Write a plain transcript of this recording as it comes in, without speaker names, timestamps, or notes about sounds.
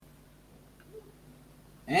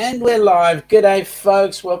And we're live. G'day,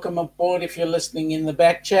 folks. Welcome aboard if you're listening in the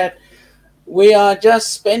back chat. We are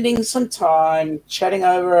just spending some time chatting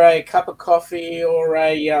over a cup of coffee or what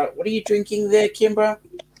are you drinking there, Kimbra?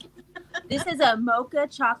 This is a mocha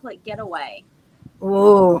chocolate getaway.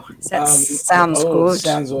 Oh, that sounds good.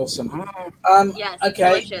 Sounds awesome. Yes,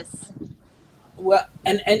 okay. delicious. Well,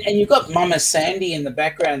 and you've got Mama Sandy in the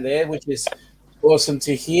background there, which is awesome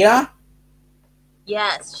to hear.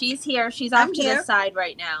 Yes, she's here. She's off to the side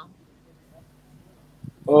right now.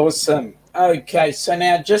 Awesome. Okay, so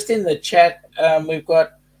now just in the chat, we've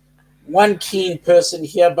got one keen person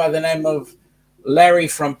here by the name of Larry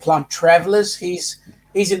from Plump Travelers. He's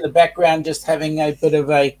in the background just having a bit of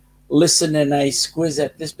a listen and a squiz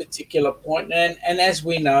at this particular point. And as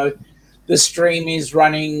we know, the stream is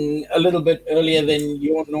running a little bit earlier than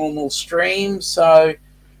your normal stream. So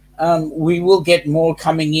we will get more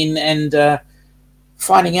coming in and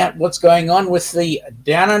finding out what's going on with the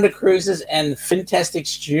Down Under Cruises and Fantastic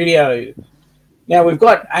Studio. Now, we've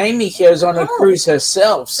got Amy here who's on a cruise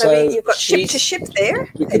herself. So you've got ship to ship there?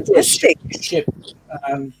 Fantastic. Ship.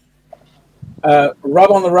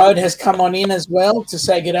 Rob on the road has come on in as well to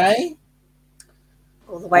say good day.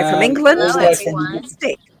 All the way from England. Hello, everyone.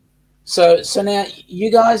 So now you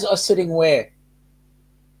guys are sitting where?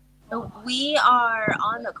 We are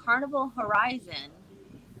on the Carnival Horizon.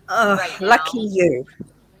 Oh, right now. Lucky you.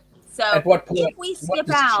 So At what point? if we skip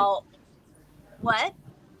out, what?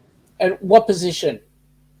 At what position?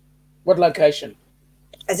 What location?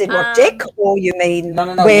 As in what deck, or you mean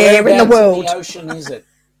no. where in the world? In the ocean is it?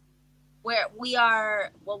 Where we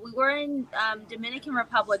are, we were in Dominican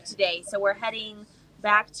Republic today, so we're heading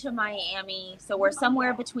back to Miami. So we're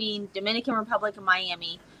somewhere between Dominican Republic and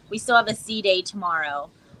Miami. We still have a sea day tomorrow,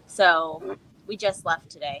 so we just left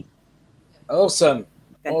today. Awesome.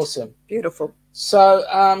 Awesome. Beautiful. So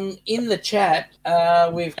in the chat,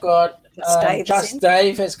 we've got Just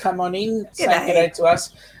Dave has come on in, saying good day to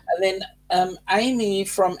us. And then Amy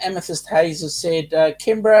from Amethyst Haze has said,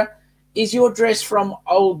 Kimbra, is your dress from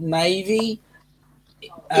Old Navy?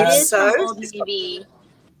 It is from Old Navy.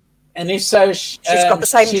 And if so, she's got the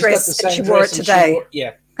same dress that she wore it today.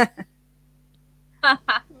 Yeah.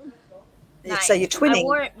 Nice. So you're twinning. I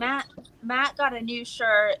wore it, Matt got a new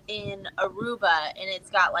shirt in Aruba, and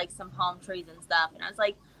it's got like some palm trees and stuff. And I was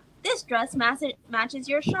like, this dress matches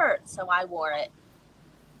your shirt. So I wore it.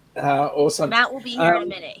 Awesome. Matt will be here in a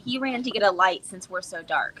minute. He ran to get a light since we're so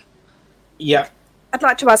dark. Yeah. I'd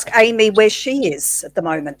like to ask Amy where she is at the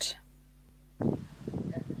moment.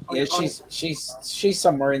 Yeah, she's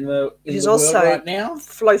somewhere in the She's world also right now.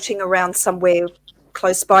 Floating around somewhere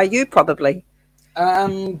close by you, probably.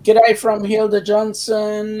 G'day from Hilda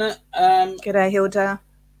Johnson. G'day, Hilda.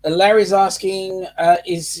 Larry's asking,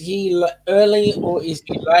 is he early or is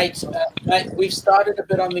he late? Mate, we've started a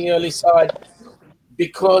bit on the early side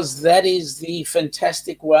because that is the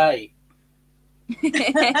fantastic way. We've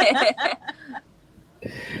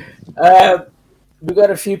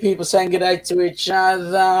got a few people saying good day to each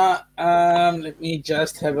other. Let me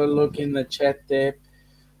just have a look in the chat there.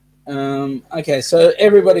 Okay, so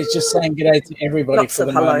everybody's just saying good day to everybody. Lots for of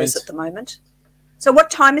the hellos moment. at the moment. So what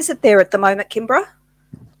time is it there at the moment, Kimbra?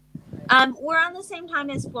 We're on the same time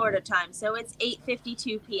as Florida time, so it's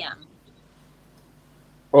 8:52 p.m.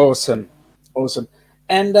 Awesome.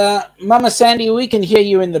 And Mama Sandy, we can hear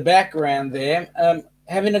you in the background there.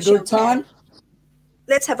 Having a good time?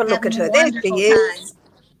 Let's have a look at her. There she is.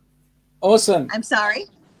 Awesome. I'm sorry.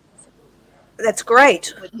 That's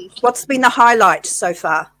great. What's been the highlight so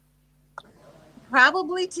far?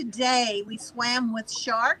 Probably today we swam with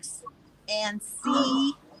sharks and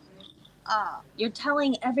sea. You're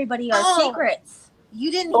telling everybody our secrets.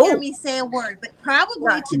 You didn't hear me say a word, but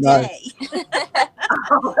probably today.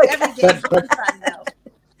 Every day is fun though.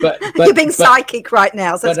 But you're being psychic right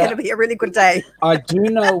now, so it's going to be a really good day. I do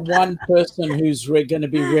know one person who's going to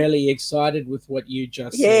be really excited with what you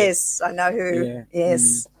just said. Yes, I know who. Yeah.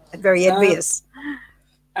 Yes, very envious.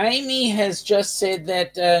 Amy has just said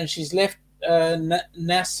that she's left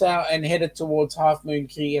Nassau and headed towards Half Moon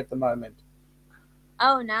Cay at the moment.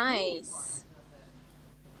 Oh, nice.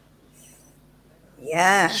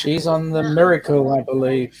 Yeah. She's on the Miracle, I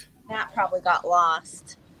believe. Matt probably got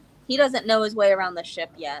lost. He doesn't know his way around the ship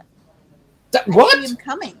yet. What? I see him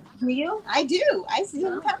coming. Do you? I do. I see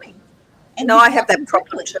him coming. And no, I have that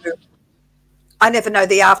problem too. I never know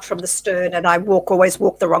the aft from the stern, and I always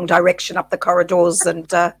walk the wrong direction up the corridors and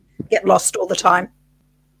get lost all the time.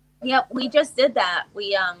 Yep, we just did that.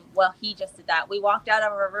 He just did that. We walked out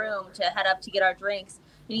of our room to head up to get our drinks,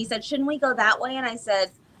 and he said, "Shouldn't we go that way?" And I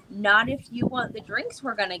said, "Not if you want the drinks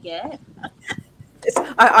we're gonna get."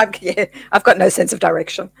 I've got no sense of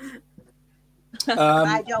direction.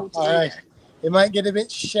 I don't. All right. It might get a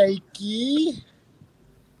bit shaky.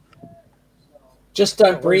 Just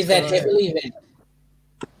don't breathe that heavily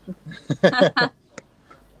then.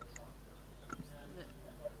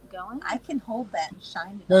 Going? I can hold that and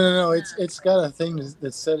shine it. No. It's got a thing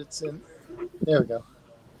that said it's in. There we go.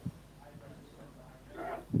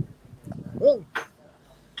 Whoa.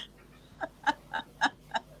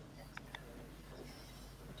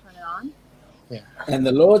 Turn it on. And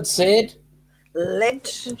the Lord said,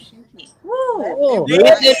 Let Woo! Oh,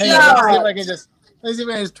 Let it hang on, fly. let's see if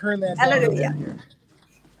I can just turn that down. Hallelujah. a bit here.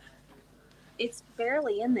 It's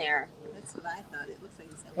barely in there. That's what I thought. It looks like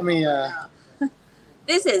it's. Let me,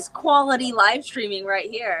 This is quality live streaming right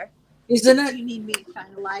here. isn't Do it? you need me to shine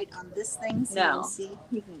a light on this thing so No. you see?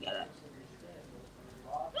 You can get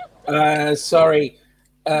it. Sorry.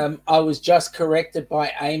 I was just corrected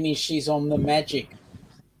by Amy. She's on the magic.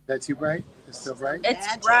 That too bright? It's still bright? It's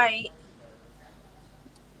Magic. right.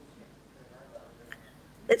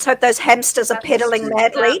 Let's hope those hamsters are That's pedaling true.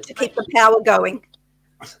 madly to keep the power going.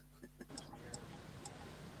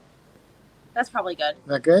 That's probably good. Is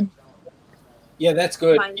that good? Yeah, that's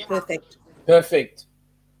good. Find out. Perfect. Perfect.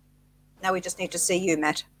 Now we just need to see you,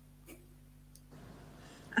 Matt.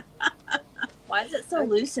 Why is it so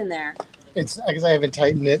loose in there? It's because I haven't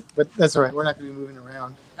tightened it, but that's all right. We're not going to be moving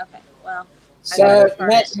around. Okay, well, So, I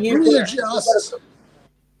Matt, Readjust.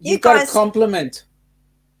 you You got a guys- compliment.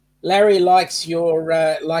 Larry likes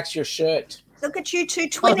your shirt. Look at you two Oh,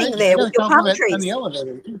 twinning thank you. there I got with a your palm compliment trees. on the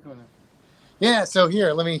elevator. Yeah, so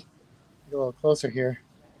here, let me get a little closer here.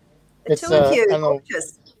 The It's, two of you, I don't know.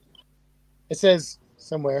 gorgeous. It says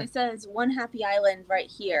somewhere. it says One Happy Island right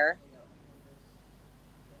here.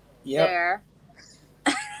 Yep. There.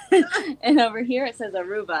 And over here it says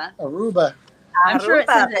Aruba. Aruba. I'm sure it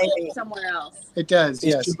says Aruba, baby. it somewhere else. It does,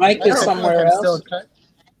 Is yes. Jamaica I feel like somewhere I'm still else?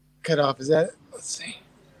 cut off. Is that? Let's see.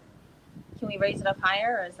 Can we raise it up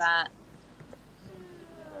higher or is that?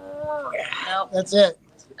 Nope, That's it.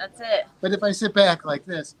 that's it. But if I sit back like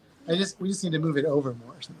this, we just need to move it over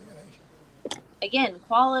more or something. Again,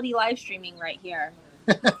 quality live streaming right here.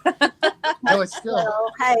 No, it's still.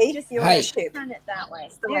 Well, hey, Just your Hey. worship. turn it that way.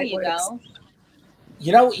 the There way it you works. go.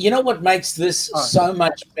 You know what makes this Oh. so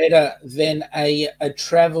much better than a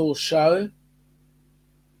travel show?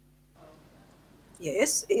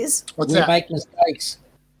 Yes, is. What's We that? make mistakes.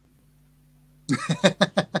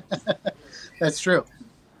 That's true.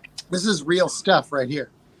 This is real stuff right here.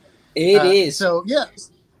 It is. So yeah,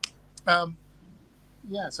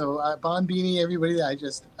 So Bon Beanie, everybody that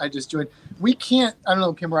I just joined. We can't. I don't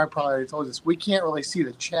know, Kimber. I probably already told this. We can't really see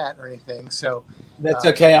the chat or anything. So That's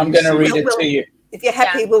okay. I'm going to you read see- it to you. If you're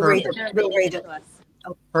happy, Yeah. we'll read Perfect. it. We'll read it. To us.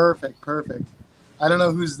 perfect. I don't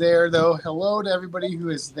know who's there though. Hello to everybody who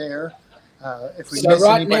is there. If we So miss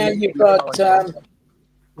right anybody, now you've we got apologize.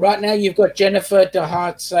 right now you've got Jennifer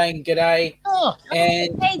DeHart saying g'day, Oh,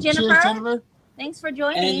 and Hey cheers, Jennifer, Jennifer. thanks for and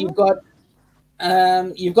joining.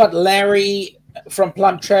 you've got Larry from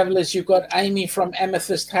Plum Travelers. You've got Amy from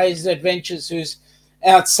Amethyst Haze Adventures, who's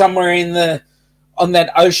out somewhere on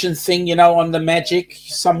that ocean thing, on the magic,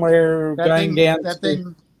 somewhere going down. That to-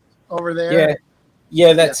 thing over there.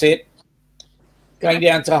 Yeah, that's it. Going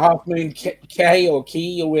down to Half Moon K or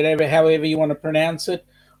Key or whatever, however you want to pronounce it.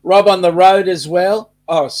 Rob on the road as well.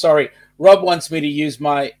 Oh, sorry. Rob wants me to use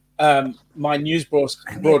my my news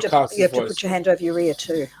broadcaster's You have to voice. put your hand over your ear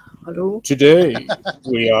too. Hello. Today,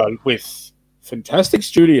 we are with Fantastic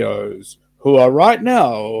Studios, who are right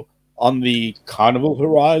now on the Carnival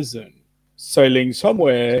Horizon, sailing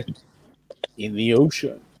somewhere in the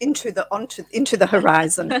ocean. Into the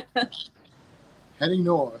horizon. Heading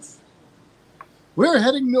north. We're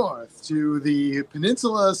heading north to the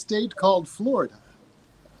peninsula state called Florida.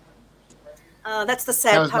 That's the That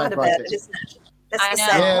sad was my part about it, project. isn't it? That's I the know.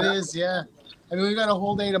 sad Yeah, part. it is. Yeah, I mean we've got a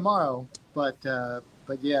whole day tomorrow, but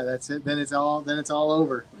yeah, that's it. Then it's all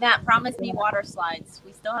over. Matt promised me water slides.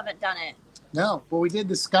 We still haven't done it. No, well we did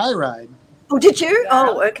the sky ride Oh, did you?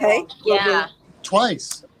 Oh, okay. Yeah.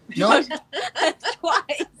 twice. No,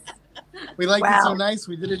 Twice. we liked it so Wow. nice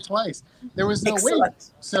we did it twice. There was no wait.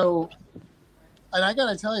 Excellent. So, and I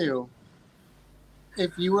gotta tell you,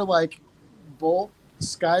 if you were like Bolt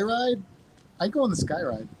sky ride, I'd go on the sky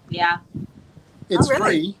ride. Yeah. It's Oh, really?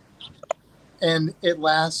 free, and it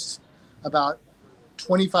lasts about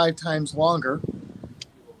 25 times longer,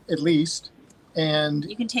 at least, and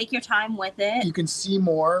You can take your time with it. you can see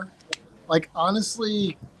more. Like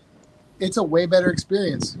honestly, it's a way better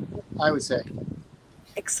experience, I would say.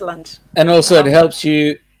 Excellent. And also, it helps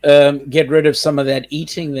you get rid of some of that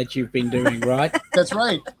eating that you've been doing, right? That's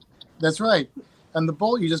right. That's right. On the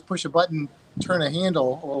Bolt, you just push a button, turn a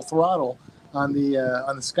handle, a little throttle. On the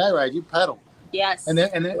Skyride, you pedal. Yes. And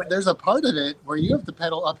there's a part of it where you have to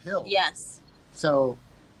pedal uphill. Yes. So,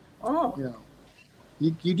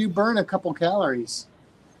 you do burn a couple calories.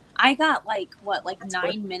 I got like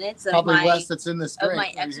 9 minutes of Probably my less that's in this drink. of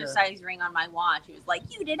my exercise ring on my watch. It was like,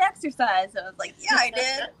 you did exercise. I was like, yeah, I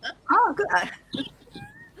did. Oh,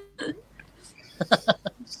 good.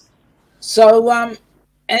 So,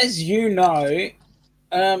 as you know,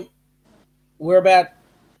 we're about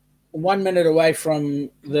 1 minute away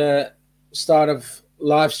from the start of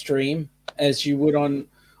live stream, as you would on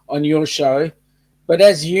your show. But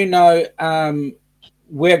as you know,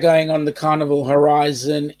 we're going on the Carnival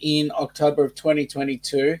Horizon in October of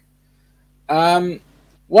 2022.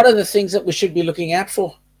 What are the things that we should be looking out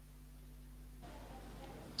for?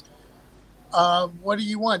 What do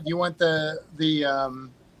you want? Do you want the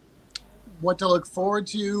what to look forward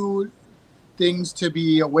to, things to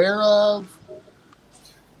be aware of?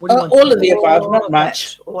 What do you want all of the above, not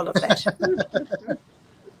much. All of that.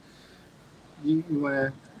 You want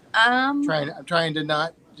to? I'm trying to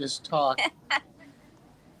not just talk.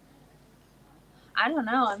 I don't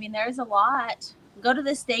know. I mean, there's a lot. Go to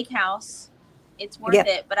the steakhouse. It's worth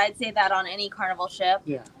it, but I'd say that on any Carnival ship.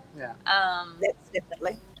 Yeah. That's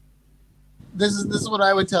definitely. This is what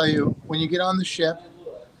I would tell you when you get on the ship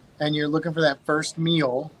and you're looking for that first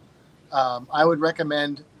meal. I would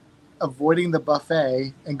recommend avoiding the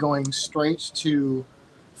buffet and going straight to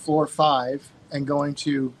floor 5 and going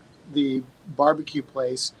to the barbecue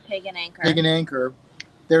place, Pig and Anchor.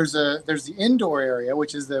 There's the indoor area,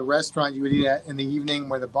 which is the restaurant you would eat at in the evening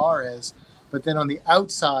where the bar is. But then on the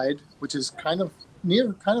outside, which is kind of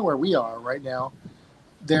where we are right now,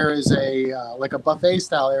 there is a like a buffet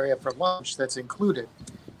style area for lunch that's included.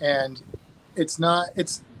 And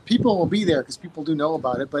people will be there because people do know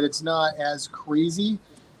about it, but it's not as crazy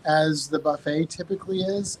as the buffet typically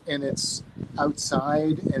is, and it's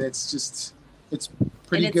outside, and it's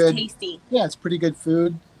pretty good. It's tasty. Yeah, it's pretty good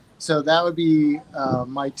food. So that would be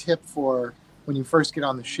my tip for when you first get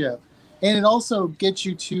on the ship. And it also gets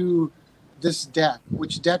you to this deck,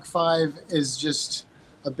 which Deck 5 is just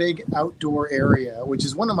a big outdoor area, which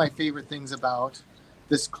is one of my favorite things about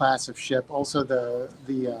this class of ship. Also the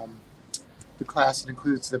class that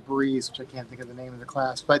includes the Breeze, which I can't think of the name of the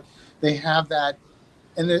class, but they have that,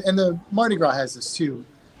 and the Mardi Gras has this too.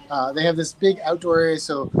 They have this big outdoor area,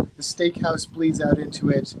 so the steakhouse bleeds out into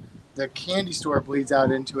it, the candy store bleeds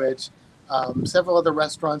out into it, several other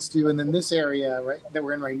restaurants do, and then this area that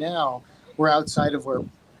we're in right now, we're outside of where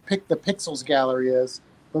the Pixels Gallery is,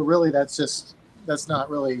 but really that's not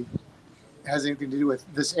really has anything to do with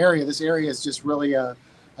this area. This area is just really a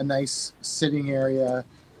nice sitting area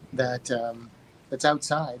that's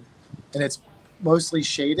outside, and it's mostly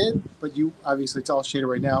shaded, but obviously it's all shaded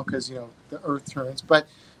right now because the earth turns, but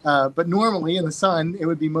normally in the sun it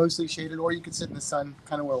would be mostly shaded, or you could sit in the sun,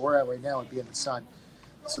 kind of where we're at right now would be in the sun.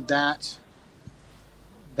 So that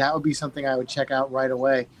would be something I would check out right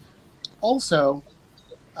away. Also,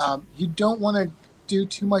 you don't want to do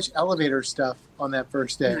too much elevator stuff on that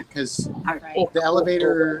first day because the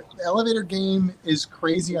elevator game is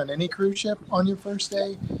crazy on any cruise ship on your first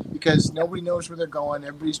day because nobody knows where they're going.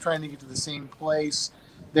 Everybody's trying to get to the same place.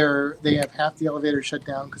 They have half the elevator shut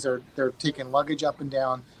down because they're taking luggage up and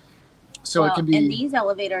down. So it can be. And these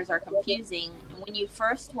elevators are confusing. When you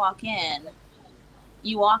first walk in,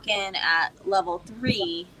 you walk in at level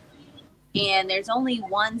 3, and there's only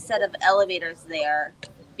one set of elevators there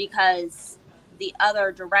because the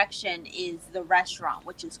other direction is the restaurant,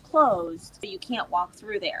 which is closed, so you can't walk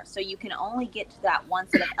through there. So you can only get to that one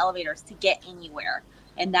set of elevators to get anywhere,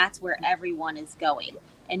 and that's where everyone is going.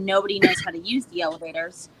 And nobody knows how to use the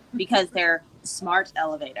elevators because they're smart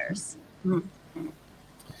elevators. But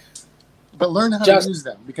learn how to use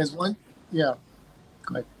them because go ahead.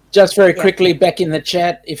 Just very quickly, back in the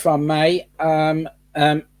chat, if I may,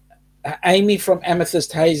 Amy from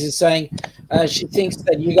Amethyst Haze is saying she thinks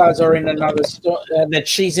that you guys are in another storm, that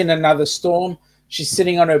she's in another storm. She's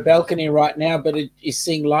sitting on her balcony right now, but is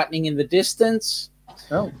seeing lightning in the distance.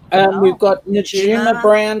 We've got Najuma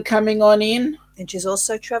Brown coming on in. And she's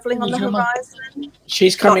also traveling on the horizon.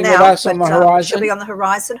 She's coming with us on the horizon. She'll be on the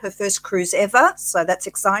horizon, her first cruise ever, so that's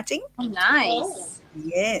exciting. Oh, nice.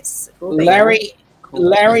 Yes.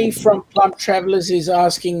 Larry from Plump Travelers is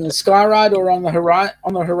asking the Skyride or on the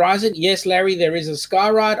horizon. Yes, Larry, there is a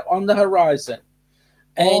Skyride on the horizon.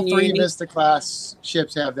 All 3 Vista class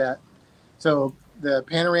ships have that. So the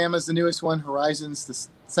Panorama is the newest one, Horizon's the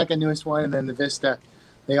second newest one, and then the Vista.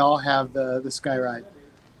 They all have the Skyride.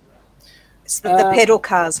 It's the pedal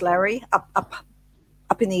cars, Larry, up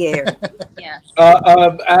up in the air. Yeah.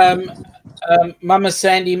 Mama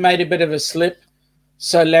Sandy made a bit of a slip,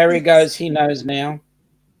 so Larry goes, he knows now.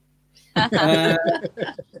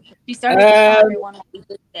 She started to tell everyone what we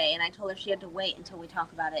did today, and I told her she had to wait until we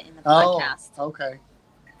talk about it in the podcast. Okay.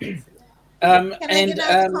 Can I get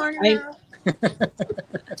out of the corner now?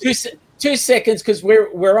 2 seconds, because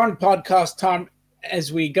we're on podcast time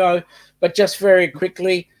as we go, but just very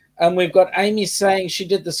quickly, we've got Amy saying she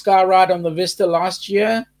did the Sky Ride on the Vista last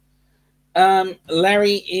year.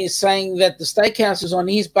 Larry is saying that the steakhouse is on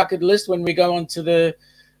his bucket list when we go onto the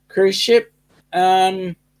cruise ship.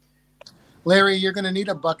 Larry, you're going to need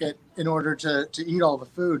a bucket in order to eat all the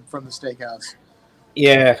food from the steakhouse.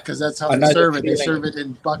 Yeah, because that's how they serve it. They serve it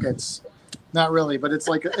in buckets. Not really, but it's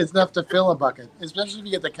enough to fill a bucket, especially if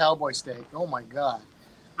you get the cowboy steak. Oh my God!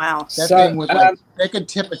 Wow, that thing would they could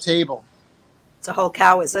tip a table. It's a whole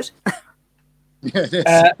cow, is it?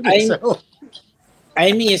 Yeah, it is.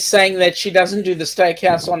 Amy is saying that she doesn't do the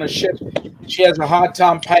steakhouse on a ship. She has a hard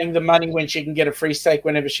time paying the money when she can get a free steak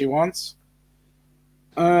whenever she wants.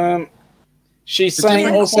 She's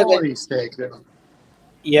saying also that steak, though.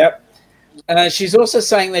 Yep. She's also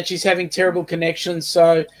saying that she's having terrible connections.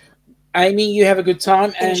 So, Amy, you have a good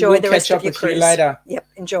time, and Enjoy we'll the catch rest up of your with cruise. you later. Yep,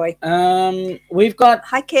 enjoy. We've got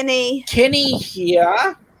Hi, Kenny. Kenny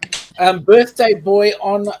here. Birthday boy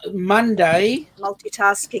on Monday.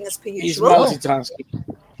 Multitasking as per He's usual.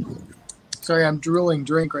 multitasking. Sorry, I'm drooling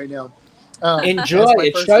drink right now. Enjoy.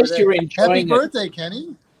 It shows you're enjoying Happy birthday,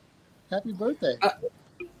 Kenny. Happy birthday.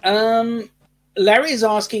 Larry's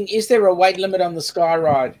asking, is there a weight limit on the Sky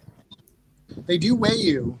Ride? They do weigh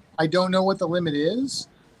you. I don't know what the limit is,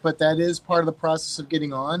 but that is part of the process of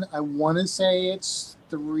getting on. I want to say it's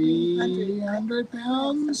 300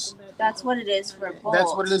 pounds. That's what it is for Bolt.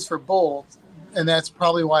 That's what it is for Bolt, and that's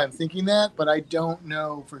probably why I'm thinking that, but I don't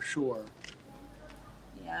know for sure.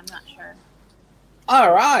 Yeah, I'm not sure.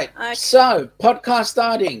 All right. Okay. So, podcast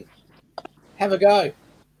starting. Have a go.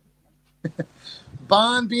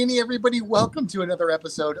 Bon Beanie, everybody, welcome to another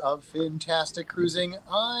episode of Fantastic Cruising.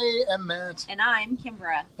 I am Matt. And I'm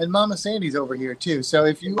Kimbra. And Mama Sandy's over here too. So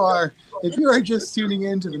if you are just tuning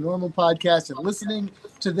in to the normal podcast and listening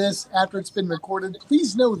to this after it's been recorded,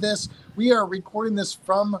 please know this. We are recording this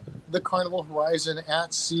from the Carnival Horizon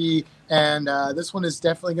at sea. And this one is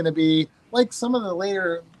definitely going to be like some of the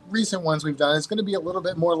later recent ones we've done. It's going to be a little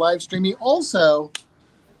bit more live streamy. Also,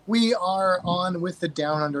 we are on with the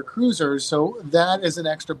Down Under Cruisers, so that is an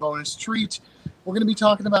extra bonus treat. We're going to be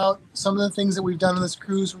talking about some of the things that we've done on this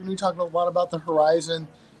cruise. We're going to be talking a lot about the Horizon,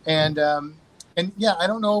 and yeah, I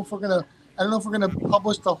don't know if we're gonna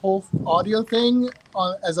publish the whole audio thing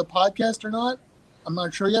as a podcast or not. I'm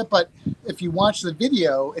not sure yet, but if you watch the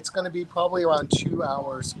video, it's going to be probably around 2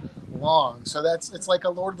 hours long. So it's like a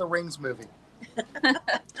Lord of the Rings movie.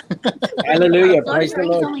 Hallelujah! Praise the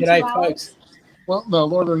Lord. G'day, folks. Well, no,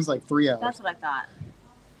 Lord of the Rings is like 3 hours. That's what I thought.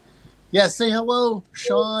 Yeah, say hello,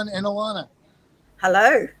 Sean and Alana.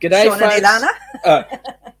 Hello. G'day, Sean folks. and Ilana.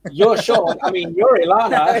 You're Sean. I mean, you're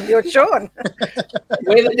Ilana. You're Sean.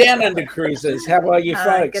 We're the Down Under Cruisers. How are you,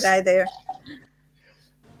 folks? G'day there.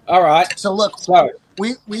 All right. So look, So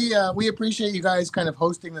we appreciate you guys kind of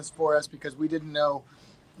hosting this for us because we didn't know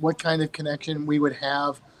what kind of connection we would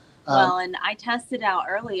have. Well, and I tested out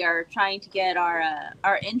earlier trying to get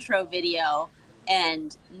our intro video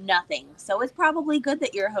and nothing. So it's probably good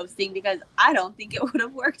that you're hosting because I don't think it would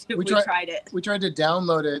have worked if we tried it. We tried to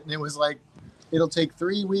download it and it was like, it'll take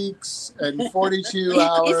 3 weeks and 42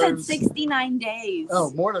 hours. It said 69 days. Oh,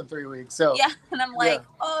 more than 3 weeks. So yeah, and I'm like,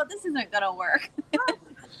 oh, this isn't gonna work.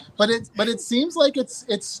 But it seems like it's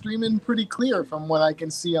streaming pretty clear from what I can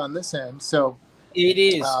see on this end. So it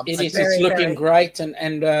is. It's looking great, and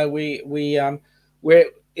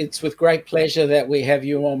it's with great pleasure that we have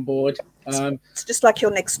you on board. It's just like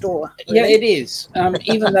you're next door. Really. Yeah, it is.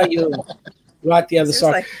 Even though you're right the other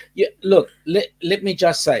side. Yeah, look, let me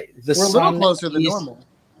just say, we're a little closer than normal.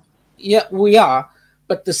 Yeah, we are,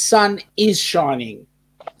 but the sun is shining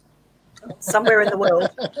somewhere in the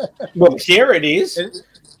world. Well, here it is.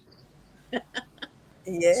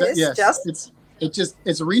 Yes, so, yes,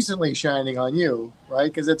 it's recently shining on you, right?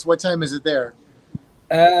 Because it's what time is it there?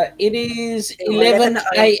 It is 11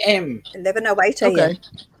 a.m. 11:08 a.m. Okay,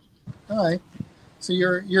 all right. So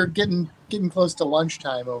you're getting close to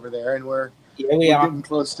lunchtime over there, and we're getting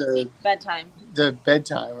close to bedtime. The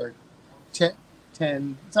bedtime or 10.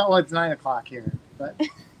 It's not it's 9 o'clock here, but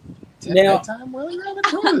 10 bedtime. Well, you're on the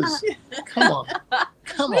cruise. Come on.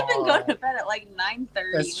 We've been going to bed at like 9:30.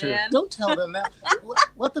 That's true. Man. Don't tell them that.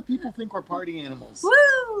 Let the people think we're party animals.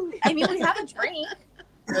 Woo! I mean, we have a drink.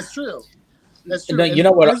 That's true. That's true. No, you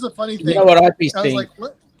know what? Here's the funny thing. You know what I'd be I was seeing? like,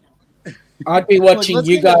 what? I'd be watching let's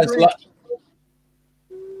you get a guys. drink.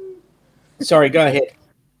 Sorry, go ahead.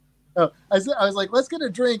 Oh, I was like, let's get a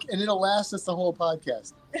drink, and it'll last us the whole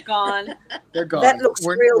podcast. Gone. They're gone. That looks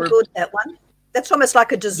real good, that one. That's almost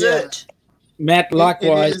like a dessert. Matt,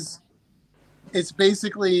 likewise. It's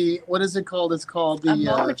basically, what is it called? It's called the A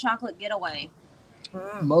mocha chocolate getaway.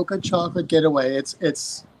 Mocha chocolate getaway.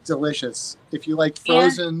 It's delicious. If you like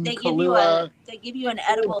frozen And they Kahlua. give you an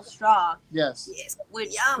edible straw, Yes.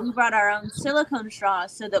 which Yum. we brought our own silicone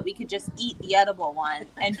straws so that we could just eat the edible one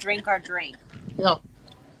and drink our drink. Yeah.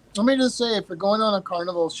 Let me just say, if you're going on a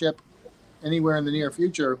Carnival ship anywhere in the near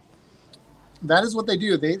future, that is what they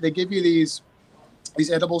do. They give you these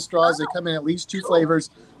edible straws. They come in at least 2 flavors,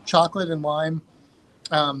 chocolate and lime.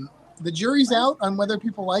 The jury's out on whether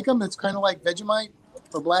people like them. It's kind of like Vegemite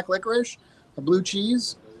or black licorice or blue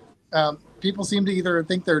cheese. People seem to either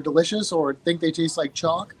think they're delicious or think they taste like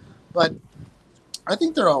chalk, but I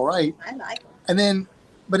think they're all right. I like them. And then,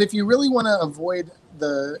 but if you really want to avoid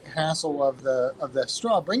the hassle of the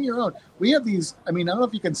straw, bring your own. We have these. I mean, I don't know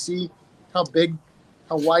if you can see how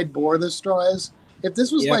wide bore this straw is. If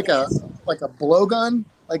this was like a blowgun,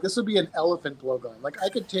 like this would be an elephant blowgun. Like I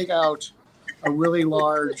could take out a really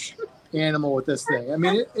large animal with this thing. I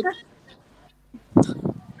mean,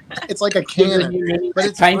 it's like a cannon, but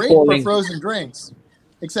it's great for frozen drinks,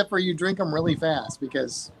 except for you drink them really fast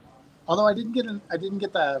because. Although I didn't get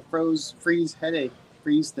the freeze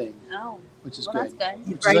thing, which is good. That's good.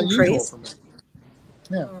 Which is unusual for me.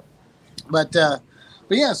 Yeah, but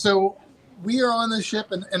yeah. So we are on the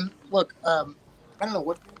ship, and look, I don't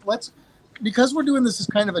know because we're doing this as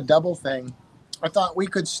kind of a double thing. I thought we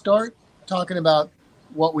could start talking about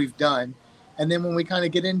what we've done, and then when we kind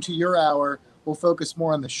of get into your hour, we'll focus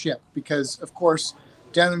more on the ship because, of course,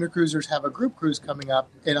 Down Under Cruisers have a group cruise coming up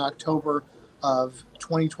in October of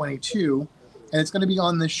 2022, and it's going to be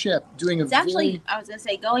on the ship doing I was going to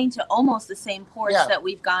say going to almost the same ports that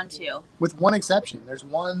we've gone to, with one exception. There's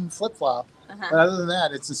one flip-flop, but other than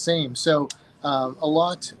that, it's the same. So a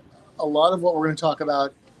lot of what we're going to talk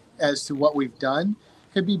about as to what we've done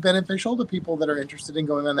could be beneficial to people that are interested in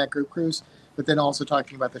going on that group cruise, but then also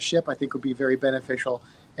talking about the ship I think would be very beneficial,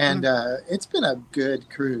 and it's been a good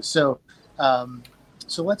cruise. So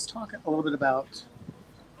let's talk a little bit about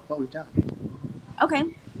what we've done. Okay.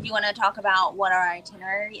 Do you want to talk about what our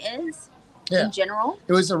itinerary is in general?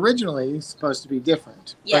 It was originally supposed to be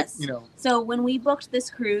different. Yes. But, so when we booked this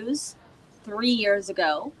cruise 3 years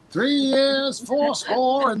ago. 3 years,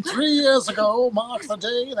 4 and 3 years ago marks the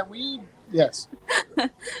day that we... Yes.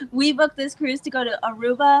 We booked this cruise to go to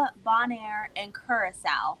Aruba, Bonaire, and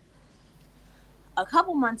Curacao. A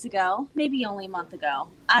couple months ago, maybe only a month ago,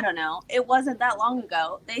 I don't know. It wasn't that long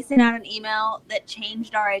ago. They sent out an email that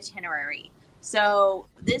changed our itinerary. So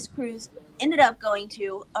this cruise ended up going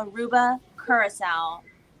to Aruba, Curacao,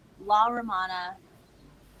 La Romana,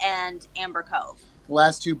 and Amber Cove. The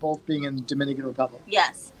last 2 both being in Dominican Republic.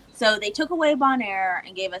 Yes. So they took away Bonaire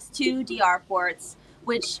and gave us 2 DR ports,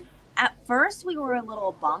 which at first we were a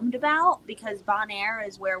little bummed about because Bonaire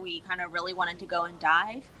is where we kind of really wanted to go and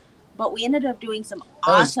dive. But we ended up doing some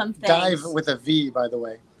awesome things. Dive with a V, by the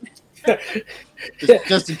way.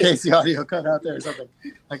 just in case the audio cut out there or something.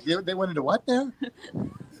 Like they went into what there?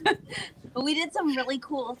 But we did some really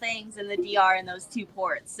cool things in the DR in those 2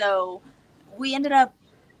 ports. So we ended up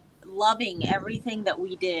loving everything that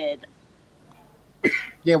we did.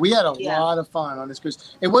 Yeah, we had a lot of fun on this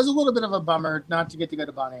cruise. It was a little bit of a bummer not to get to go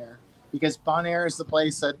to Bonaire because Bonaire is the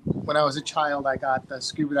place that when I was a child, I got the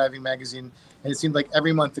scuba diving magazine, and it seemed like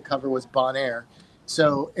every month the cover was Bonaire.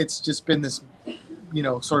 So it's just been this,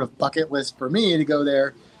 sort of bucket list for me to go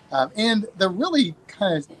there. And the really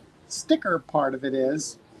kind of sticker part of it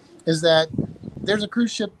is that there's a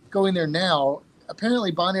cruise ship going there now.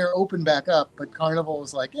 Apparently Bonaire opened back up, but Carnival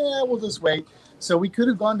was like, yeah, we'll just wait. So we could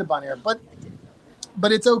have gone to Bonaire,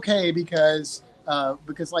 but it's okay because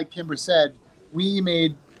like Kimber said, we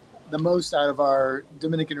made the most out of our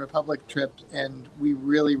Dominican Republic trip, and we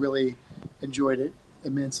really, really enjoyed it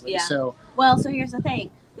immensely. Yeah. So here's the thing.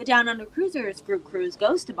 The Down Under Cruisers group cruise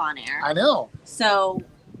goes to Bonaire. I know. So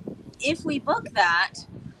if we book that...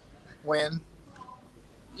 When?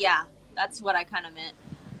 Yeah, that's what I kind of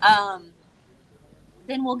meant.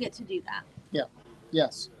 Then we'll get to do that. Yeah.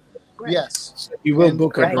 Yes. Great. Yes. So you will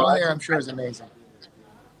book a Bonaire, I'm sure, is amazing.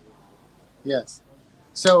 Yes.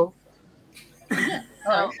 So...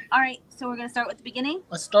 All right. So we're going to start with the beginning?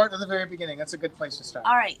 Let's start at the very beginning. That's a good place to start.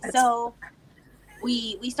 All right. So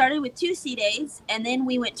we started with 2 sea days, and then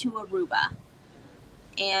we went to Aruba.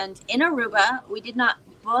 And in Aruba, we did not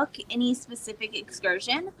book any specific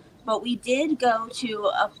excursion, But we did go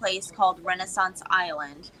to a place called Renaissance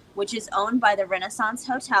Island, which is owned by the Renaissance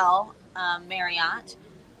Hotel, Marriott.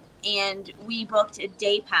 And we booked a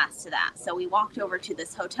day pass to that. So we walked over to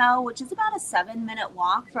this hotel, which is about a 7-minute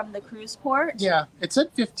walk from the cruise port. Yeah, it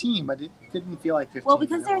said 15, but it didn't feel like 15. Well,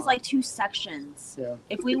 because there's like 2 sections. Yeah.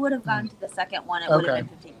 If we would have gone to the second one, it would have been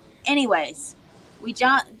 15. Anyways, we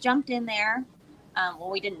jumped in there.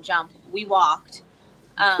 Well, we didn't jump. We walked.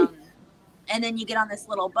 And then you get on this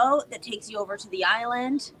little boat that takes you over to the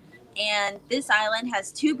island. And this island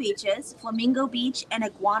has 2 beaches, Flamingo Beach and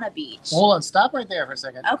Iguana Beach. Hold on, stop right there for a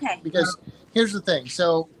second. Okay. Because here's the thing.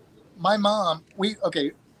 So my mom,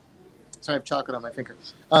 sorry, I have chocolate on my finger.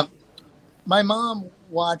 My mom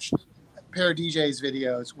watched ParaDJ's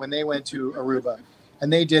videos when they went to Aruba,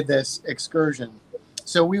 and they did this excursion.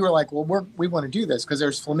 So we were like, well, we want to do this because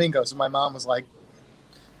there's flamingos. And my mom was like,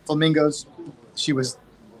 flamingos, she was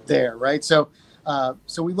there, right? So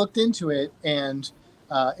we looked into it, and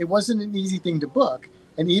it wasn't an easy thing to book.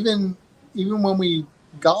 And even when we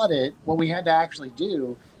got it, what we had to actually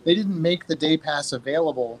do, they didn't make the day pass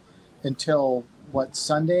available until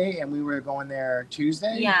Sunday, and we were going there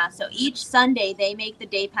Tuesday? Yeah, so each Sunday they make the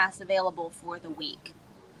day pass available for the week.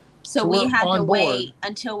 So we had to wait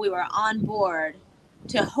until we were on board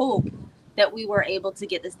to hope that we were able to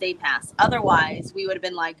get this day pass. Otherwise, we would have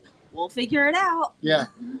been like, we'll figure it out. Yeah,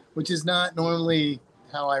 which is not normally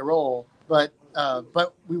how I roll, but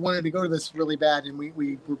we wanted to go to this really bad, and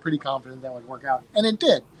we were pretty confident that would work out, and it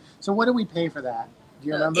did. So what did we pay for that? Do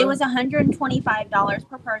you remember? It was $125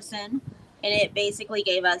 per person, and it basically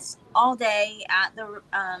gave us all day at the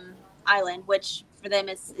island, which for them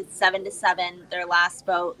it's 7 to 7. Their last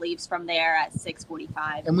boat leaves from there at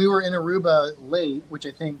 6:45. And we were in Aruba late, which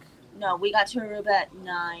I think. No, we got to Aruba at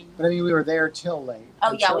 9. But I mean, we were there till late.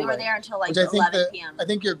 Oh yeah, we were there until like 11 p.m. I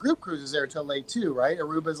think your group cruise is there till late too, right?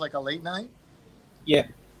 Aruba's like a late night. Yeah.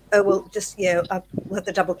 Oh, well, just, we'll have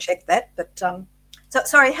to double check that. But so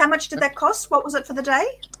sorry, how much did that cost? What was it for the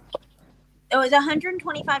day? It was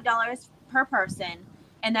 $125 per person,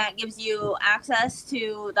 and that gives you access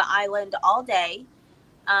to the island all day.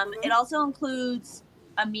 It also includes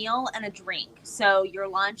a meal and a drink. So your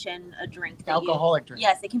lunch and a drink. Alcoholic drink.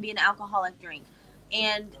 Yes, it can be an alcoholic drink.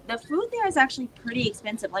 And the food there is actually pretty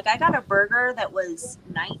expensive. Like I got a burger that was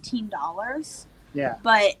 $19. Yeah.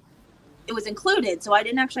 But it was included, so I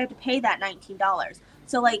didn't actually have to pay that $19.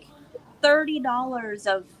 So like $30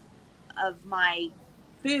 of my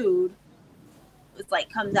food was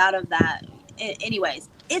like comes out of that. Anyways,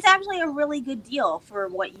 it's actually a really good deal for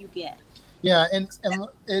what you get. Yeah, and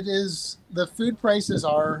it is, the food prices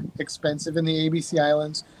are expensive in the ABC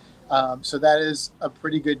Islands, so that is a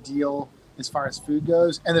pretty good deal as far as food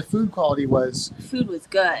goes. And the food quality was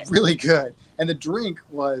good, really good, and the drink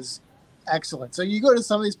was excellent. So you go to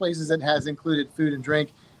some of these places that has included food and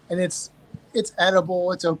drink, and it's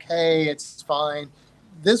edible, it's okay, it's fine.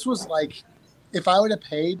 This was like, if I would have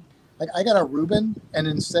paid, like I got a Reuben, and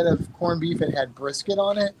instead of corned beef, it had brisket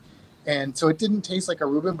on it. And so it didn't taste like a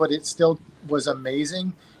Reuben, but it still was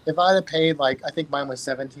amazing. If I'd have paid, like, I think mine was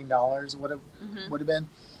 $17 would have been.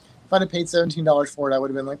 If I'd have paid $17 for it, I would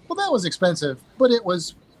have been like, well, that was expensive, but it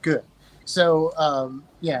was good. So,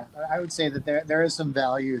 yeah, I would say that there is some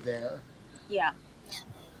value there. Yeah.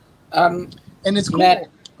 And it's cool. Matt,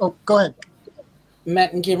 go ahead.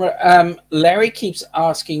 Matt and Kimra, Larry keeps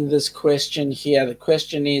asking this question here. The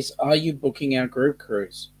question is, are you booking our group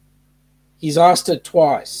cruise? He's asked it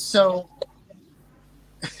twice. So,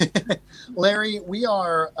 Larry, we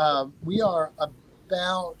are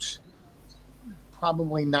about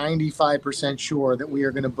probably 95% sure that we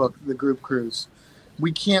are going to book the group cruise.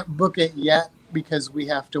 We can't book it yet because we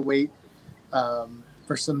have to wait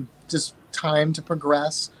for some just time to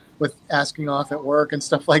progress with asking off at work and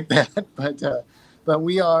stuff like that. But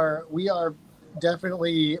we are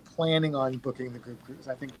definitely planning on booking the group cruise.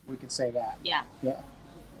 I think we could say that. Yeah. Yeah.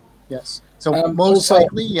 Yes. So most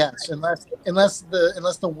likely, yes. Unless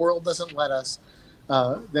the world doesn't let us,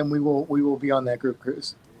 then we will be on that group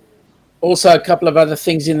cruise. Also, a couple of other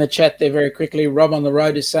things in the chat there very quickly. Rob on the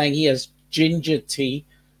road is saying he has ginger tea,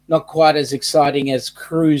 not quite as exciting as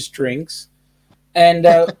cruise drinks. And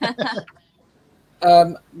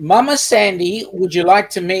Mama Sandy, would you like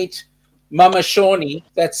to meet Mama Shawnee?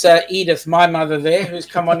 That's Edith, my mother there, who's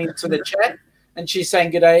come on into the chat. And she's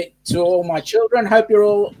saying good day to all my children. Hope you're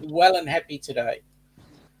all well and happy today.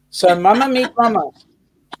 So, Mama, meet Mama.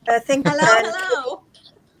 Hello.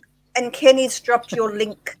 And Kenny's dropped your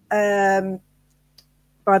link, by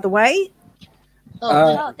the way.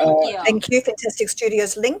 Thank you. Thank you, Fantastic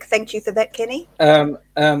Studios link. Thank you for that, Kenny.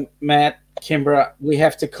 Matt, Kimbra, we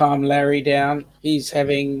have to calm Larry down. He's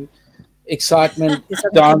having excitement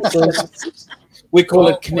dances. We call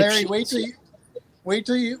it connection. Larry, wait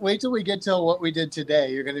till we get to what we did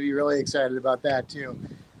today. You're going to be really excited about that too,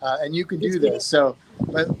 and you can do this. So,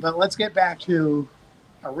 but let's get back to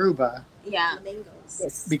Aruba. Yeah.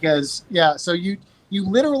 Yes. Because so you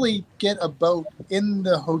literally get a boat in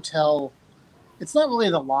the hotel. It's not really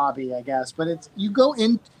the lobby, I guess, but it's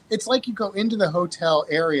like you go into the hotel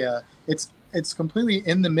area. It's completely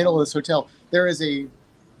in the middle of this hotel. There is a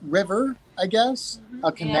river, I guess,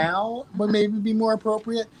 a canal would maybe be more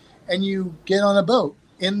appropriate, and you get on a boat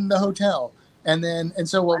in the hotel. And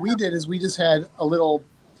so what we did is we just had a little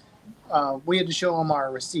we had to show them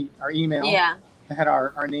our receipt, our email. Yeah. It had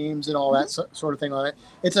our names and all that sort of thing on it.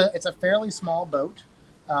 It's a fairly small boat.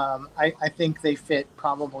 I think they fit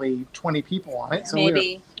probably 20 people on it. So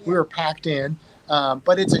Maybe. we were packed in.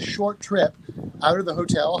 But it's a short trip out of the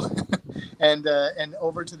hotel and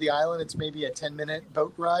over to the island. It's maybe a 10-minute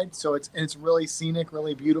boat ride. So it's really scenic,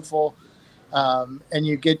 really beautiful. And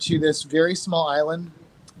you get to this very small island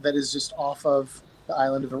that is just off of the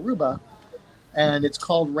island of Aruba. And it's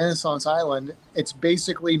called Renaissance Island. It's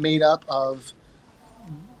basically made up of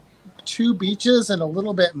 2 beaches and a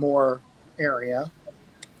little bit more area.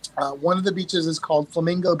 One of the beaches is called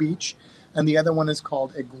Flamingo Beach, and the other one is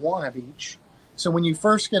called Iguana Beach. So when you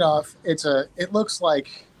first get off, it looks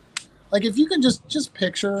like if you can just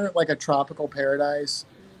picture like a tropical paradise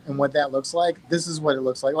and what that looks like. This is what it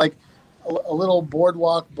looks like a little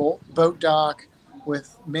boardwalk boat dock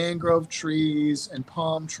with mangrove trees and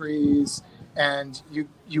palm trees, and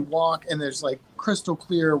you walk and there's like crystal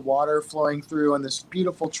clear water flowing through on this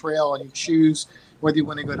beautiful trail, and you choose whether you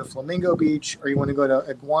want to go to Flamingo Beach or you want to go to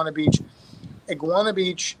Iguana Beach. Iguana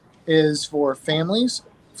Beach is for families.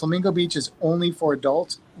 Flamingo Beach is only for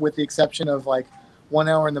adults, with the exception of like 1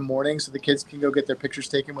 hour in the morning so the kids can go get their pictures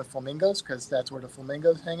taken with flamingos, because that's where the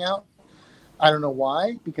flamingos hang out. I don't know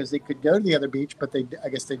why, because they could go to the other beach, but I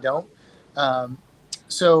guess they don't.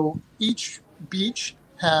 So each beach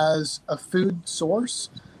has a food source.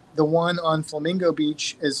 The one on Flamingo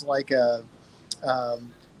Beach is like a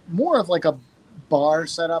more of like a bar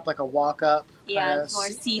setup, like a walk up. Yeah, it's more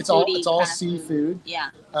seafood. It's all seafood. Yeah.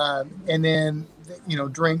 And then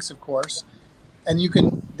drinks, of course. And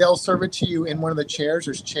they'll serve it to you in one of the chairs.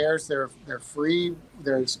 There's chairs, they're free.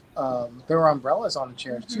 There are umbrellas on the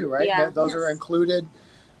chairs too, right? Yeah. Those are included.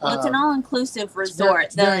 Well, it's an all-inclusive resort.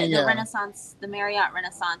 The Renaissance, the Marriott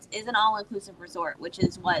Renaissance is an all-inclusive resort, which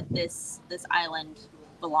is what this island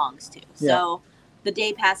belongs to. Yeah. So the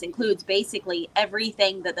day pass includes basically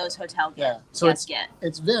everything that those hotel guests get.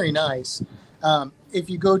 It's very nice. If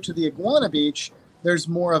you go to the Iguana Beach, there's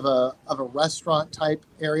more of a restaurant type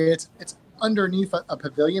area. It's underneath a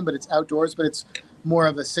pavilion, but it's outdoors, but it's more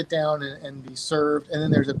of a sit down and be served. And then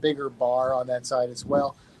there's a bigger bar on that side as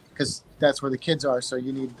well, because that's where the kids are. So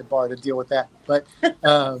you need the bar to deal with that. But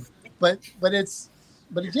it's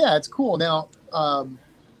cool. Now,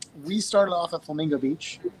 we started off at Flamingo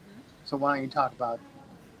Beach. So why don't you talk about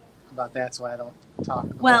that so I don't talk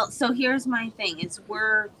about Well, so here's my thing is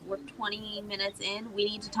we're 20 minutes in. We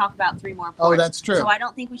need to talk about 3 more ports. Oh, that's true. So I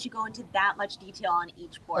don't think we should go into that much detail on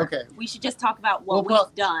each port. Okay. We should just talk about what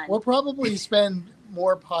we've done. We'll probably spend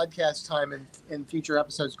more podcast time in future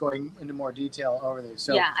episodes going into more detail over these.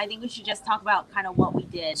 So yeah, I think we should just talk about kind of what we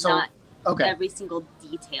did, not every single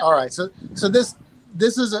detail. All right. So this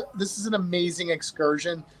is an amazing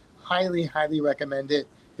excursion. Highly, highly recommend it.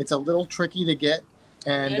 It's a little tricky to get,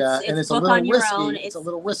 and it's a little risky. It's a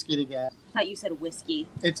little risky to get. I thought you said whiskey.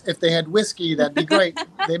 If they had whiskey, that'd be great.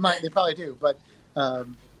 They probably do, but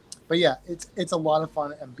yeah, it's a lot of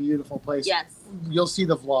fun and beautiful place. Yes. You'll see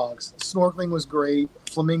the vlogs. Snorkeling was great.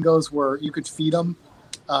 Flamingos you could feed them.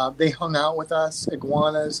 They hung out with us.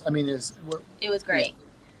 Iguanas. I mean, it was great.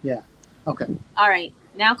 Yeah. Okay. All right.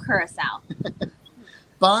 Now Curacao.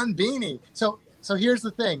 Bombini. So here's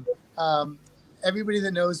the thing. Everybody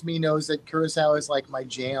that knows me knows that Curacao is like my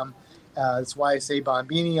jam. That's why I say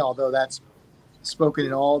Bombini, although that's spoken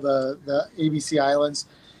in all the ABC Islands.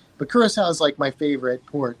 But Curacao is like my favorite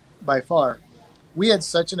port by far. We had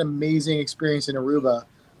such an amazing experience in Aruba.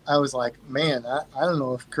 I was like, man, I don't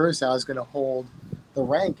know if Curacao is going to hold the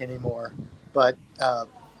rank anymore. But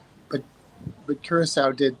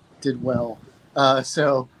Curacao did well.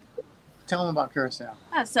 So tell them about Curacao.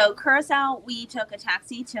 So Curacao, we took a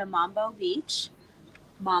taxi to Mambo Beach.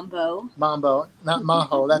 Mambo, not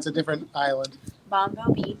Maho. That's a different island.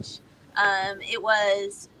 Mambo Beach. It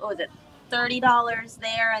was, $30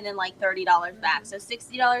 there and then like $30 back. So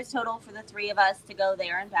 $60 total for the 3 of us to go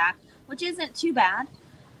there and back, which isn't too bad.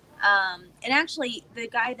 And actually, the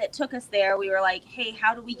guy that took us there, we were like, hey,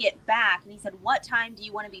 how do we get back? And he said, what time do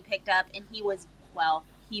you want to be picked up? And he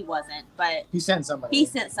wasn't, but He sent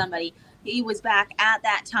somebody. He was back at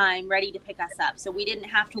that time ready to pick us up. So we didn't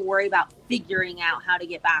have to worry about figuring out how to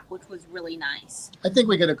get back, which was really nice. I think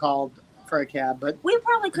we could have called for a cab, but we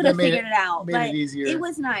probably could have figured it out. Made but it easier. It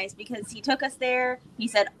was nice because he took us there. He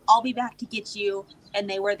said, I'll be back to get you. And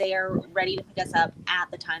they were there ready to pick us up at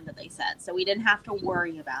the time that they said. So we didn't have to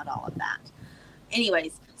worry about all of that.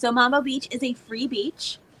 Anyways, so Mambo Beach is a free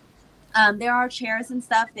beach. There are chairs and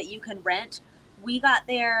stuff that you can rent. We got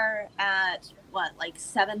there at,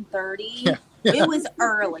 7:30? Yeah. It was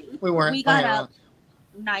early. We got up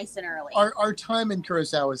nice and early. Our time in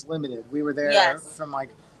Curacao was limited. We were there from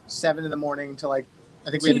 7 in the morning to I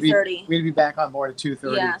think we had to be back on board at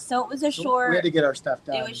 2:30. Yeah, so it was a short. We had to get our stuff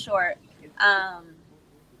done. It was short.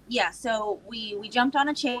 So we jumped on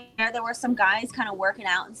a chair. There were some guys kind of working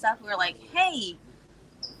out and stuff. We were like, hey,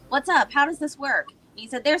 what's up? How does this work? And he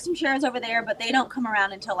said, there's some chairs over there, but they don't come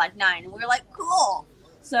around until 9. And we were like, cool.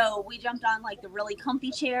 So we jumped on the really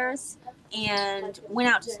comfy chairs and went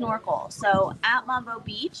out to snorkel. So at Mambo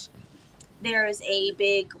Beach, there's a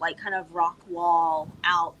big kind of rock wall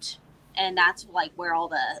out. And that's where all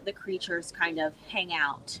the creatures kind of hang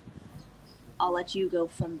out. I'll let you go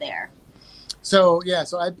from there. So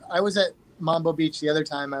I was at Mambo Beach the other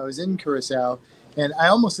time I was in Curacao, and I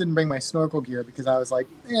almost didn't bring my snorkel gear because I was like,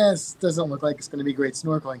 this doesn't look like it's going to be great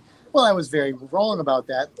snorkeling. Well, I was very wrong about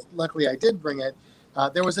that. Luckily, I did bring it.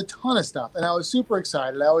 There was a ton of stuff, and I was super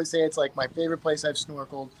excited. I always say it's my favorite place I've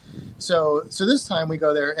snorkeled. So this time we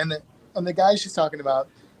go there, and the guys she's talking about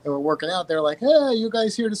that were working out, they're like, hey, you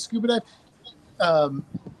guys here to scuba dive?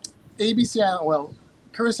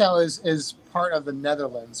 Curacao is part of the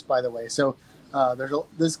Netherlands, by the way. So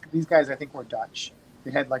these guys, I think, were Dutch.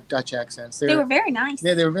 They had Dutch accents. They were very nice.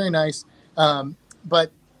 Yeah, they were very nice.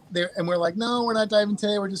 But we're like, no, we're not diving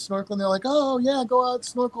today. We're just snorkeling. They're like, oh yeah, go out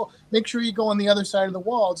snorkel. Make sure you go on the other side of the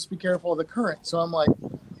wall. Just be careful of the current. So I'm like,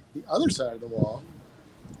 the other side of the wall?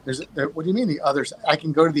 What do you mean the other side? I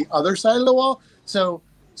can go to the other side of the wall? So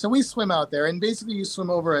we swim out there, and basically you swim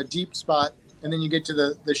over a deep spot, and then you get to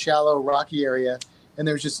the shallow rocky area, and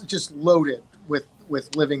there's just loaded with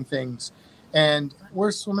living things. And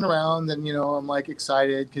we're swimming around, and I'm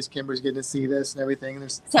excited because Kimber's getting to see this and everything. And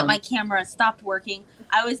except my camera stopped working.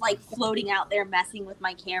 I was floating out there messing with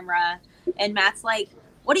my camera, and Matt's like,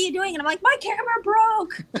 "What are you doing?" And I'm like, "My camera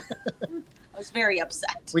broke." I was very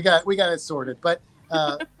upset. We got it sorted, but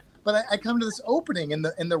I come to this opening in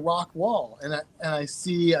the rock wall, and I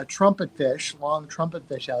see a long trumpet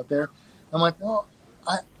fish out there. I'm like, oh,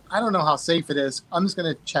 I don't know how safe it is. I'm just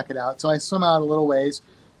gonna check it out. So I swim out a little ways.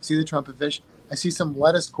 See the trumpet fish. I see some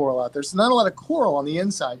lettuce coral out there. There's not a lot of coral on the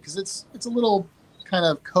inside because it's a little kind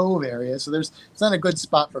of cove area. So it's not a good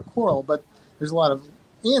spot for coral, but there's a lot of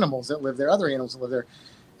animals that live there, other animals that live there.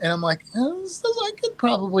 And I'm like, I could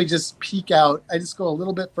probably just peek out. I just go a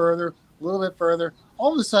little bit further.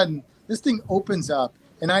 All of a sudden, this thing opens up,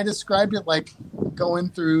 and I described it like going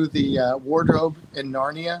through the wardrobe in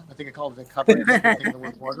Narnia. I think I called it the cupboard. I think the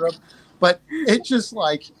word wardrobe. But it just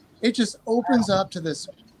opens up to this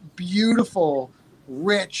beautiful,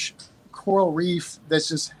 rich coral reef that's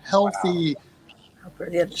just healthy.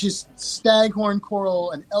 Brilliant. Just staghorn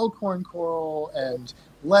coral and elkhorn coral and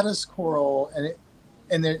lettuce coral,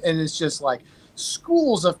 and it's just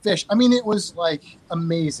schools of fish. I mean, it was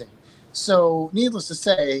amazing. So needless to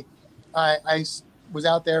say, I was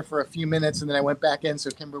out there for a few minutes, and then I went back in so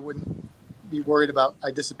Kimber wouldn't be worried about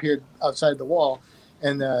I disappeared outside the wall.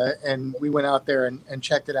 And we went out there and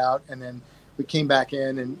checked it out, and then we came back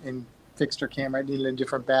in and fixed her camera. I needed a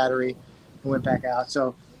different battery and went back out.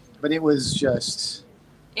 So, but it was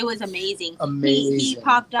amazing. He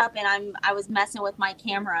popped up, and I was messing with my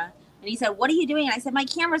camera, and he said, "What are you doing?" And I said, "My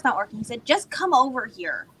camera's not working." He said, "Just come over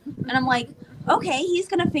here." And I'm like, "Okay, he's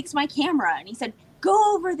gonna fix my camera." And he said,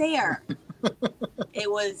 "Go over there."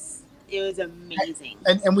 It was amazing.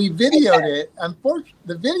 And we videoed it.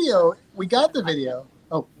 Unfortunately, we got the video.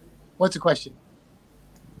 Oh, what's the question?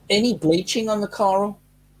 Any bleaching on the coral?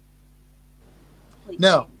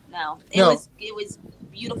 No. It was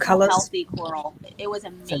beautiful, Colors. healthy coral. It was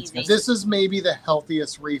amazing. This is maybe the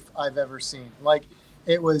healthiest reef I've ever seen.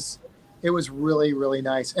 It was really, really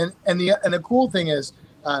nice. And the cool thing is,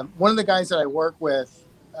 one of the guys that I work with,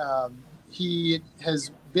 he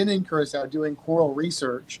has been in Curacao doing coral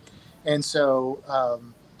research. And so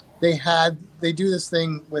they do this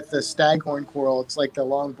thing with the staghorn coral. It's like the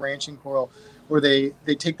long branching coral where they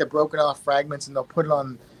take the broken off fragments and they'll put it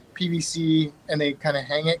on PVC and they kind of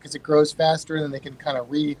hang it because it grows faster, and then they can kind of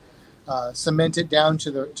cement it down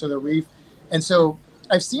to the reef. And so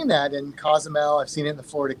I've seen that in Cozumel. I've seen it in the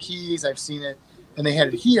Florida Keys. I've seen it, and they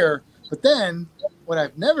had it here. But then what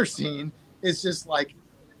I've never seen is just like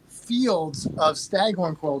fields of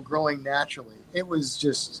staghorn coral growing naturally. It was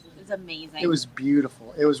amazing. It was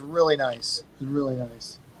beautiful. It was really nice. It was really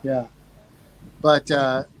nice. Yeah. But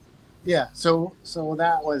yeah, so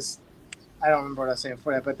that was, I don't remember what I was saying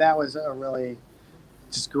before that, but that was a really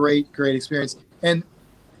just great experience. And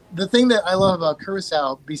the thing that I love about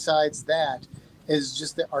Curacao, besides that, is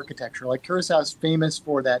just the architecture. Like Curacao is famous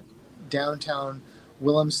for that downtown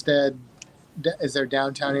Willemstad is their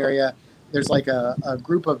downtown area. There's like a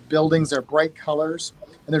group of buildings. They're bright colors,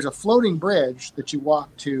 and there's a floating bridge that you walk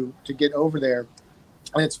to get over there,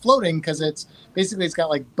 and it's floating because it's got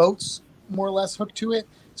like boats more or less hooked to it.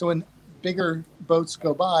 So when bigger boats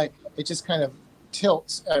go by, it just kind of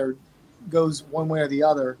tilts or goes one way or the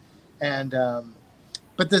other. And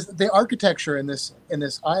but the architecture in this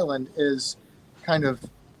island is kind of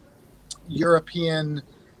European,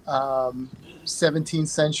 17th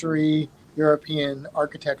century European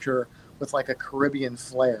architecture with like a Caribbean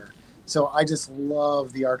flair. So I just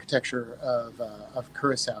love the architecture of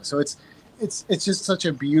Curacao. So it's just such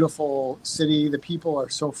a beautiful city. The people are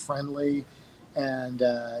so friendly, and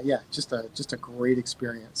just a great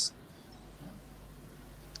experience.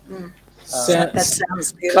 That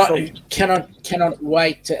sounds beautiful. Cannot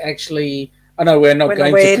wait to actually. I know we're not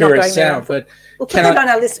going to Curacao, but we'll put it on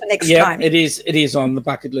our list for next time. It is on the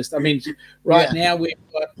bucket list. I mean, now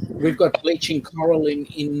we've got bleaching coral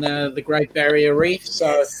in the Great Barrier Reef,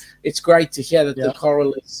 so it's great to hear that the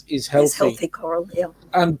coral is healthy. It's healthy coral, yeah.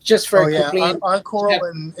 Just very quickly, our coral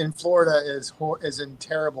in Florida is in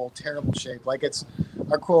terrible shape. Like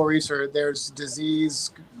our coral reefs there's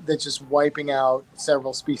disease that's just wiping out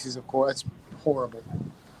several species of coral. It's horrible.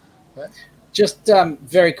 But, just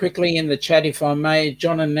very quickly in the chat, if I may,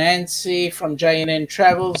 John and Nancy from JNN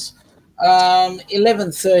Travels.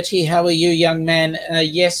 11:30, how are you, young man?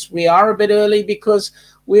 Yes, we are a bit early because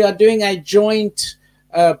we are doing a joint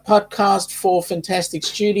podcast for Fantastic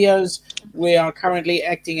Studios. We are currently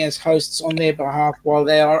acting as hosts on their behalf while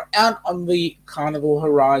they are out on the Carnival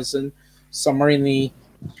Horizon, somewhere in the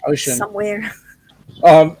ocean. Somewhere.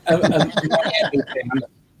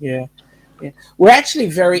 Yeah. We're actually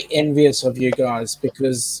very envious of you guys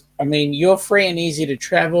because, I mean, you're free and easy to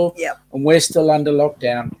travel, and we're still under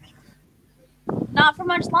lockdown. Not for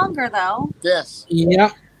much longer, though. Yes. Yeah.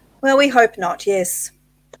 Well, we hope not, yes.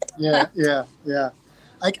 Yeah.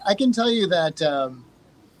 I can tell you that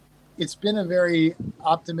it's been a very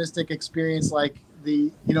optimistic experience. Like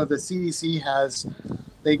the CDC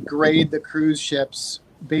they grade the cruise ships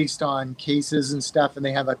based on cases and stuff, and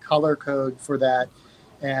they have a color code for that.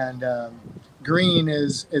 And green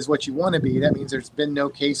is what you want to be. That means there's been no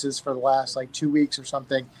cases for the last like 2 weeks or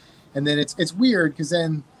something. And then it's weird because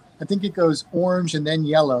then I think it goes orange and then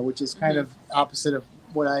yellow, which is kind of opposite of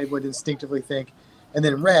what I would instinctively think. And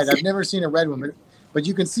then red. I've never seen a red one, but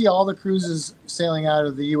you can see all the cruises sailing out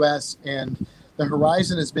of the U.S. and the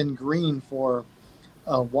horizon has been green for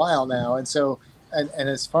a while now. And so, and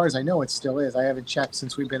as far as I know, it still is. I haven't checked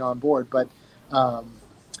since we've been on board, but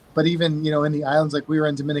even, in the islands, like we were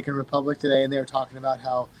in Dominican Republic today, and they were talking about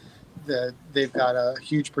how they've got a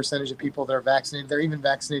huge percentage of people that are vaccinated. They're even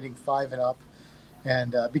vaccinating 5 and up.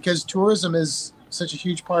 And because tourism is such a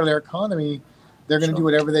huge part of their economy, they're going to do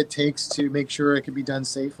whatever that takes to make sure it can be done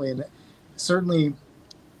safely. And certainly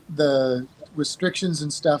the restrictions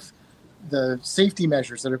and stuff, the safety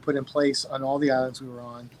measures that are put in place on all the islands we were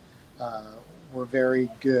on were very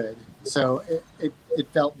good. So it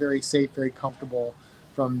felt very safe, very comfortable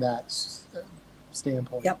from that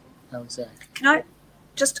standpoint, I would say. Can I,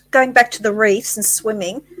 just going back to the reefs and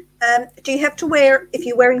swimming, do you have to wear, if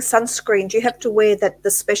you're wearing sunscreen, do you have to wear the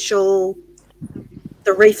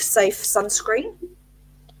reef safe sunscreen?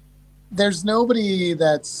 There's nobody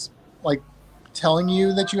that's like telling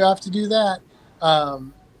you that you have to do that.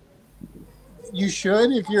 You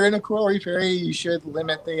should, if you're in a coral reef area, you should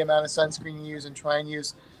limit the amount of sunscreen you use and try and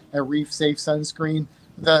use a reef safe sunscreen.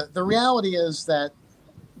 The reality is that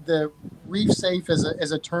the reef safe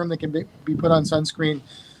is a term that can be put on sunscreen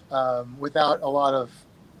without a lot of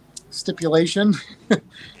stipulation.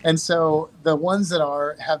 And so the ones that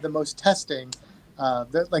have the most testing,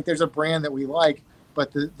 there's a brand that we like,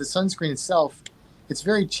 but the sunscreen itself, it's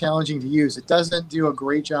very challenging to use. It doesn't do a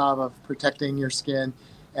great job of protecting your skin,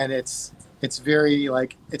 and it's very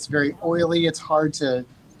oily. It's hard to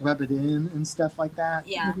rub it in and stuff like that.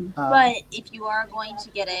 Yeah, but if you are going to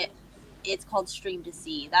get it, it's called Stream to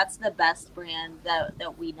Sea. That's the best brand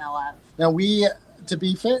that we know of. Now to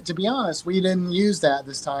be honest, we didn't use that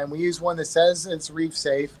this time. We used one that says it's reef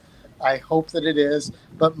safe. I hope that it is,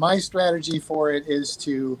 but my strategy for it is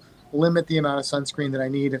to limit the amount of sunscreen that I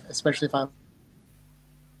need, especially if I'm on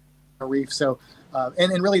a reef. So,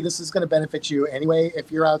 and really, this is going to benefit you anyway.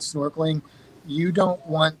 If you're out snorkeling, you don't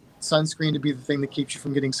want sunscreen to be the thing that keeps you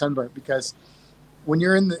from getting sunburned, because when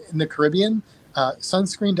you're in the Caribbean,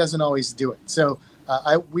 sunscreen doesn't always do it. So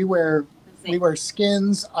we wear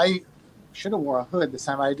skins. I should have wore a hood this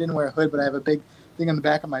time. I didn't wear a hood, but I have a big thing on the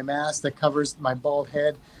back of my mask that covers my bald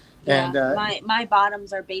head. Yeah, And my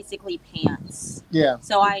bottoms are basically pants. Yeah.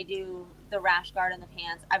 So I do the rash guard and the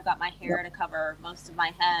pants. I've got my hair to cover most of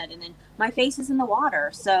my head, and then my face is in the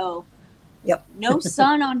water. So no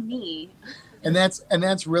sun on me. And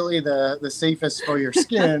that's really the safest for your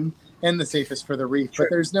skin and the safest for the reef. But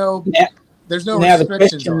there's no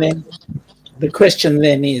restrictions on it. The question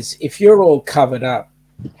then is, if you're all covered up,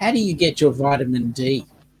 how do you get your vitamin D?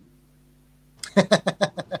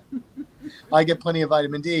 I get plenty of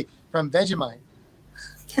vitamin D from Vegemite,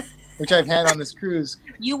 which I've had on this cruise.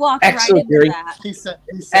 You walked right into that. He said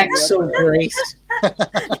Axle grease.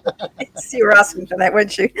 You were asking for that,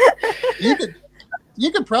 weren't you?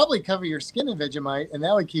 You could probably cover your skin in Vegemite, and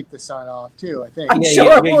that would keep the sun off too, I think. I'm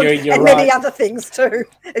sure it would, and many other things too.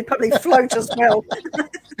 It'd probably float as well.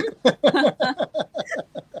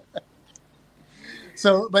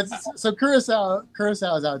 So Curacao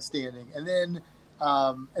is outstanding, and then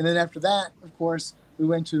after that, of course, we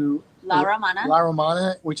went to La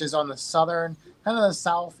Romana, which is on the southern, kind of the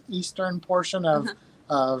southeastern portion of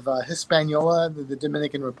Hispaniola, the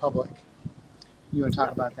Dominican Republic. You want to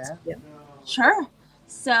talk about that? Yeah. Sure.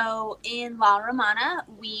 So in La Romana,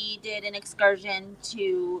 we did an excursion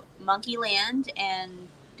to Monkey Land and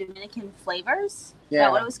Dominican Flavors. Is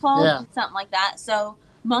that what it was called? Yeah. Something like that. So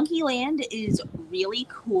Monkey Land is really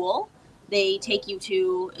cool. They take you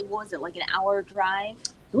to, what was it, like an hour drive?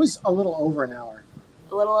 It was a little over an hour.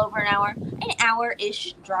 An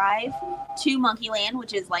hour-ish drive to Monkey Land,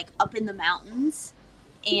 which is like up in the mountains.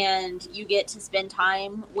 And you get to spend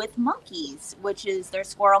time with monkeys, which is they're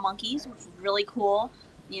squirrel monkeys, which is really cool.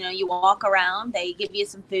 You know, you walk around, they give you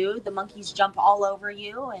some food. The monkeys jump all over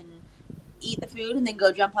you and eat the food and then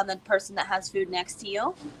go jump on the person that has food next to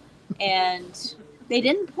you. And they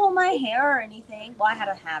didn't pull my hair or anything. Well, I had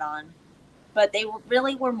a hat on. But they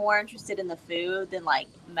really were more interested in the food than, like,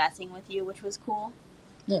 messing with you, which was cool.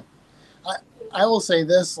 Yeah. I will say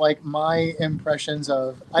this, like my impressions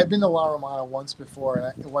of, I've been to La Romana once before,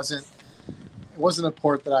 and it wasn't a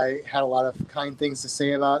port that I had a lot of kind things to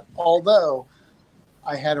say about, although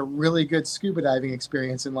I had a really good scuba diving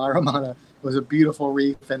experience in La Romana. It was a beautiful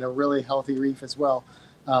reef and a really healthy reef as well.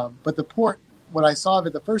 But the port, what I saw of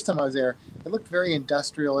it the first time I was there, it looked very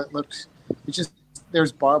industrial.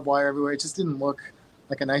 There's barbed wire everywhere. It just didn't look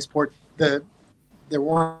like a nice port. There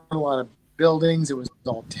weren't a lot of buildings. It was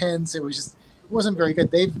all tents. It wasn't very good.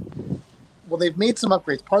 They've made some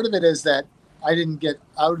upgrades. Part of it is that I didn't get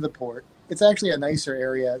out of the port. It's actually a nicer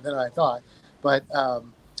area than I thought, but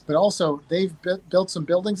also they've built some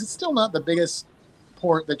buildings. It's still not the biggest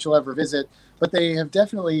port that you'll ever visit, but they have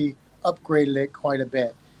definitely upgraded it quite a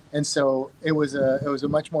bit. And so it was a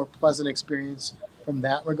much more pleasant experience from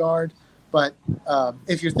that regard. But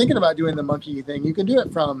if you're thinking about doing the monkey thing, you can do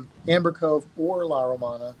it from Amber Cove or La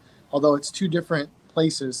Romana, although it's two different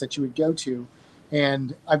places that you would go to.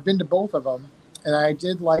 And I've been to both of them, and I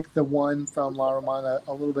did like the one from La Romana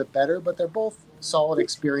a little bit better, but they're both solid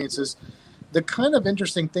experiences. The kind of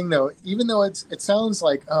interesting thing, though, even though it sounds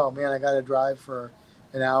like, oh, man, I got to drive for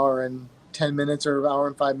an hour and 10 minutes or an hour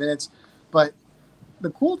and 5 minutes, but the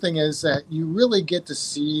cool thing is that you really get to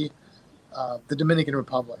see the Dominican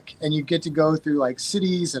Republic, and you get to go through like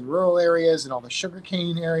cities and rural areas and all the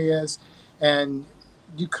sugarcane areas, and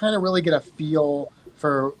you kind of really get a feel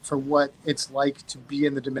for what it's like to be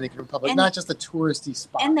in the Dominican Republic, and not just the touristy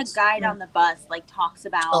spots. And the guide on the bus like talks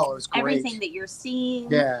about everything that you're seeing,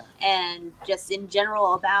 yeah, and just in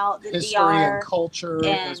general about the history DR and culture.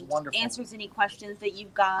 And is wonderful. Answers any questions that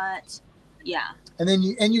you've got. Yeah. And then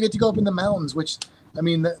you get to go up in the mountains, which, I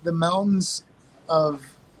mean, the mountains of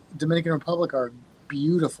Dominican Republic are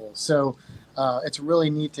beautiful. So it's really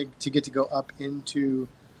neat to get to go up into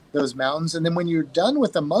those mountains. And then when you're done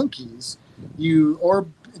with the monkeys,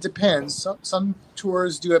 it depends. Some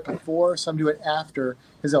tours do it before, some do it after,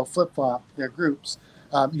 because they'll flip-flop their groups.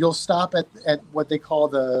 You'll stop at what they call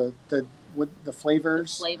the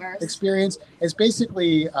flavors experience. It's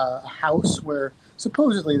basically a house where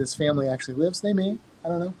supposedly this family actually lives. They may, I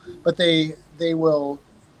don't know, but they will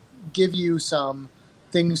give you some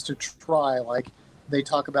things to try. Like they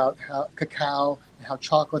talk about how cacao how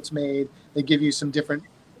chocolate's made. They give you some different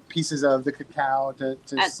pieces of the cacao to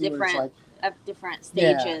At see what it's like. At different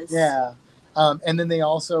stages. Yeah. And then they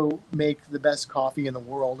also make the best coffee in the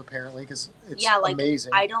world, apparently, because it's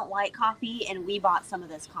amazing. I don't like coffee, and we bought some of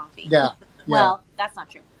this coffee. Yeah. Well, that's not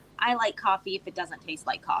true. I like coffee if it doesn't taste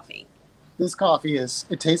like coffee. This coffee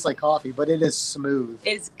it tastes like coffee, but it is smooth.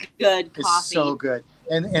 It's good coffee. It's so good.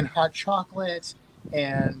 And hot chocolate,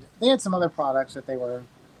 and they had some other products that they're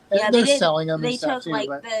selling them They and stuff took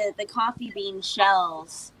too. the coffee bean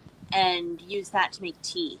shells and used that to make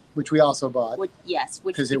tea. Which we also bought.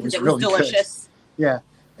 Because it was really good. delicious. Yeah.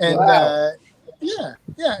 And wow.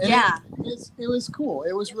 It was cool.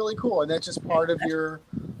 It was really cool. And that's just part of your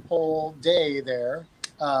whole day there.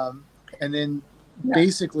 And then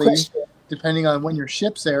basically, depending on when your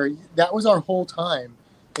ship's there, that was our whole time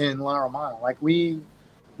in La Romana. Like we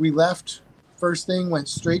left first thing, went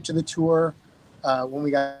straight to the tour. When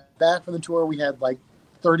we got back from the tour, we had like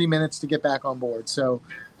 30 minutes to get back on board. So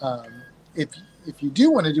if you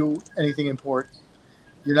do want to do anything in port,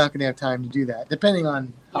 you're not going to have time to do that, depending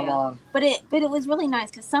on how long. But it was really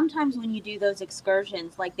nice because sometimes when you do those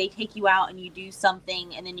excursions, like they take you out and you do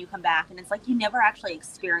something and then you come back and it's like you never actually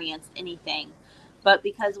experienced anything. But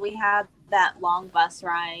because we had that long bus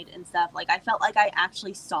ride and stuff, like I felt like I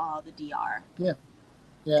actually saw the DR. Yeah,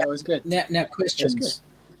 it was good. Now questions.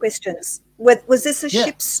 Questions. Was this a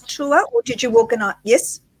ship's tour or did you organize?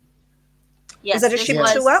 Yes. Yes, was that a ship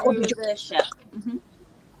tour or did you? The ship. Mm-hmm.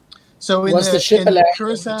 So in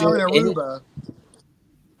Curacao and Aruba,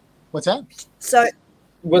 what's that? So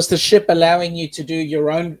was the ship allowing you to do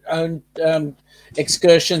your own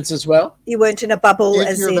excursions as well? You weren't in a bubble, if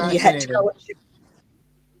as in you had to go on ship.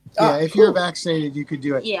 Yeah, if you're vaccinated, you could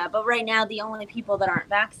do it. Yeah, but right now the only people that aren't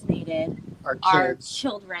vaccinated are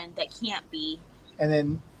children that can't be. And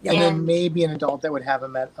then maybe an adult that would have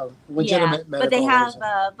a legitimate medical. But they have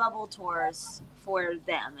bubble tours for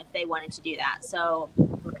them if they wanted to do that. So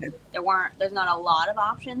there's not a lot of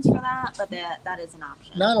options for that, but that is an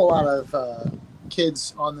option. Not a lot of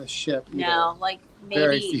kids on the ship either. No, like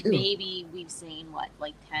maybe we've seen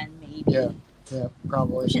 10 maybe. Yeah,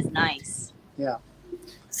 probably. Which is nice. Yeah.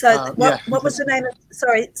 So what was the name of?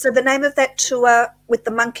 Sorry. So the name of that tour with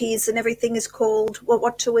the monkeys and everything is called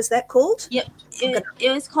what tour is that called? Yep,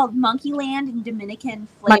 it was called Monkeyland and Dominican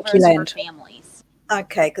Flavors for Families.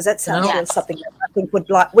 Okay, because that sounds like something that I think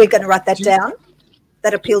we're going to write that down.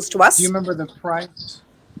 That appeals to us. Do you remember the price?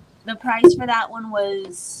 The price for that one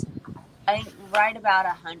was, I think, right about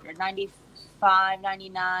 $195,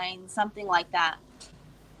 $99, something like that.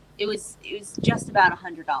 It was just about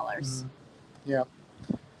 $100. Mm-hmm. Yeah.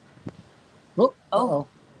 Oh.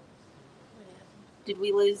 Did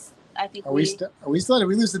we lose? I think Are we still? Did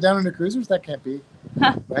we lose the Down Under Cruisers? That can't be.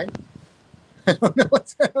 Right? I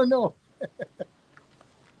don't know.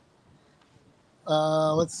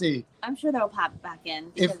 Let's see. I'm sure they'll pop back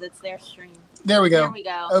in because it's their stream. There we go. There we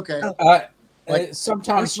go. Okay.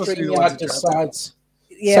 Sometimes StreamYard decides.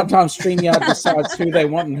 Yeah. Sometimes StreamYard decides who they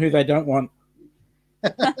want and who they don't want.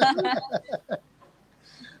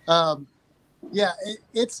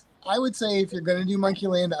 I would say if you're going to do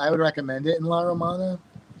Monkeyland, I would recommend it in La Romana,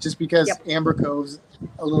 just because Amber Cove's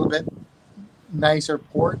a little bit nicer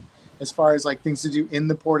port as far as like things to do in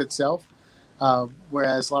the port itself.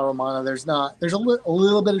 Whereas La Romana, there's a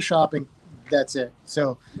little bit of shopping. That's it.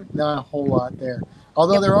 So not a whole lot there.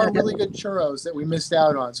 Although there are really good churros that we missed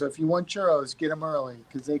out on. So if you want churros, get them early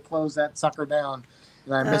because they close that sucker down,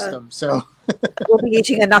 and I missed them. So we'll be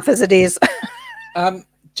eating enough as it is.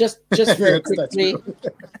 Just very quickly.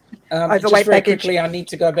 I need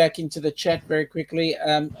to go back into the chat very quickly.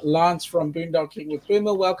 Lance from Boondocking with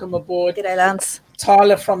Boomer, welcome aboard. G'day, Lance.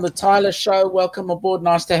 Tyler from the Tyler Show, welcome aboard.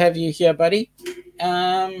 Nice to have you here, buddy.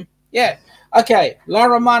 Okay, La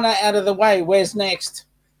Romana out of the way. Where's next?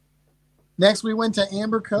 Next, we went to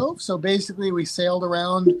Amber Cove. So basically, we sailed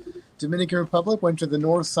around Dominican Republic, went to the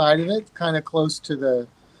north side of it, kind of close to the,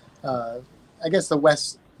 the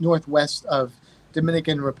northwest of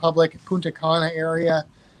Dominican Republic, Punta Cana area.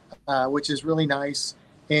 Which is really nice,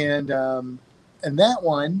 and that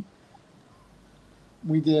one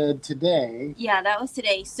we did today. Yeah, that was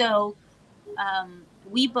today. So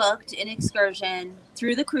we booked an excursion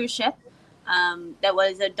through the cruise ship. That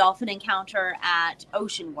was a dolphin encounter at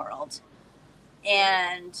Ocean World,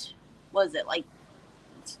 and was it like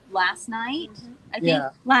last night? Mm-hmm. I think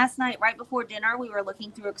last night, right before dinner, we were looking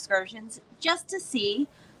through excursions just to see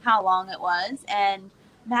how long it was, and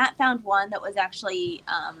Matt found one that was actually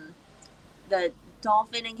the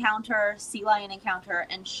dolphin encounter, sea lion encounter,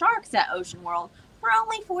 and sharks at Ocean World for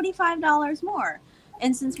only $45 more.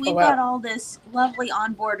 And since we've got all this lovely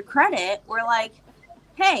onboard credit, we're like,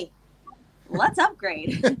 hey, let's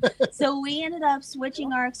upgrade. So we ended up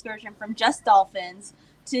switching our excursion from just dolphins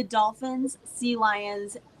to dolphins, sea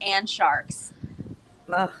lions, and sharks.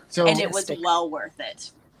 So And it was well worth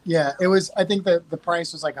it. yeah, it was. I think the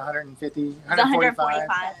price was like 150,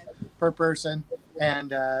 145 per person.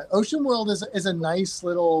 And Ocean World is a nice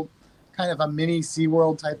little kind of a mini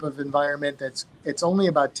SeaWorld type of environment. It's only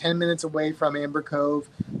about 10 minutes away from Amber Cove,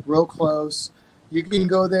 real close. You can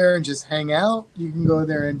go there and just hang out. You can go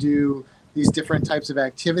there and do these different types of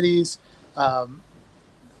activities.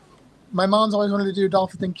 My mom's always wanted to do a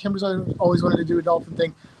dolphin thing. Kimber's always wanted to do a dolphin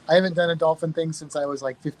thing. I haven't done a dolphin thing since I was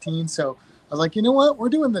like 15. So I was like, you know what? We're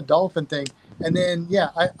doing the dolphin thing. And then, yeah,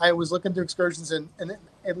 I was looking through excursions and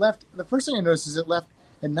it left. The first thing I noticed is it left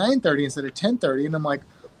at 9:30 instead of 10:30. And I'm like,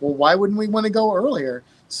 well, why wouldn't we want to go earlier?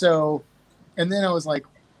 So, and then I was like,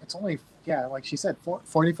 it's only, yeah, like she said,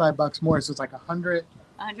 $45 more. So it's like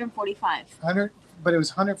 145. 100, but it was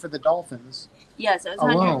 100 for the dolphins. Yes, it was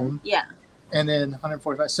alone. 100. Yeah. And then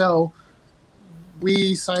 145. So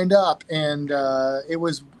we signed up, and it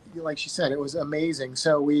was, like she said, it was amazing.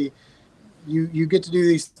 So you get to do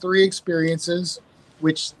these 3 experiences,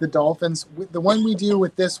 which the dolphins, the one we do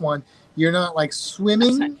with this one, you're not like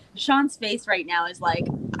swimming. Sean's face right now is like,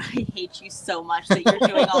 I hate you so much that you're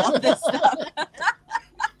doing all of this stuff.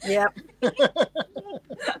 Yep.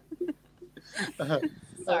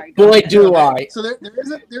 Sorry. Boy, do I. So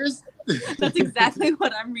there is. That's exactly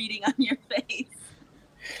what I'm reading on your face.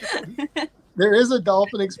 There is a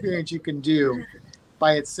dolphin experience you can do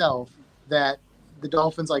by itself that the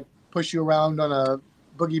dolphins like push you around on a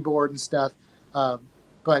boogie board and stuff.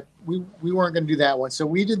 But we weren't going to do that one. So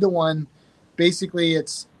we did the one, basically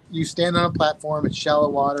it's, you stand on a platform, it's shallow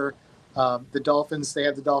water. The dolphins, they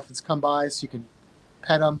have the dolphins come by so you can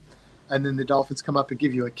pet them. And then the dolphins come up and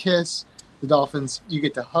give you a kiss. The dolphins, you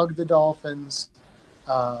get to hug the dolphins.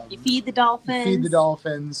 You feed the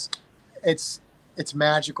dolphins. It's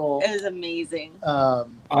magical. It is amazing. I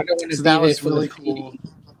don't want to So be that there was for really the cool. feeding.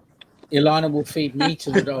 Ilana will feed me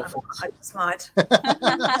to the dolphins. I just might.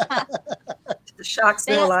 The sharks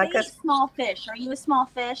They more like eat it. small fish. Are you a small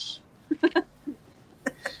fish?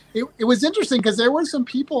 It was interesting because there were some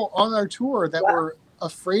people on our tour that were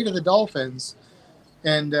afraid of the dolphins,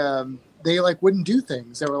 and they like wouldn't do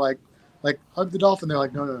things. They were like hug the dolphin. They're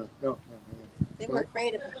like, no. They were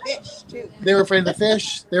afraid of the fish too. They were afraid of the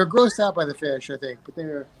fish. They were grossed out by the fish, I think, but they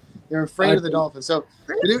were afraid of the dolphins. So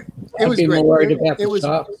it I'd was be great. more worried about It the was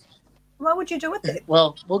sharks. What would you do with it?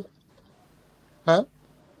 well. Huh?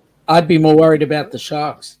 I'd be more worried about the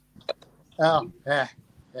sharks. Oh, yeah.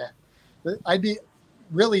 I'd be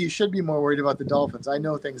really. You should be more worried about the dolphins. I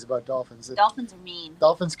know things about dolphins. Dolphins are mean.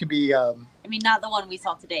 Dolphins can be. I mean, not the one we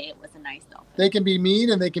saw today. It was a nice dolphin. They can be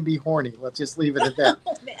mean and they can be horny. Let's just leave it at that.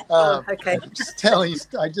 Okay. I'm just telling you.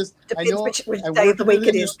 I Depends know. which I day work of the in week an it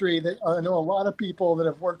is. industry that I know a lot of people that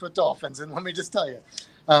have worked with dolphins, and let me just tell you.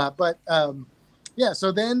 Yeah.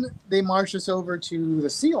 So then they march us over to the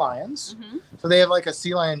sea lions. Mm-hmm. So they have like a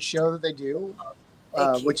sea lion show that they do,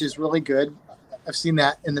 Thank you. which is really good. I've seen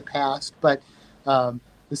that in the past, but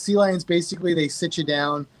the sea lions basically they sit you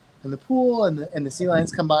down in the pool, and the sea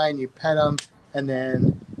lions come by and you pet them, and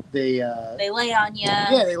then they lay on you.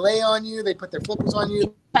 yeah, they lay on you. They put their flippers on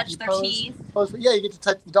you. Touch You their pose. teeth. Yeah, you get to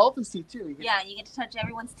touch the dolphin's teeth too. You get, Yeah, you get to touch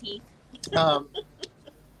everyone's teeth.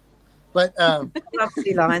 But Love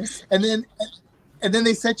sea lions. and then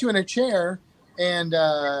they set you in a chair, and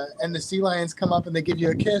the sea lions come up and they give you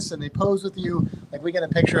a kiss and they pose with you. Like we got a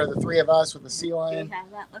picture of the 3 of us with the sea Do we lion,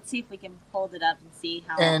 have that? Let's see if we can hold it up and see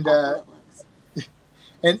how And, awful it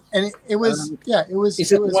looks. and it was it was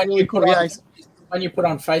Is it the was one really you cool. put Yeah, on? When you put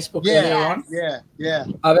on Facebook Yeah. earlier on? yeah.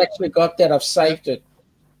 I've actually got that. I've saved it.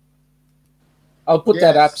 I'll put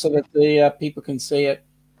that Yes. up so that the people can see it.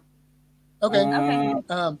 Okay.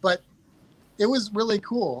 Uh, But it was really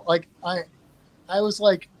cool. Like I was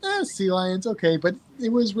like, sea lions, okay, but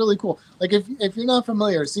it was really cool. Like if you're not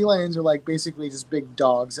familiar, sea lions are like basically just big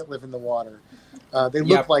dogs that live in the water. They look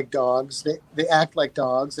Yep. like dogs. They act like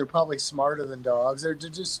dogs. They're probably smarter than dogs. They're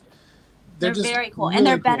just Very cool. really And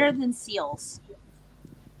they're cool. better than seals.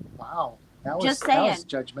 Wow, that was Just that was saying.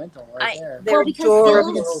 judgmental right there. They're Well, because Nothing adorable.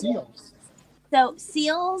 against seals. So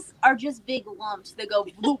seals are just big lumps that go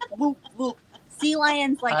bloop, bloop, bloop. Sea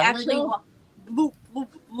lions like How do they actually go? walk bloop, bloop,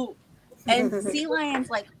 bloop. And sea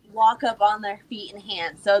lions like walk up on their feet and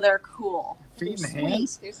hands, so they're cool. Feet and Sweet.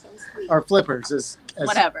 hands, They're so sweet. or flippers, as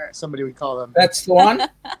Whatever. somebody would call them. that's the one.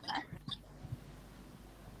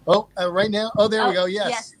 Oh, right now. Oh, there we Oh, go.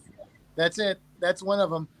 Yes. That's it. That's one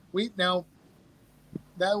of them.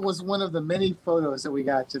 that was one of the many photos that we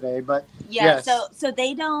got today. But Yeah, yes, so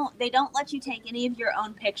they don't let you take any of your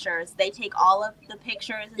own pictures. They take all of the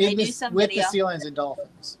pictures and they do some with video. the sea lions and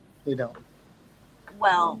dolphins, they don't.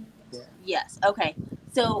 Well, Yeah. yes. Okay.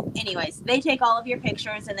 So, anyways, they take all of your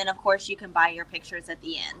pictures, and then of course you can buy your pictures at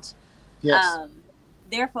the end. Yes,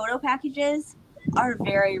 Their photo packages are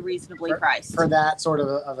very reasonably priced. for that sort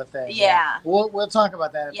of a thing. Yeah. We'll talk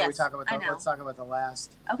about that after we Yes, talk about I know. let's talk about the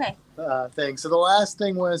last Okay. thing. So the last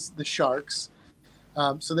thing was the sharks.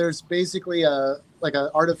 So there's basically an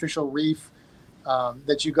artificial reef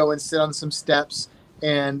that you go and sit on some steps,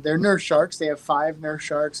 and they're nurse sharks. They have 5 nurse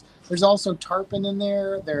sharks. There's also tarpon in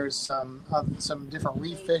there. There's some different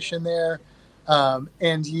reef fish in there,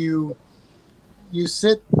 and you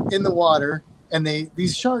sit in the water, and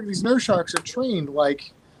these nurse sharks are trained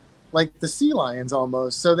like the sea lions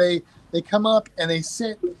almost. So they come up and they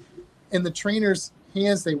sit in the trainer's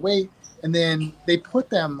hands. They wait, and then they put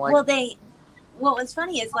them like. Well, what's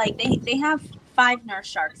funny is like they have 5 nurse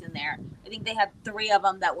sharks in there. I think they had 3 of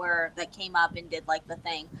them that came up and did like the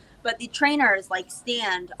thing. But the trainers like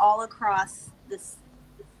stand all across this,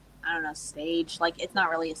 I don't know, stage. Like it's not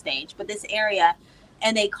really a stage, but this area,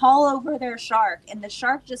 and they call over their shark, and the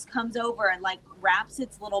shark just comes over and like wraps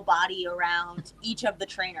its little body around each of the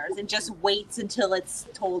trainers and just waits until it's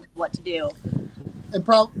told what to do. And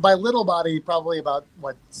by little body, probably about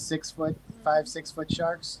 6 foot, 5-6 foot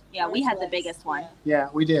sharks. Yeah, we had the biggest one. Yeah,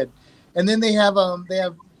 we did. And then they have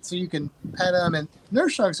so you can pet them, and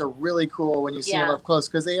nurse sharks are really cool when you see them up close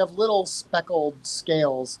because they have little speckled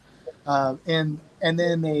scales, and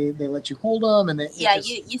then they let you hold them, and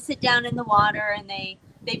you sit down in the water, and they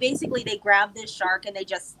basically grab this shark and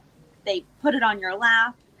they put it on your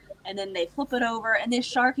lap, and then they flip it over, and this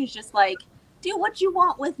shark is just like, do what you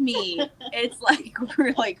want with me. It's like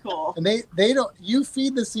really cool. And they don't. You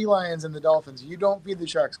feed the sea lions and the dolphins. You don't feed the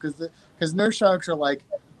sharks because nurse sharks are like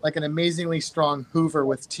an amazingly strong Hoover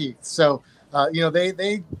with teeth. So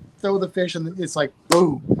they throw the fish and it's like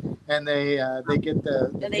boom, and they get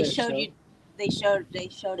the. And they fish, showed you. They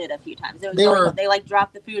showed it a few times. They like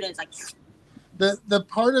drop the food and it's like. The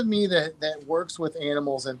part of me that works with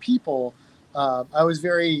animals and people, I was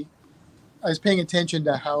paying attention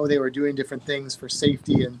to how they were doing different things for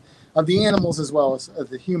safety and of the animals as well as of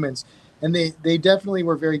the humans. And they definitely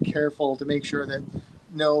were very careful to make sure that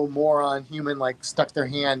no moron human like stuck their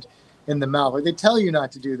hand in the mouth. Like they tell you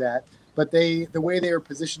not to do that, but the way they were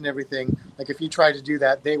positioned, everything, like if you tried to do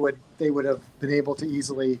that, they would have been able to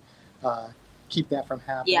easily keep that from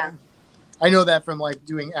happening. Yeah. I know that from like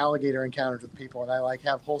doing alligator encounters with people, and I like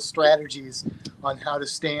have whole strategies on how to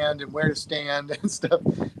stand and where to stand and stuff,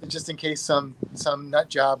 and just in case some nut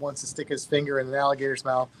job wants to stick his finger in an alligator's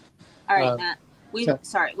mouth. All right, Matt. We've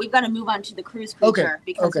got to move on to the cruise creature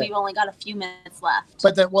because we've only got a few minutes left.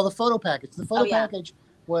 But the photo package. The photo package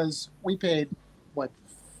was, we paid what?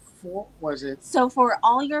 Was it? So for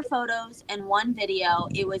all your photos and one video,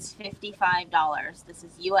 it was $55. This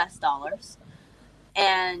is US dollars,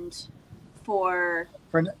 and. For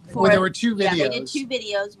there were 2 videos. Yeah, they did 2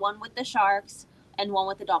 videos, one with the sharks and one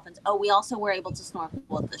with the dolphins. Oh, we also were able to snorkel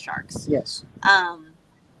with the sharks. Yes. And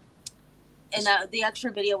the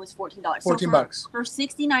extra video was $14. $14. For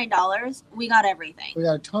 $69, we got everything. We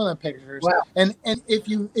got a ton of pictures. Wow. And if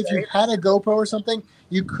you had a GoPro or something,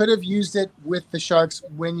 you could have used it with the sharks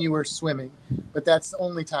when you were swimming, but that's the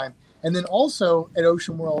only time. And then also at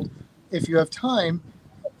Ocean World, if you have time,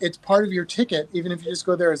 it's part of your ticket. Even if you just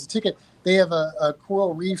go there as a ticket, they have a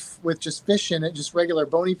coral reef with just fish in it, just regular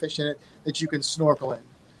bony fish in it that you can snorkel in.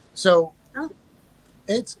 So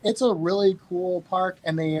it's a really cool park,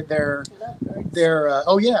 and they're and then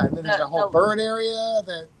there's a whole bird area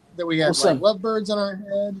that we have like lovebirds on our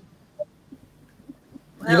head.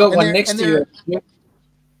 You got one next to you.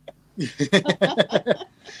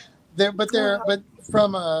 But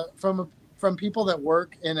from people that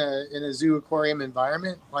work in a zoo aquarium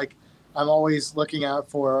environment, like I'm always looking out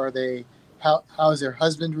for how's their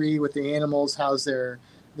husbandry with the animals, how's their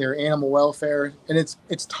animal welfare, and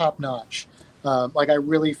it's top notch. Like I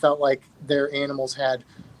really felt like their animals had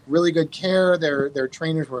really good care. Their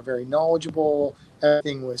trainers were very knowledgeable.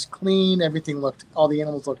 Everything was clean. All the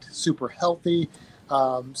animals looked super healthy.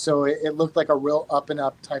 So it looked like a real up and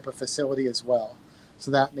up type of facility as well.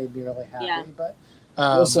 So that made me really happy. Yeah. But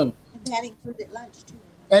Awesome. And that included lunch too.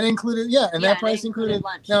 And included, and that price included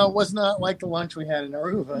lunch. No, it was not like the lunch we had in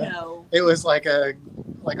Aruba. No. It was like a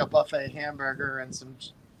buffet hamburger and some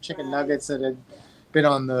chicken nuggets that had been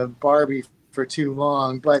on the Barbie for too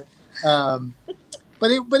long. But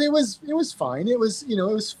it was fine. It was it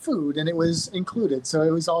was food and it was included, so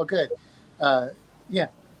it was all good.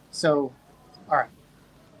 So, all right.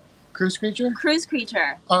 Cruise creature? Cruise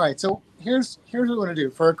creature. All right, so here's what we're going to do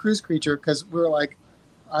for a cruise creature, because we're like,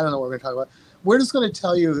 I don't know what we're going to talk about. We're just going to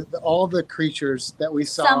tell you all the creatures that we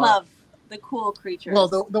saw. Some of the cool creatures. Well,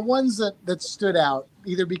 the ones that stood out,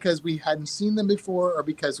 either because we hadn't seen them before, or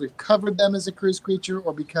because we've covered them as a cruise creature,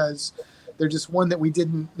 or because they're just one that we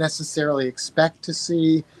didn't necessarily expect to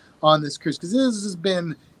see on this cruise. Because this has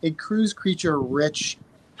been a cruise creature rich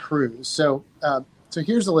cruise. So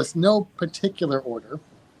here's a list, no particular order,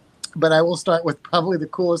 but I will start with probably the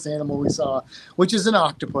coolest animal we saw, which is an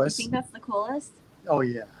octopus. You think that's the coolest? Oh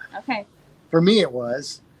yeah. Okay. For me, it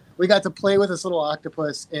was. We got to play with this little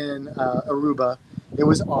octopus in Aruba. It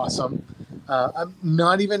was awesome. I'm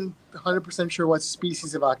not even 100% sure what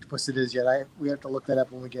species of octopus it is yet. We have to look that up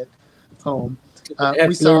when we get home.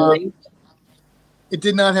 We saw. It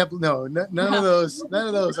did not have none of those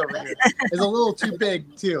over here. It's a little too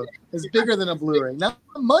big too. It's bigger than a blue ring. Not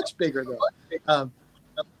much bigger though.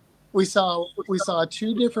 We saw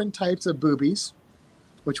 2 different types of boobies,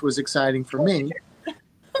 which was exciting for me.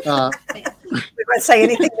 We won't say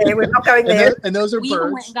anything there. We're not going there. And those are we birds.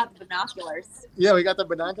 We went and got the binoculars. Yeah, we got the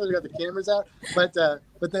binoculars. We got the cameras out. But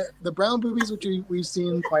the brown boobies, which we've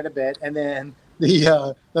seen quite a bit, and then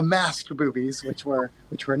the masked boobies, which were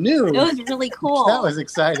new. It was really cool. That was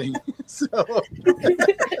exciting. So,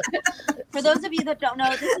 for those of you that don't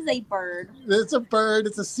know, this is a bird. It's a bird.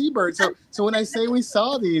 It's a seabird. So when I say we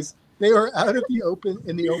saw these, they were out in the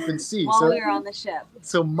open sea. While we were on the ship.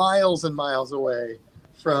 So miles and miles away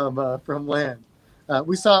from land.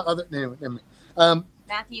 We saw other.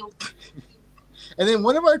 Matthew. And then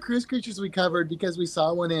one of our cruise creatures we covered, because we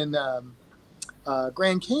saw one in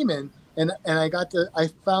Grand Cayman, and I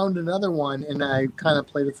found another one, and I kind of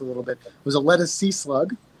played with it a little bit. It was a lettuce sea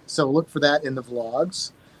slug, so look for that in the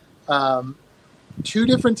vlogs. 2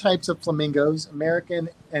 different types of flamingos, American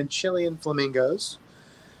and Chilean flamingos.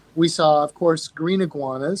 We saw, of course, green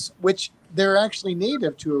iguanas, which they're actually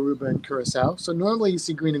native to Aruba and Curacao. So normally you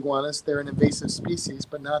see green iguanas, they're an invasive species,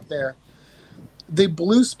 but not there. The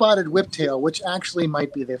blue-spotted whiptail, which actually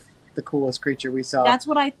might be the coolest creature we saw. That's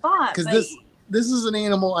what I thought. Because this is an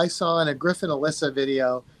animal I saw in a Griffin Alyssa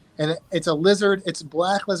video, and it's a lizard. It's a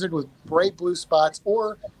black lizard with bright blue spots,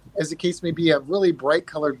 or, as the case may be, a really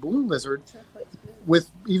bright-colored blue lizard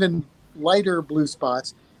with even lighter blue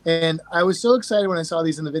spots. And I was so excited when I saw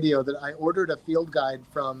these in the video that I ordered a field guide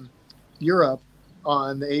from Europe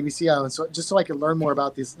on the ABC Islands, so I could learn more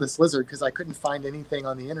about this lizard, because I couldn't find anything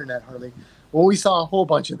on the internet hardly. Well, we saw a whole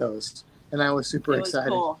bunch of those, and I was super excited.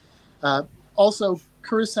 Cool. Also,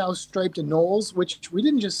 Curacao striped anoles, which we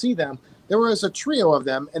didn't just see them. There was a trio of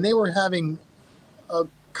them, and they were having a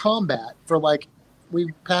combat for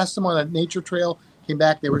we passed them on a nature trail, came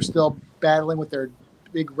back, they were still battling with their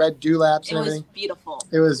big red dewlaps and everything. It was beautiful.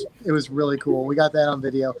 It was really cool. We got that on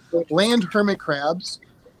video. Land hermit crabs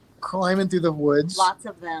climbing through the woods. Lots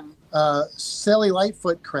of them. Sally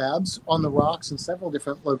Lightfoot crabs on the rocks in several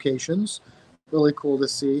different locations. Really cool to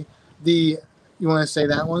see. You want to say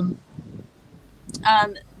that one?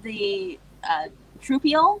 The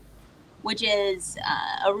troupial, which is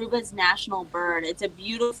Aruba's national bird. It's a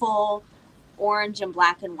beautiful orange and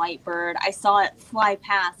black and white bird. I saw it fly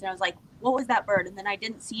past, and I was like, what was that bird? And then I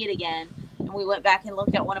didn't see it again. And we went back and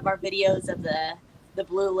looked at one of our videos of the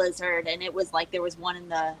blue lizard, and it was like there was one in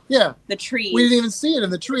the tree. We didn't even see it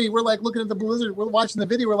in the tree. We're like looking at the blue lizard. We're watching the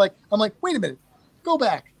video. I'm like, wait a minute, go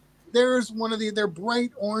back. There's one of they're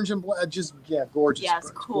bright orange and black, gorgeous. Yes,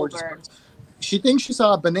 birds, cool gorgeous bird. Birds. She thinks she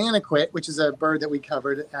saw a banana quit, which is a bird that we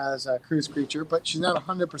covered as a cruise creature, but she's not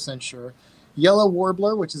 100% sure. Yellow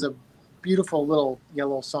warbler, which is a beautiful little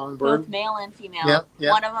yellow songbird. Both male and female.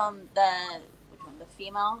 Yeah. One of them, the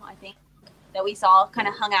female, I think, that we saw kind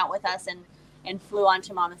of hung out with us and flew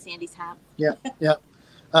onto Mama Sandy's hat. Yeah.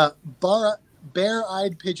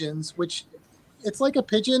 Bare-eyed pigeons, which it's like a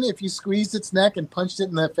pigeon if you squeezed its neck and punched it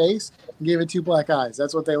in the face and gave it 2 black eyes.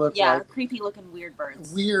 That's what they look like. Yeah, creepy looking weird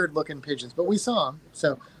birds. Weird looking pigeons, but we saw them.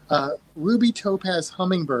 So ruby topaz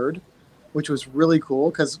hummingbird, which was really cool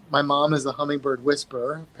because my mom is the hummingbird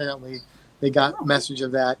whisperer. Apparently they got message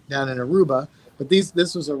of that down in Aruba, but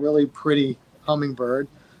this was a really pretty hummingbird.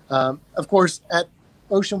 Of course, at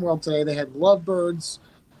Ocean World today, they had lovebirds,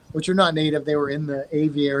 which are not native. They were in the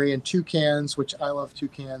aviary, and toucans, which I love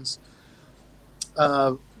toucans.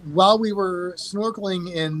 While we were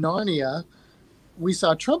snorkeling in Narnia, we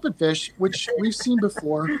saw trumpetfish, which we've seen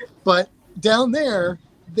before, but down there,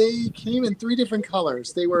 they came in 3 different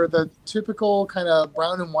colors. They were the typical kind of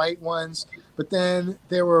brown and white ones, but then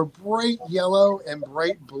there were bright yellow and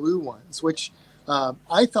bright blue ones, which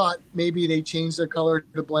I thought maybe they changed their color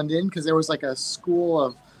to blend in because there was like a school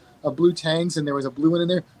of of blue tangs and there was a blue one in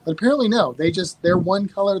there. But apparently no, they're one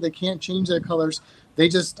color. They can't change their colors. I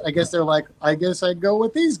guess they're like, I guess I'd go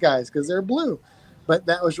with these guys because they're blue. But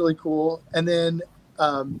that was really cool. And then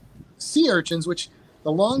sea urchins, which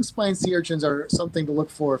the long spine sea urchins are something to look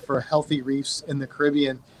for healthy reefs in the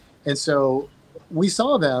Caribbean. And so we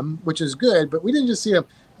saw them, which is good, but we didn't just see them.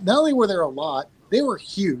 Not only were there a lot, they were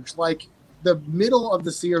huge. Like the middle of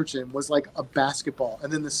the sea urchin was like a basketball.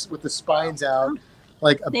 And then this with the spines out,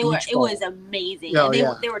 like a beach ball. It was amazing. Oh,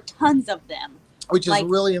 and there were tons of them. Which is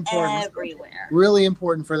really important. Everywhere. Really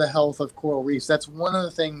important for the health of coral reefs. That's one of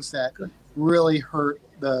the things that really hurt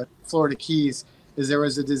the Florida Keys is there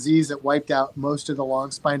was a disease that wiped out most of the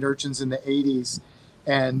long-spined urchins in the 80s.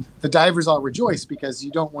 And the divers all rejoiced because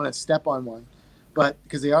you don't want to step on one. But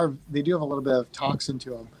because they do have a little bit of toxin to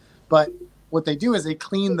them. But what they do is they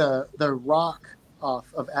clean the rock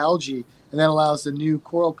off of algae, and that allows the new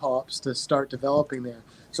coral polyps to start developing there.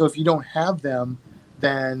 So if you don't have them,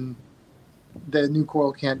 then the new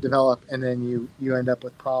coral can't develop, and then you end up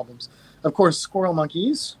with problems. Of course, squirrel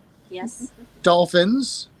monkeys, yes,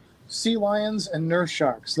 dolphins, sea lions, and nurse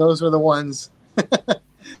sharks. Those were the ones.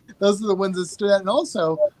 Those are the ones that stood out. And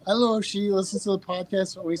also, I don't know if she listens to the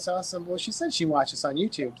podcast, but we saw some. Well, she said she watched us on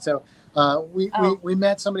YouTube. So we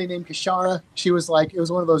met somebody named Kashara. She was like, it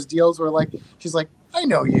was one of those deals where like she's like, I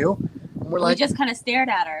know you. And we're like, we just kind of stared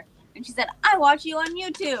at her, and she said, I watch you on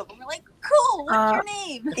YouTube. And we're like, cool. What's your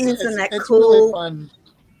name? Isn't that it's cool? Really fun.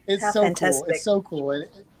 It's How so fantastic. cool. It's so cool, and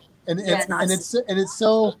Nice.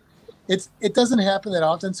 it doesn't happen that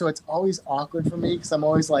often, so it's always awkward for me because I'm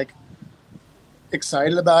always like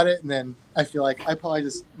excited about it, and then I feel like I probably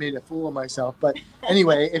just made a fool of myself. But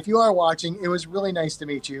anyway, if you are watching, it was really nice to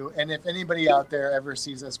meet you. And if anybody out there ever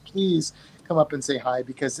sees us, please come up and say hi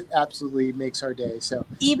because it absolutely makes our day. So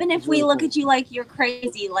even if we look at you like you're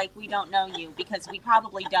crazy, like we don't know you, because we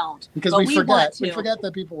probably don't. Because we forget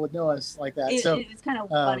that people would know us like that. So it's kind of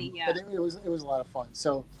funny, yeah. But it was a lot of fun.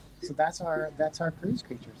 So that's our cruise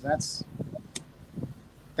creatures. That's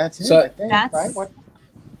it. So I think, that's right. What?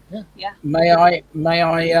 Yeah. May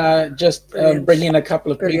I just bring in a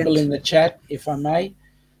couple of people Brilliant. in the chat, if I may?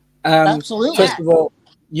 Absolutely. First of all,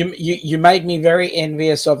 you made me very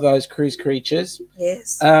envious of those cruise creatures.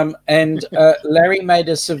 Yes. And Larry made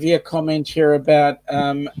a severe comment here about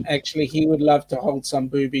actually he would love to hold some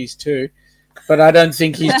boobies too, but I don't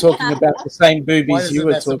think he's talking about the same Why boobies you doesn't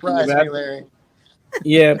were that talking surprise about. me, Larry?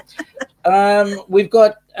 Yeah. We've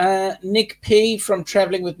got Nick P from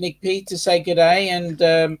Traveling with Nick P to say good day and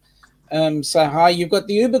say hi. You've got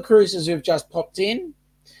the Uber cruisers who've just popped in.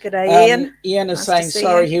 G'day, Ian. Ian is Nice saying to see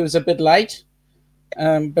sorry you. he was a bit late,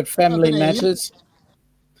 but family Good day, matters.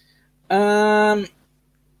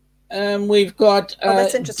 We've got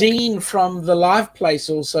that's interesting. Dean from the Live Place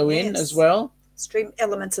also in Yes. as well. Stream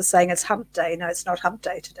Elements are saying it's hump day. No, it's not hump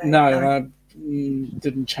day today. No,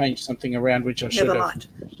 didn't change something around, which I should Never have. mind.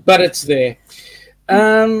 But it's there.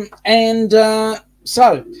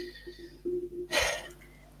 So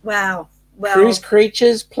Wow. Well, cruise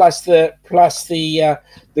creatures plus the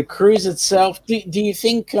cruise itself. Do you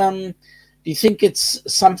think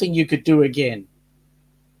it's something you could do again?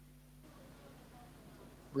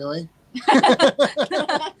 Really?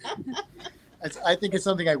 I think it's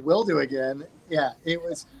something I will do again. Yeah, it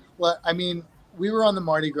was. Well, I mean, we were on the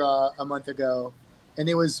Mardi Gras a month ago, and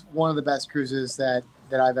it was one of the best cruises that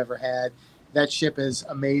I've ever had. That ship is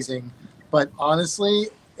amazing. But honestly,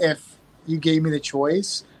 if you gave me the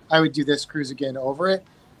choice, I would do this cruise again over it,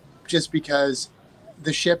 just because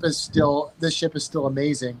the ship is still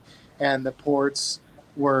amazing, and the ports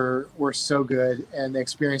were so good, and the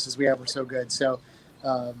experiences we had were so good. So.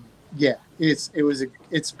 Yeah, it's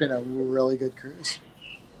been a really good cruise.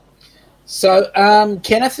 So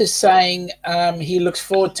Kenneth is saying he looks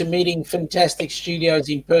forward to meeting Fantastic Studios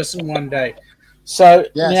in person one day. So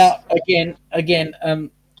Yes. now again,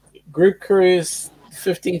 group cruise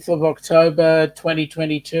 15th of October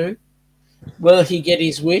 2022. Will he get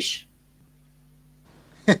his wish?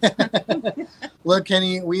 Look,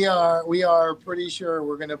 Kenny, we are pretty sure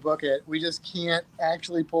we're going to book it. We just can't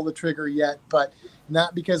actually pull the trigger yet, but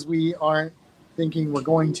not because we aren't thinking we're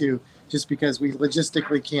going to, just because we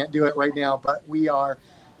logistically can't do it right now. But we are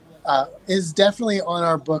is definitely on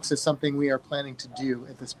our books as something we are planning to do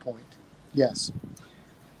at this point. Yes.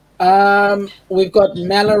 We've got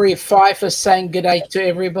Mallory Pfeiffer saying good day to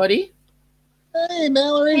everybody. Hey,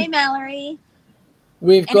 Mallory. Hey, Mallory.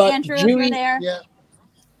 We've And got Andrew, Dewey. over there. Yeah.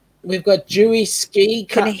 We've got Dewey Ski.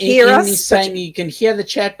 Can you hear us? He's saying you can hear the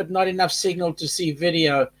chat, but not enough signal to see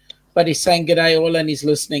video. But he's saying g'day all and he's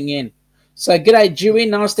listening in. So g'day, Dewey.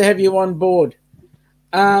 Nice to have you on board.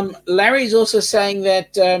 Larry's also saying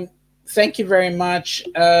that thank you very much.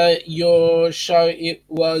 Your show, it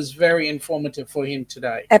was very informative for him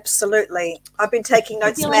today. Absolutely. I've been taking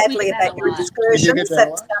notes feel like we madly get that about a your lot. excursions. You get that a That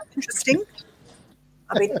lot? sounds interesting.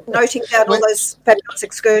 I've been noting down all those fabulous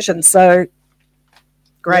excursions. So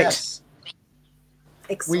great. Yes.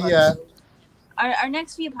 Excellent. We Our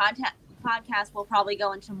next few podcasts will probably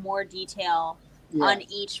go into more detail on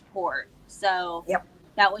each port. So Yep.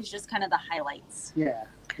 that was just kind of the highlights. yeah.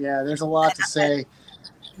 There's a lot to say,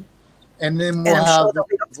 and then And we'll I'm have sure the there'll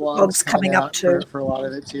be lots of vlogs vlogs coming up out too. for a lot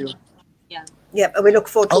of it too. Yep, and we look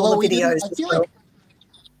forward to Although all we the didn't, videos. I as feel well. like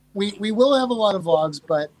we will have a lot of vlogs,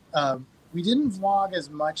 but we didn't vlog as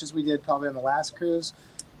much as we did probably on the last cruise,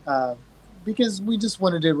 because we just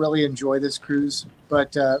wanted to really enjoy this cruise.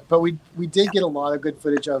 But we did get a lot of good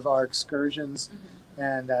footage of our excursions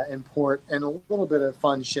and in port, and a little bit of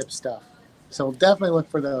fun ship stuff. So definitely look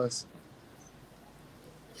for those.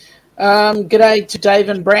 G'day to Dave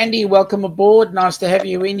and Brandy. Welcome aboard. Nice to have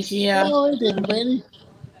you in here. Hello, Dave and Brandy.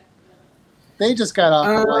 They just got off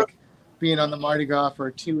of Uh, like being on the Mardi Gras for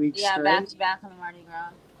 2 weeks Yeah, straight. back to back on the Mardi Gras.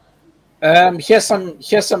 Here's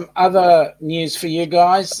some other news for you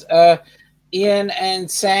guys. Ian and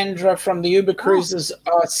Sandra from the Uber Cruises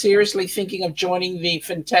are seriously thinking of joining the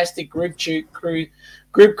fantastic group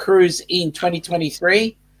cruise in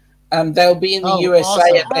 2023. They'll be in the USA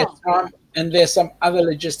awesome. at that time, and there's some other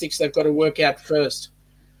logistics they've got to work out first.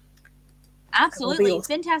 Absolutely. Wheels.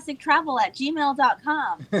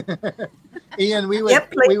 Fantastictravel@gmail.com. Ian, we would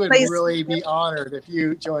Yep, we would please. really be honored if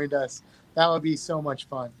you joined us. That would be so much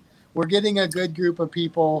fun. We're getting a good group of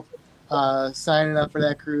people signing up for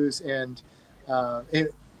that cruise, and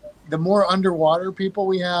the more underwater people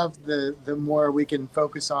we have, the more we can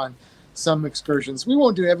focus on some excursions. We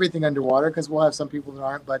won't do everything underwater because we'll have some people that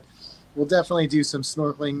aren't, but we'll definitely do some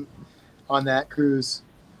snorkeling on that cruise.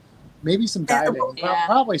 Maybe some diving, Yeah.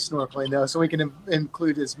 probably snorkeling though, so we can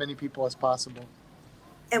include as many people as possible.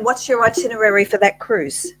 And what's your itinerary for that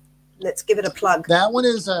cruise? Let's give it a plug. That one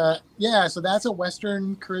is so that's a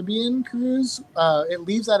Western Caribbean cruise. It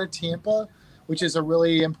leaves out of Tampa, which is a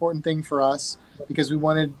really important thing for us because we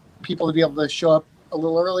wanted people to be able to show up a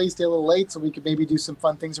little early, stay a little late, so we could maybe do some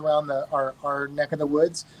fun things around our neck of the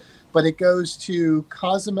woods. But it goes to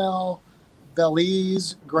Cozumel,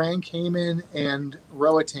 Belize, Grand Cayman, and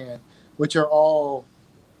Roatan, which are all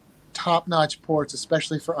top-notch ports,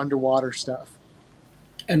 especially for underwater stuff.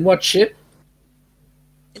 And what ship?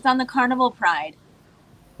 It's on the Carnival Pride.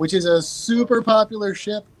 Which is a super popular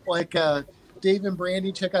ship. Like Dave and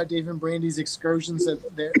Brandy, check out Dave and Brandy's excursions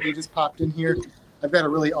that they just popped in here. I've got a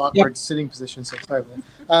really awkward sitting position, so sorry about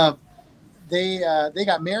that. They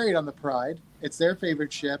got married on the Pride. It's their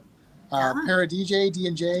favorite ship. Paradij,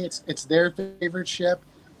 D&J, it's their favorite ship.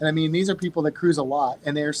 And I mean, these are people that cruise a lot,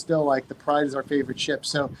 and they're still like, the Pride is our favorite ship.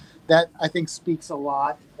 So that, I think, speaks a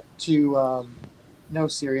lot to no,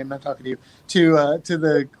 Siri, I'm not talking to you, to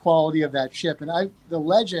the quality of that ship. And the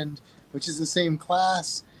Legend, which is the same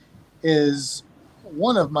class, is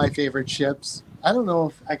one of my favorite ships. I don't know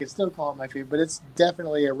if I could still call it my favorite, but it's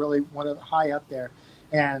definitely one of high up there.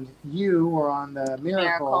 And you were on the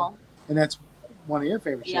Miracle. And that's one of your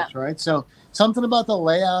favorite ships, right? So something about the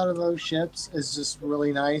layout of those ships is just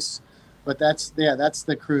really nice. But that's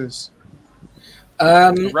the cruise.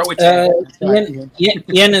 Roatan.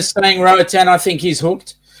 Ian is saying Roatan. I think he's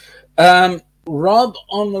hooked. Rob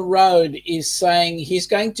on the road is saying he's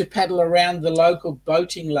going to paddle around the local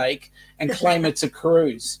boating lake and claim it's a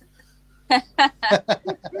cruise. Yeah,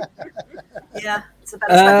 it's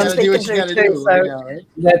about as much as we can do too. So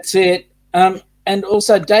that's it. And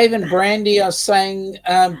also Dave and Brandy are saying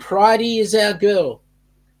Pridey is our girl.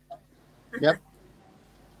 Yep.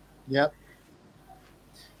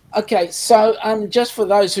 Okay, so just for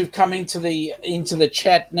those who've come into the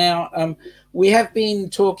chat now, we have been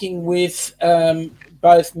talking with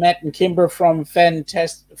both Matt and Kimbra from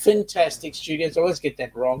Fantastic Studios. I always get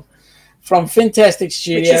that wrong. From Fantastic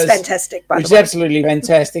Studios, which is fantastic, by the way. Which is absolutely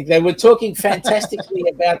fantastic. They were talking fantastically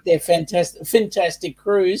about their fantastic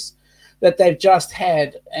cruise that they've just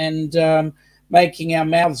had, and making our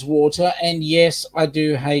mouths water. And yes, I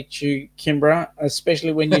do hate you, Kimbra,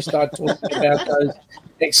 especially when you start talking about those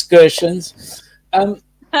excursions.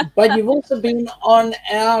 But you've also been on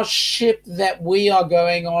our ship that we are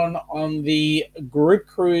going on the group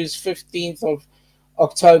cruise 15th of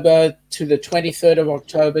October to the 23rd of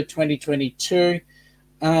October 2022.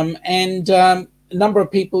 And a number of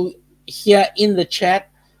people here in the chat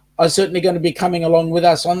are certainly going to be coming along with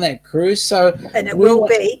us on that cruise. So, and it will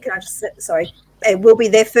be, it will be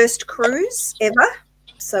their first cruise ever.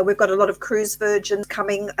 So we've got a lot of cruise virgins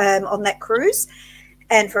coming on that cruise.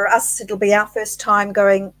 And for us, it'll be our first time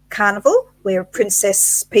going Carnival. We're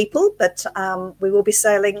princess people, but we will be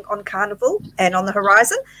sailing on Carnival and on the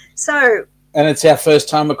Horizon. So, and it's our first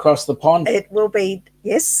time across the pond. It will be,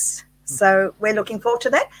 yes. So we're looking forward to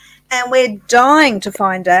that. And we're dying to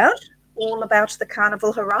find out all about the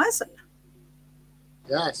Carnival Horizon.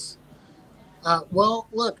 Yes. Well,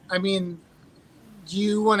 look, I mean, do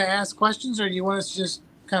you want to ask questions or do you want us to just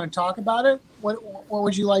kind of talk about it? What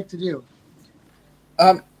would you like to do?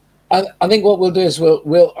 I think what we'll do is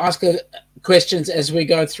we'll ask questions as we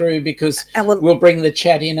go through, because we'll bring the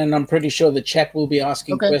chat in, and I'm pretty sure the chat will be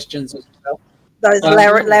asking questions as well. Those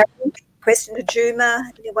Larry, question to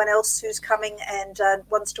Juma, anyone else who's coming and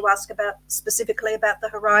wants to ask specifically about the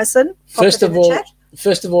Horizon? First of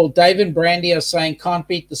all, Dave and Brandy are saying can't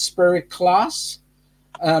beat the Spirit class.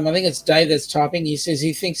 I think it's Dave that's typing. He says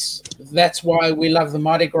he thinks that's why we love the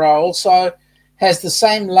Mardi Gras. Also, has the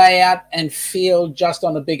same layout and feel, just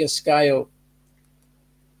on a bigger scale.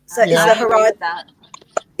 So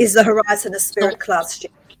is the Horizon a Spirit class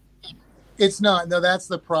ship? It's not. No, that's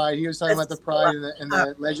the Pride. He was talking about the Pride and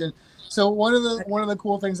the Legend. So one of the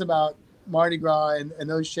cool things about Mardi Gras and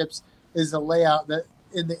those ships is the layout that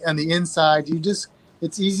on the inside.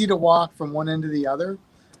 It's easy to walk from one end to the other.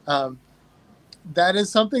 That is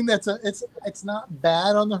something it's not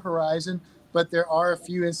bad on the Horizon. But there are a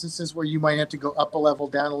few instances where you might have to go up a level,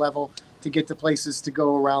 down a level to get to places to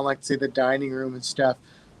go around, like, say, the dining room and stuff.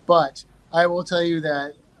 But I will tell you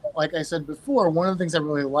that, like I said before, one of the things I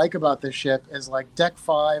really like about this ship is, like, Deck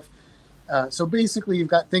 5. So basically you've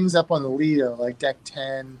got things up on the Lido, like Deck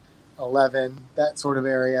 10, 11, that sort of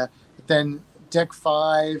area. But then Deck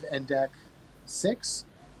 5 and Deck 6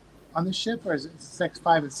 on the ship, or is it Deck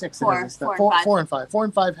 5 and 6? 4 and 5. 4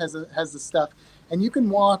 and 5 has the stuff. And you can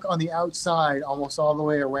walk on the outside almost all the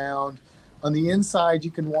way around. On the inside,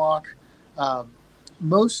 you can walk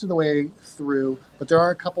most of the way through, but there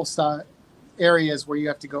are a couple areas where you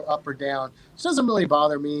have to go up or down. Which doesn't really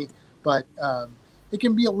bother me, but it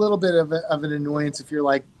can be a little bit of an annoyance if you're,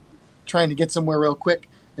 like, trying to get somewhere real quick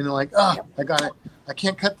and they're like, I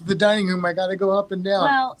can't cut to the dining room. I got to go up and down.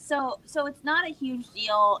 Well, so it's not a huge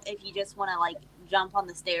deal if you just want to, like, jump on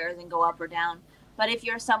the stairs and go up or down. But if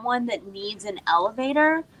you're someone that needs an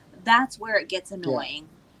elevator, that's where it gets annoying,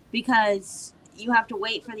 because you have to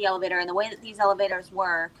wait for the elevator. And the way that these elevators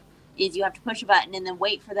work is you have to push a button and then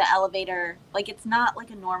wait for the elevator. Like, it's not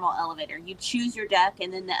like a normal elevator. You choose your deck,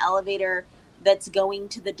 and then the elevator that's going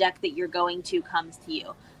to the deck that you're going to comes to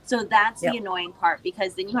you. So that's the annoying part,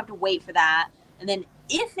 because then you have to wait for that. And then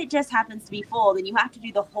if it just happens to be full, then you have to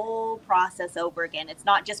do the whole process over again. It's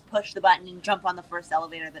not just push the button and jump on the first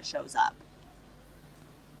elevator that shows up.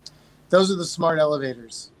 Those are the smart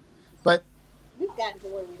elevators. But we've gotten to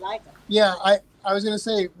where we like them. Yeah, I was going to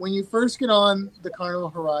say, when you first get on the Carnival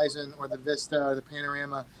Horizon or the Vista or the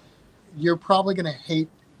Panorama, you're probably going to hate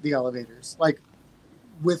the elevators, like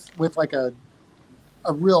with like a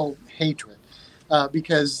real hatred,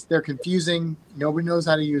 because they're confusing. Nobody knows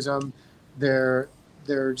how to use them. They're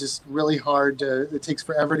just really hard it takes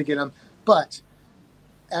forever to get them. But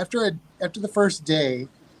after the first day,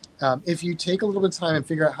 if you take a little bit of time and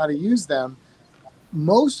figure out how to use them,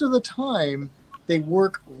 most of the time they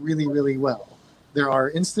work really, really well. There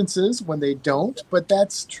are instances when they don't, but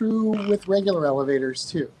that's true with regular elevators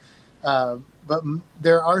too. But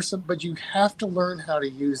there are some, but you have to learn how to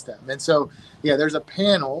use them. And so, there's a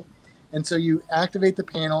panel. And so you activate the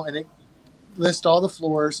panel and it lists all the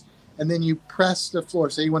floors, and then you press the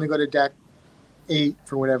floor. Say you want to go to deck 8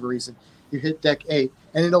 for whatever reason. You hit deck 8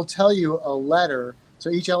 and it'll tell you a letter. So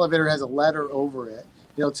each elevator has a letter over it.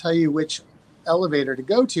 It'll tell you which elevator to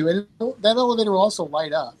go to, and that elevator will also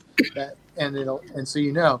light up. And so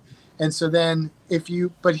you know. And so then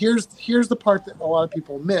but here's the part that a lot of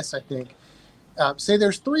people miss, I think. Say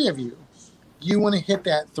there's 3 of you. You want to hit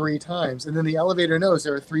that 3 times, and then the elevator knows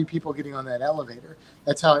there are 3 people getting on that elevator.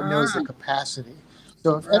 That's how it knows the capacity.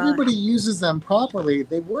 So if everybody uses them properly,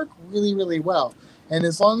 they work really, really well. And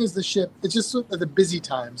as long as the ship, it's just the busy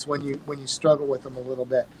times when you struggle with them a little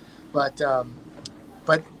bit. But on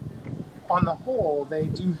the whole, they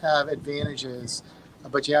do have advantages.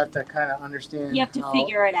 But you have to kind of understand. You have to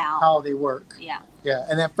figure it out how they work. Yeah. Yeah,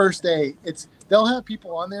 and that first day, they'll have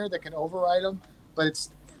people on there that can override them, but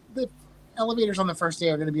the elevators on the first day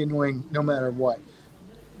are going to be annoying no matter what,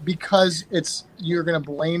 because you're going to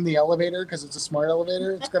blame the elevator because it's a smart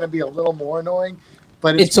elevator. It's going to be a little more annoying,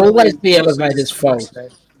 but it's always the elevator's fault.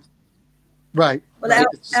 Right. Well,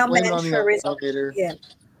 our mantra is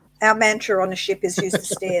our mantra on a ship is use the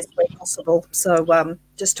stairs where possible. So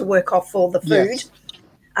just to work off all the food. Yes.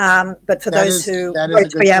 But for those who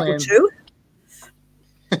won't be able to,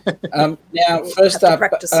 Now, first Have to up,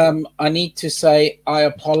 practice. I need to say I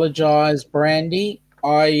apologize, Brandy.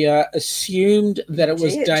 I assumed that it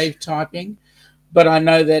was Did. Dave typing, but I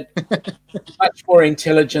know that much more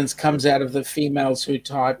intelligence comes out of the females who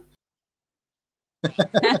type.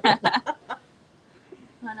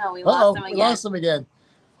 Oh no, we lost them We again. lost them again.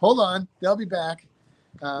 Hold on, they'll be back.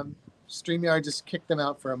 StreamYard just kicked them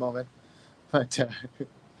out for a moment, but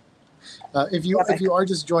if you are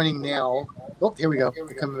just joining now, oh, here we go.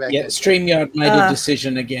 We're coming back. Yeah, in. StreamYard made a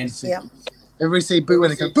decision again. Yeah. Everybody say boo when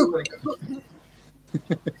they come. Boo.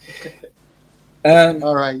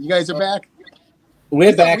 All right, you guys are back.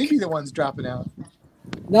 We're back. We'd be the ones dropping out.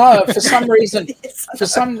 No, for some reason, It's crazy.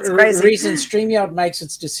 StreamYard makes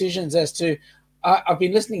its decisions as to. I've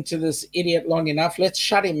been listening to this idiot long enough. Let's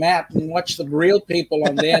shut him out and watch the real people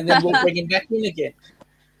on there, and then we'll bring him back in again.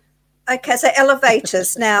 Okay, so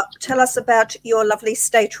elevators. Now, tell us about your lovely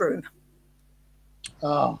stateroom.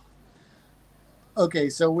 Oh. Okay,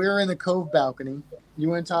 so we're in the Cove balcony. You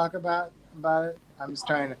want to talk about it? I'm just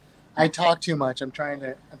trying to. I talk too much. I'm trying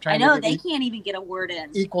to. I know to they give can't even get a word in.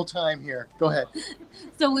 equal time here. Go ahead.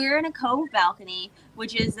 So we're in a cove balcony,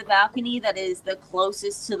 which is the balcony that is the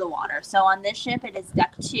closest to the water. So on this ship, it is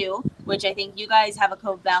deck 2, which I think you guys have a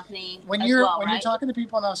cove balcony When as you're well, when right? you're talking to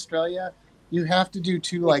people in Australia, you have to do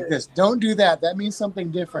two like this. Don't do that. That means something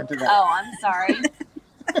different to them. Oh, I'm sorry.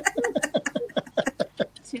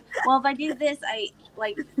 Well, if I do this,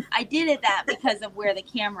 I did it that because of where the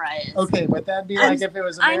camera is. Okay, but that'd be like if it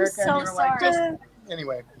was I'm America so and you were like, sorry.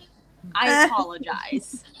 anyway. I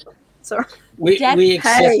apologize. Sorry, We accept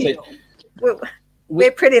Hey. it.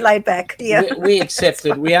 we're pretty laid back. Yeah. We accept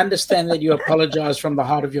it. We understand that you apologize from the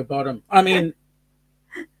heart of your bottom. I mean,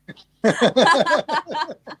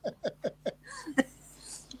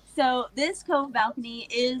 So this cove balcony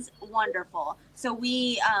is wonderful. So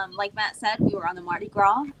we, like Matt said, we were on the Mardi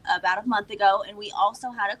Gras about a month ago, and we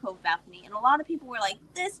also had a cove balcony. And a lot of people were like,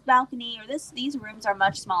 "This balcony or these rooms are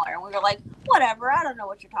much smaller," and we were like, "Whatever, I don't know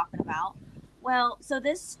what you're talking about." Well, so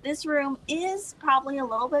this room is probably a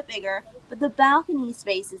little bit bigger, but the balcony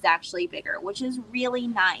space is actually bigger, which is really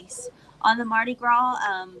nice. On the Mardi Gras,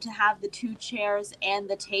 to have the 2 chairs and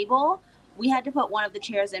the table, we had to put one of the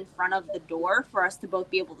chairs in front of the door for us to both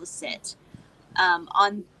be able to sit.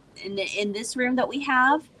 In this room that we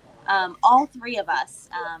have, all 3 of us,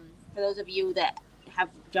 for those of you that have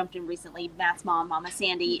jumped in recently, Matt's mom, Mama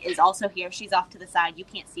Sandy, is also here. She's off to the side. You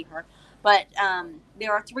can't see her. But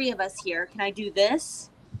there are 3 of us here. Can I do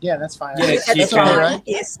this? Yeah, that's fine. Yes, you that's can. all right.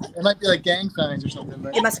 Yes, It might be like gang signs or something.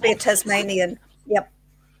 But you must be a Tasmanian. Yep.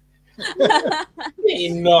 There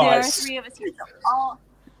are 3 of us here. So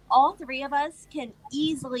all 3 of us can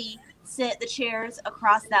easily sit the chairs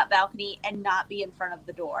across that balcony and not be in front of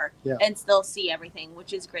the door and still see everything,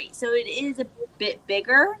 which is great. So it is a bit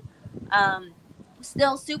bigger,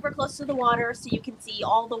 still super close to the water, so you can see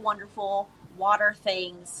all the wonderful water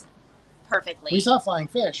things perfectly. we saw flying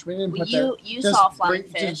fish. We didn't put that. You saw flying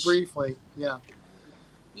fish. Just briefly, yeah.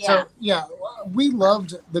 Yeah. So yeah, we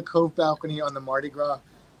loved the Cove balcony on the Mardi Gras,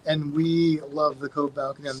 and we love the Cove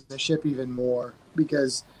balcony on the ship even more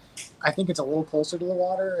because I think it's a little closer to the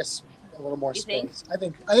water. It's a little more You space.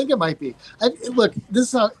 think? I think it might be. Look,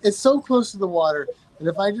 it's so close to the water, and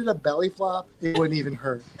if I did a belly flop, it wouldn't even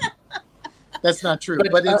hurt. That's not true,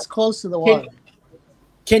 but it's close to the water.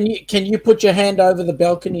 can you put your hand over the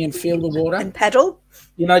balcony and feel the water? And paddle.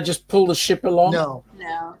 Just pull the ship along. No.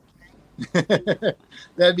 No.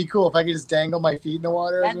 That'd be cool if I could just dangle my feet in the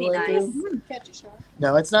water. That'd be as I nice. do. Catch a shark.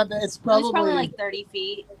 No, it's not. It's It's probably probably like 30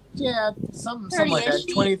 feet. yeah, something like 30-ish that.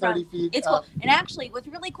 feet 20, from- 30 feet. It's cool. And actually, what's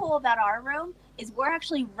really cool about our room is we're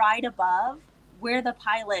actually right above where the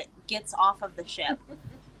pilot gets off of the ship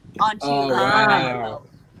onto Oh, the pilot wow.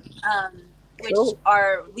 boat. Which Cool.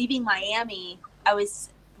 are leaving Miami.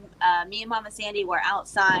 Me and Mama Sandy were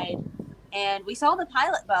outside, and we saw the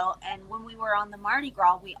pilot boat. And when we were on the Mardi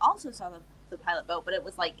Gras, we also saw the pilot boat, but it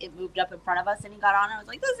was like it moved up in front of us, and he got on. And I was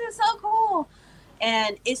like, "This is so cool!"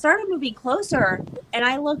 And it started moving closer, and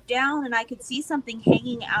I looked down, and I could see something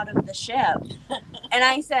hanging out of the ship. And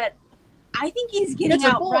I said, "I think he's getting It's a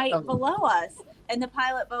out bullet right coming. below us." And the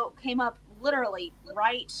pilot boat came up literally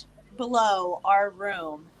right below our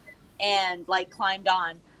room and like climbed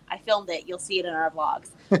on. I filmed it. You'll see it in our vlogs.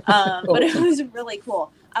 But it was really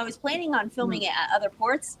cool. I was planning on filming it at other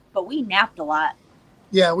ports, but we napped a lot.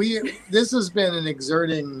 Yeah, this has been an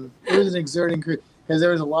exerting cruise because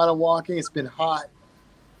there was a lot of walking. It's been hot,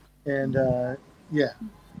 and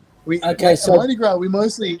Okay, so- Mardi Gras we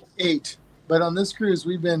mostly ate, but on this cruise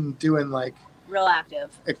we've been doing like Real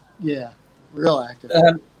active. real active.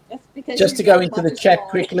 That's because Just to you go got into the butter chat fly.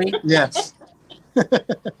 quickly. Yes.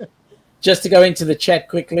 Just to go into the chat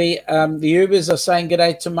quickly, the Ubers are saying good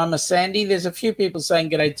day to Mama Sandy. There's a few people saying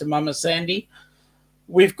good day to Mama Sandy.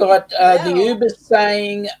 We've got the Ubers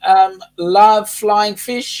saying love flying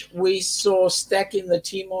fish. We saw stacking the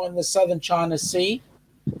Timor in the southern China Sea.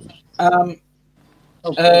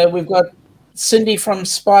 We've got Cindy from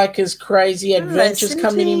Spikers Crazy Adventures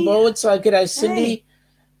coming in board. So good day, Cindy. Hey.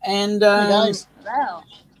 And Nice. Wow.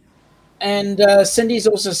 and Cindy's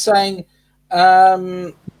also saying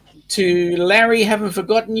to Larry, haven't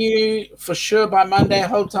forgotten you for sure by Monday.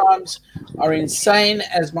 Hold times are insane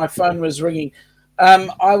as my phone was ringing.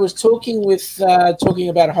 I was talking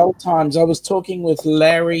about hold times. I was talking with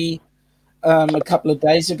Larry a couple of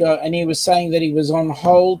days ago, and he was saying that he was on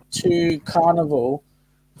hold to Carnival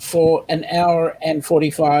for an hour and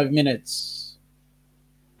 45 minutes.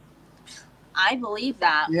 I believe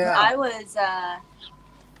that. Yeah. I was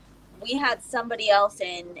we had somebody else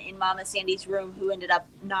in Mama Sandy's room who ended up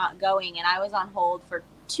not going, and I was on hold for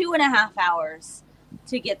 2.5 hours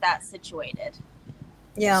to get that situated.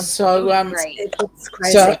 Yeah. So Great. It's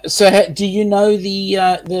crazy. so do you know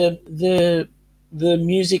the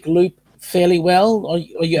music loop fairly well? Are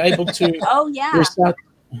you able to Oh yeah, recite?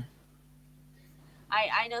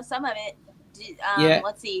 I know some of it. Yeah.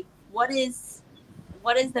 Let's see. What is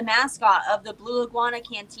the mascot of the Blue Iguana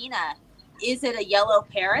Cantina? Is it a yellow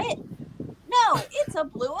parrot? No, it's a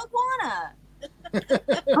blue iguana.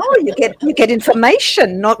 Oh, you get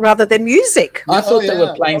information, not rather than music. I thought they were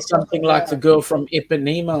yeah. playing something like the girl from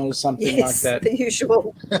Ipanema or something Yes, like that. the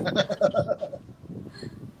usual.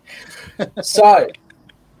 So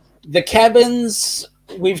the cabins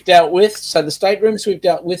we've dealt with. So the staterooms we've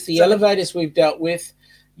dealt with. The elevators we've dealt with.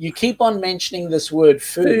 You keep on mentioning this word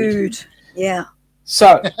food. Yeah.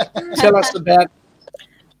 So tell us about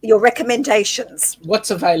Your recommendations.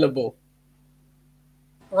 what's available.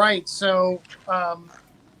 Right. So,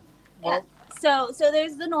 well, So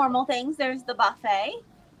there's the normal things. There's the buffet,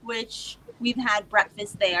 which we've had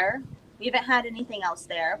breakfast there. We haven't had anything else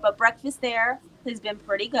there, but breakfast there has been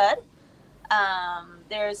pretty good.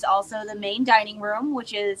 There's also the main dining room,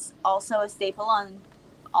 which is also a staple on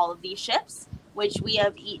all of these ships, which we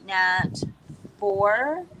have eaten at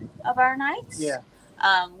 4 of our nights. yeah.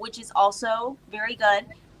 Which is also very good.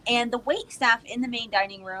 And the wait staff in the main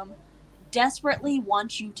dining room desperately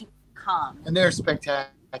want you to come. And they're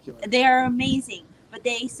spectacular. They're amazing, but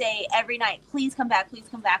they say every night, please come back, please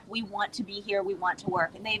come back. We want to be here. We want to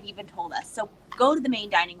work. And they've even told us, so go to the main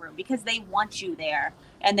dining room because they want you there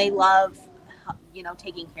and they love,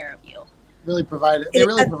 taking care of you. They really provide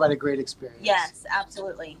a great experience. Yes,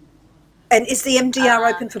 absolutely. And is the MDR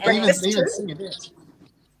open for and breakfast Even too? sing it is.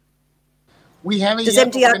 We haven't Does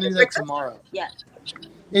yet, but MDR we're going to do that breakfast? tomorrow. Yeah.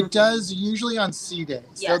 It does usually on C days.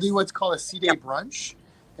 Yes. They'll do what's called a C day brunch,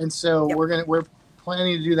 and so Yep. we're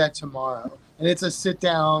planning to do that tomorrow. And it's a sit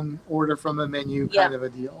down, order from the menu kind of a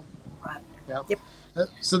deal. Right. Yeah. Yep.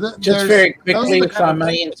 So Just very quickly, those are the if I kind of-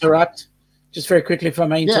 may interrupt.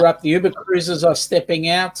 Yeah. The Uber cruisers are stepping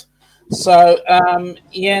out. So,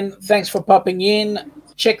 Ian, thanks for popping in.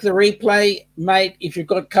 Check the replay, mate. If you've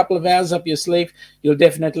got a couple of hours up your sleeve, you'll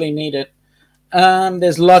definitely need it.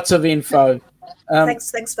 There's lots of info.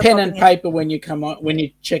 Thanks for Pen popping and in. paper when you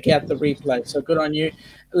check out the replay. So good on you.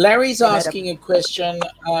 Larry's asking a question.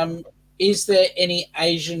 Is there any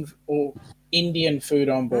Asian or Indian food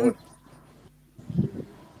on board?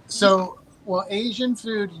 So, well, Asian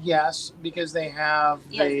food, yes, because they have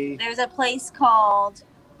the There's a place called,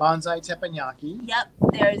 bonsai teppanyaki.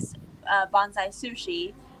 there's Bonsai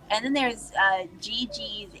Sushi. And then there's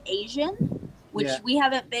Gigi's Asian, which Yeah. we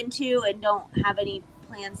haven't been to and don't have any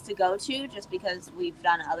plans to go to just because we've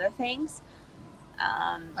done other things.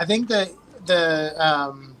 I think the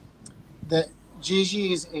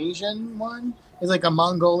Gigi's Asian one is like a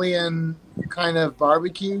Mongolian kind of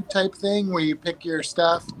barbecue type thing where you pick your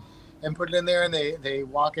stuff and put it in there and they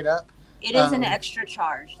walk it up. It is an Um, extra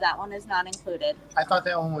charge. That one is not included. I thought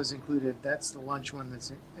that one was included. That's the lunch one.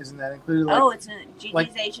 Isn't that included? Like, Oh, Gigi's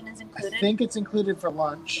like, Asian is I included? think it's included for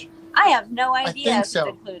lunch. I have no idea think if so.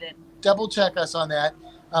 it's included. Double check us on that.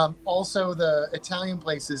 Also, the Italian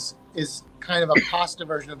place is kind of a pasta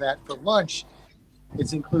version of that for lunch.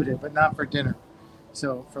 It's included, but not for dinner.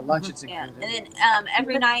 So for lunch, it's Yeah. included. And then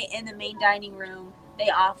every night in the main dining room, they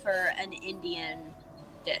offer an Indian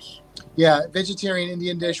dish. Yeah, vegetarian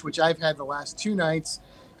Indian dish, which I've had the last 2 nights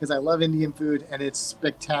because I love Indian food and it's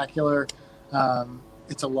spectacular.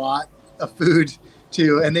 It's a lot of food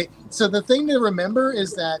too. And so the thing to remember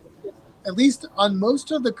is that at least on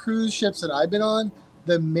most of the cruise ships that I've been on,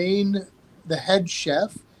 the head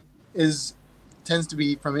chef tends to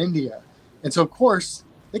be from India. And so of course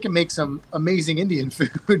they can make some amazing Indian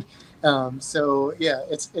food. So yeah,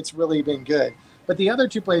 it's really been good. But the other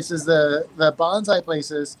two places, the bonsai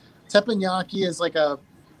places, teppanyaki is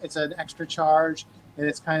it's an extra charge, and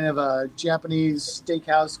it's kind of a Japanese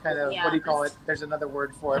steakhouse kind of, Yeah, what do you call it? There's another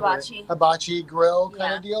word for Hibachi. it. Hibachi grill kind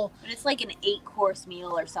Yeah. of deal. But it's like an 8-course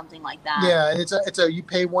meal or something like that. Yeah, and it's a you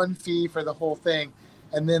pay one fee for the whole thing,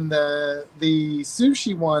 and then the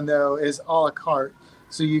sushi one though is a la carte.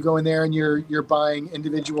 So you go in there and you're buying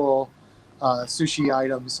individual sushi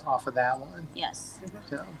items off of that one. Yes.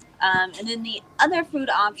 So, And then the other food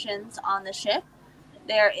options on the ship,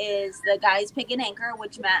 there is the Guy's Pig and Anchor,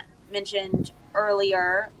 which Matt mentioned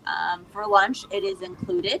earlier. For lunch, it is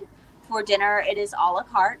included. For dinner, it is a la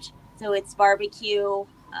carte. So it's barbecue.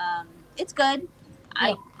 It's good.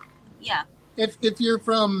 Yeah. if you're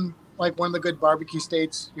from like one of the good barbecue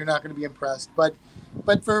states, you're not going to be impressed. But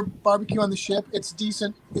for barbecue on the ship, it's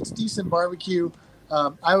decent. It's decent barbecue.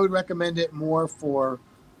 I would recommend it more for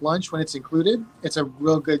lunch when it's included. It's a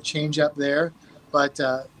real good change up there. But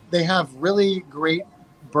they have really great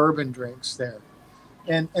bourbon drinks there,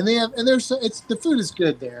 and the food is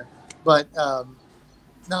good there, but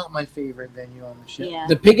not my favorite venue on the ship. Yeah.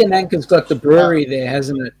 The Pig and Anchor's got the brewery there,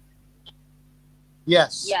 hasn't it?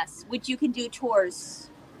 Yes. Yes. Which you can do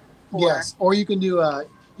tours for. Yes, or you can do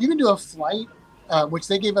a flight, which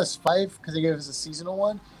they gave us 5 because they gave us a seasonal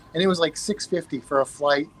one, and it was like $6.50 for a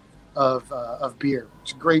flight of beer,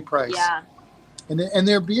 which is a great price. Yeah. And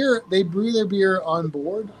their beer, they brew their beer on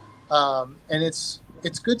board, and it's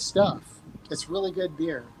good stuff. It's really good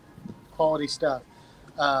beer, quality stuff.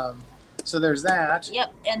 So there's that.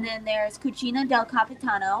 Yep. And then there's Cucina del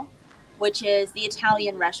Capitano, which is the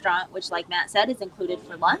Italian restaurant, which, like Matt said, is included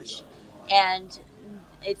for lunch. And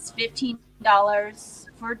it's $15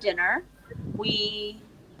 for dinner. We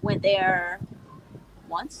went there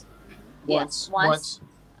once. Yes, once.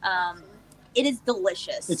 It is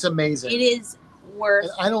delicious. It's amazing. It is worth.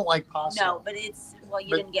 And I don't like pasta. No, but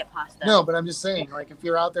you didn't get pasta. No, but I'm just saying, like, if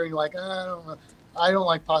you're out there and you're like, I don't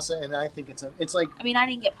like pasta, and I think it's like. I mean, I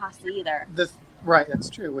didn't get pasta either. Right,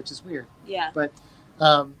 that's true, which is weird. Yeah. But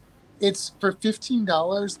it's for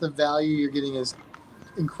 $15. The value you're getting is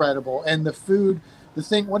incredible, and the food.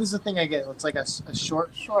 What is the thing I get? It's like a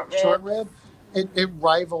short rib. It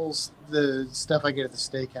rivals the stuff I get at the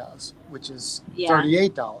steakhouse, which is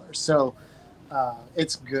 $38. So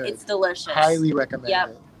it's good. It's delicious. Highly recommend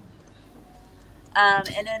it.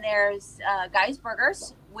 And then there's Guy's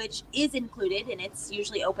Burgers, which is included, and it's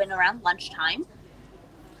usually open around lunchtime.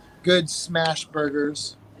 Good smash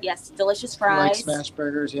burgers. Yes, delicious I fries. like smash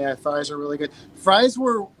burgers. Yeah, fries are really good. Fries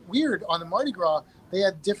were weird on the Mardi Gras. They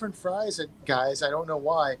had different fries at Guys. I don't know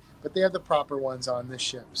why, but they have the proper ones on this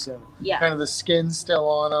ship. So kind of the skin still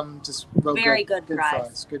on them. Just very good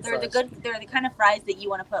fries. Good fries. They're the kind of fries that you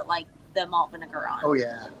want to put like the malt vinegar on. Oh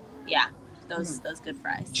yeah. Yeah, those good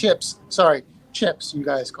fries. Chips. Sorry, chips. You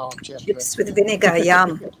guys call them chips. Chips with vinegar.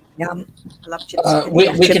 Yum. Yum. I love chips. We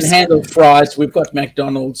can handle fries. We've got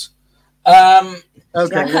McDonald's.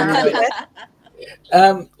 Okay.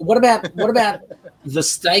 What about the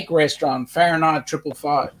steak restaurant, Fahrenheit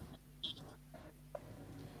 555?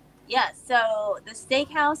 Yeah, so the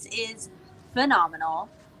steakhouse is phenomenal,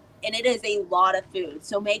 and it is a lot of food.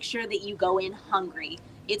 So make sure that you go in hungry.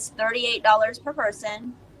 It's $38 per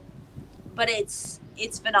person, but it's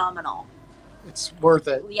phenomenal. It's worth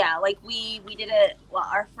it. Yeah, like we did it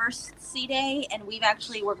our first sea day, and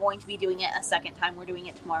we're going to be doing it a second time. We're doing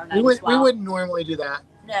it tomorrow night as well. We wouldn't normally do that.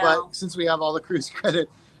 No. But since we have all the cruise credit,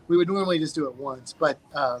 we would normally just do it once. But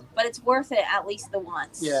it's worth it at least the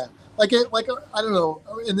once. Yeah, I don't know,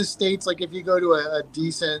 in the States, like if you go to a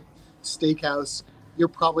decent steakhouse, you're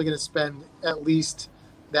probably going to spend at least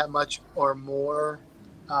that much or more.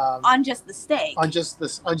 On just the steak. On just the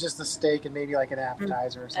steak and maybe like an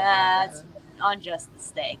appetizer or something. Like that. On just the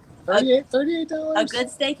steak. $38? A good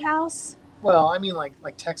steakhouse? Well, I mean like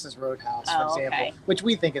Texas Roadhouse, for example, okay. which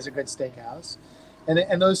we think is a good steakhouse.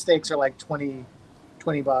 And those steaks are like $20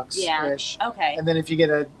 ish. Okay. And then if you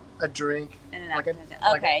get a drink. And like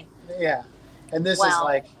okay. Yeah. And this is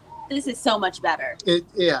like. This is so much better.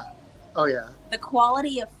 Yeah. Oh, yeah. The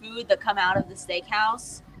quality of food that come out of the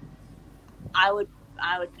steakhouse, I would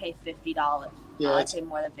pay $50. Yeah, I'd pay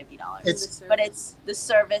more than $50. But it's the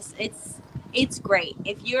service. It's great.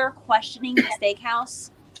 If you're questioning the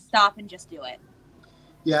steakhouse, stop and just do it.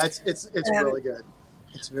 Yeah, it's really good.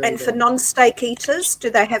 It's very and good. for non-steak eaters, do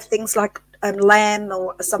they have things like lamb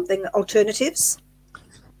or something alternatives?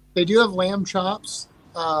 They do have lamb chops.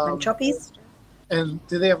 Lamb choppies? And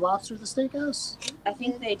do they have lobster at the steakhouse? I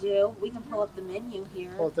think they do. We can pull up the menu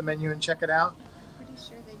here. Pull up the menu and check it out. Pretty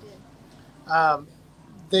sure they did.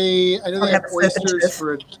 I know they have have a surf and oysters turf.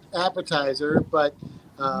 for an appetizer, but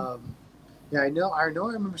yeah, I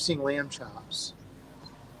remember seeing lamb chops.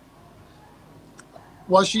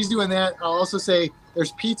 While she's doing that, I'll also say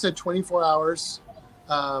there's pizza 24 hours,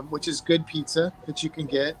 which is good pizza that you can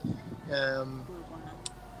get.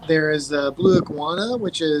 There is Blue Iguana,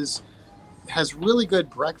 which has really good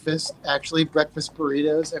breakfast, actually, breakfast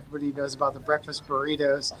burritos. Everybody knows about the breakfast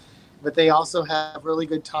burritos, but they also have really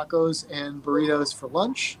good tacos and burritos for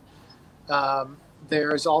lunch.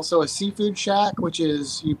 There's also a seafood shack, which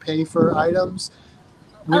is you pay for items.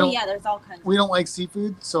 There's all kinds. We don't like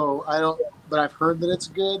seafood, so I don't. But I've heard that it's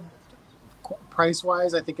good, price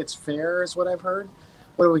wise. I think it's fair, is what I've heard.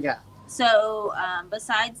 What do we got? So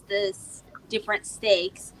besides this different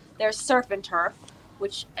steaks, there's surf and turf,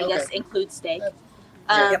 which I guess includes steak.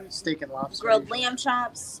 Steak and lobster. Grilled lamb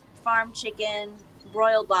chops, farm chicken,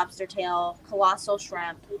 broiled lobster tail, colossal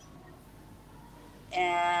shrimp,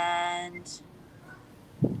 and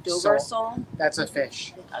Dover sole. That's a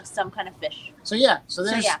fish. Some kind of fish. So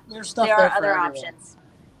there's stuff there there are for other everyone. options.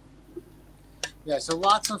 Yeah, so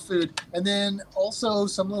lots of food. And then also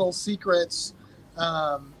some little secrets.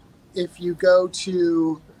 If you go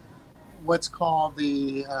to what's called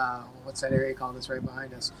what's that area called that's right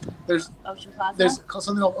behind us? There's Ocean Plaza. There's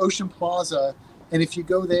something called Ocean Plaza. And if you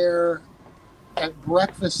go there at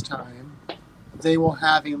breakfast time, they will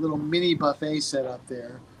have a little mini buffet set up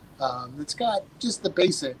there. It's got just the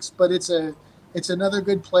basics, but it's another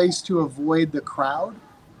good place to avoid the crowd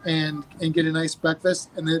and get a nice breakfast.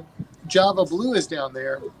 And the Java Blue is down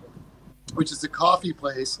there, which is a coffee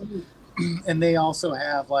place, and they also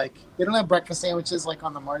have they don't have breakfast sandwiches like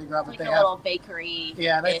on the Mardi Gras, but like they a have little bakery.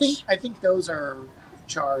 Yeah, and I think those are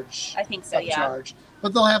charge. I think so. Yeah. Charge,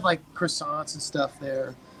 but they'll have croissants and stuff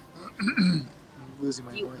there. I'm losing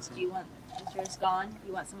my voice. Do you want? Is yours gone?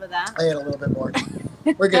 You want some of that? I had a little bit more.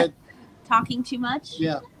 We're good. Talking too much?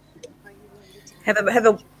 Yeah. Have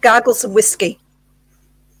a gargle some whiskey.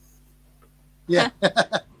 Yeah.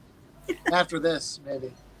 After this,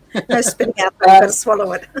 maybe. No spitting out, but you've got to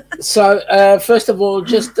swallow it. So, first of all,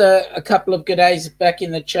 just a couple of good days back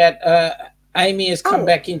in the chat. Amy has come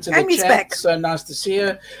back into the Amy's chat, back. so nice to see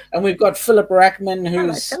her. And we've got Philip Rackman,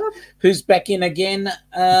 who's back in again.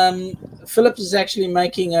 Philip is actually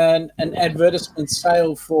making an advertisement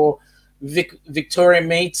sale for Victoria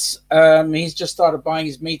Meats. He's just started buying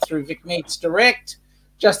his meat through Vic Meats Direct.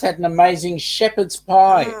 Just had an amazing shepherd's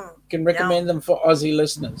pie. Can recommend them for Aussie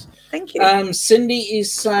listeners. Thank you. Cindy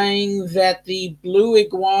is saying that the Blue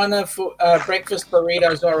Iguana for breakfast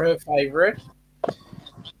burritos are her favorite.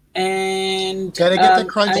 And gotta get the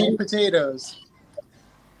crunchy potatoes.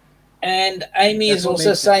 And Amy is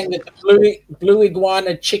also saying that the Blue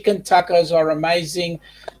Iguana chicken tacos are amazing.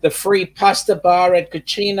 The free pasta bar at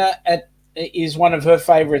Cucina is one of her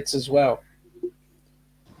favorites as well.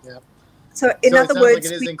 Yeah. So in other words,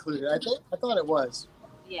 it is included. I thought it was.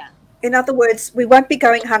 Yeah. In other words, we won't be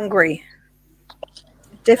going hungry.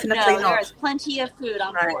 Definitely not. There's plenty of food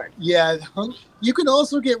on board. Yeah, you can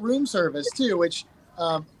also get room service too, which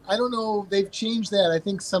I don't know. They've changed that. I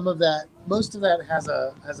think most of that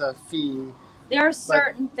has a fee. There are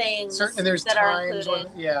certain things there's that times are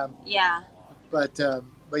included. Yeah. But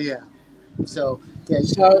yeah. So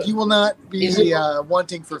you will not be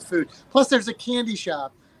wanting for food. Plus, there's a candy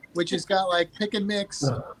shop, which has got pick and mix,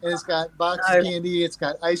 and it's got box candy. It's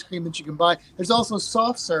got ice cream that you can buy. There's also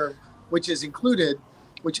soft serve, which is included,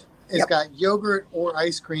 which has got yogurt or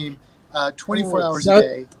ice cream 24 hours a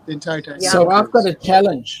day, the entire time. So I've got a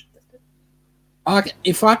challenge.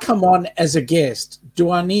 If I come on as a guest,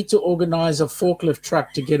 do I need to organize a forklift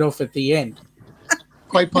truck to get off at the end?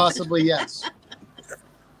 Quite possibly, yes.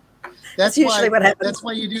 That's usually what happens. That's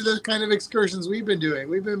why you do those kind of excursions we've been doing.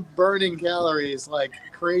 We've been burning calories like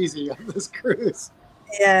crazy on this cruise.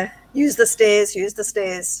 Yeah, use the stairs.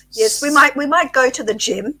 Yes, we might go to the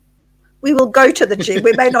gym. We will go to the gym.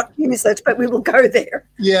 We may not use it, but we will go there.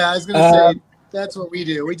 Yeah, I was going to say, that's what we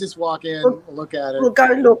do. We just walk in, look at it. We'll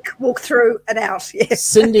go walk through and out. Yes.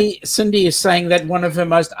 Cindy is saying that one of her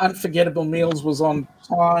most unforgettable meals was one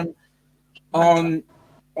time on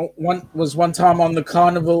the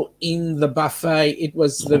carnival in the buffet. It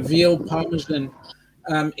was the veal parmesan.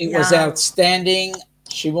 It was outstanding.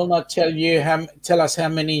 She will not tell us how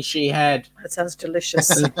many she had. That sounds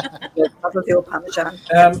delicious. Love a veal parmesan.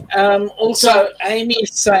 Also, Amy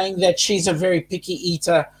is saying that she's a very picky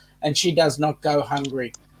eater and she does not go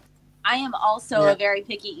hungry. I am also a very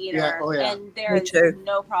picky eater, and there is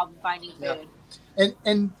no problem finding food.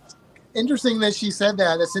 And interesting that Cindy said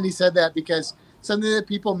that, because something that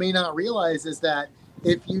people may not realize is that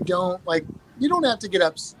if you don't you don't have to get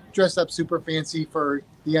up dress up super fancy for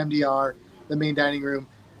the MDR, the main dining room,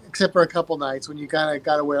 except for a couple nights when you kind of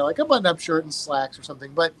got to wear like a button-up shirt and slacks or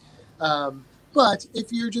something. But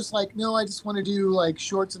if you're just like, no, I just want to do like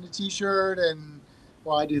shorts and a t-shirt, and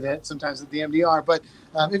well, I do that sometimes at the MDR. But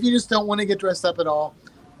if you just don't want to get dressed up at all,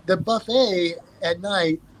 the buffet at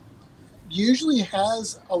night usually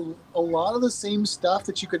has a lot of the same stuff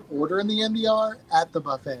that you could order in the MDR at the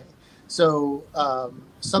buffet. So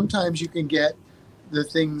sometimes you can get the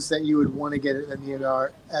things that you would want to get in the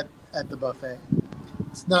MDR at the buffet.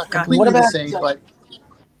 It's not completely the same, but...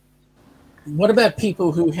 What about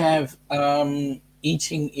people who have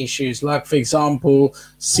eating issues, like, for example,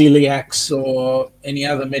 celiacs or any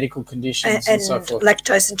other medical conditions and so forth?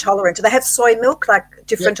 Lactose intolerant. Do they have soy milk, like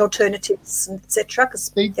different alternatives, etc.?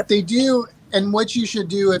 They do. And what you should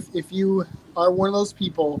do if you are one of those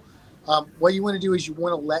people, what you want to do is you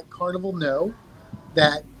want to let Carnival know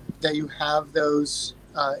that you have those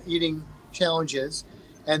eating challenges,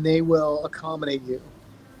 and they will accommodate you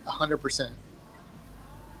 100%.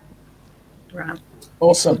 Right.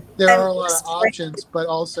 Awesome. There are a lot of options, but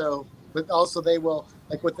also they will,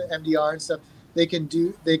 like with the MDR and stuff, they can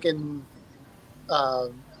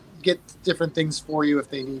get different things for you if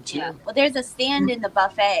they need to. Yeah. Well, there's a stand in the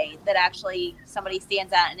buffet that actually somebody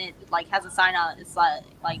stands at, and it like has a sign on it. It's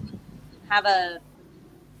like have a,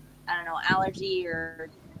 I don't know, allergy or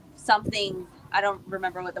something. I don't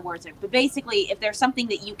remember what the words are, but basically, if there's something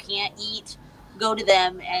that you can't eat, go to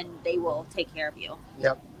them and they will take care of you.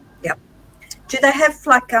 Yep. Do they have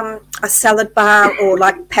like a salad bar or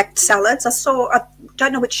like packed salads? I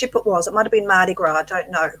don't know which ship it was. It might have been Mardi Gras. I don't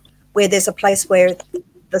know. Where there's a place where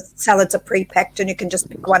the salads are pre-packed and you can just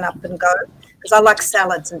pick one up and go. Because I like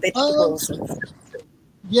salads and vegetables.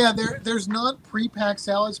 Yeah, there's not pre-packed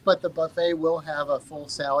salads, but the buffet will have a full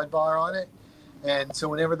salad bar on it. And so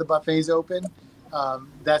whenever the buffet's open,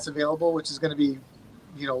 that's available, which is going to be,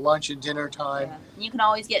 lunch and dinner time. Yeah. You can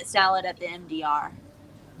always get salad at the MDR.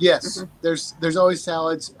 Yes, there's always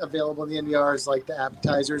salads available in the MDRs, like the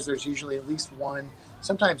appetizers. There's usually at least one,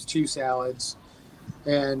 sometimes two salads.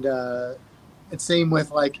 And it's same with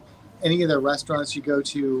like any of the restaurants you go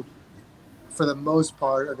to, for the most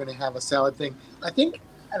part, are going to have a salad thing. I think,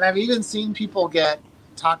 and I've even seen people get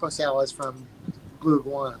taco salads from Blue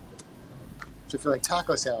Iguana. So if you like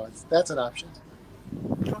taco salads, that's an option.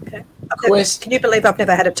 Okay. Can you believe I've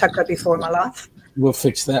never had a taco before in my life? We'll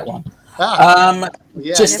fix that one.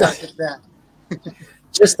 Yeah, just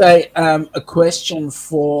a question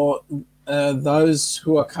for those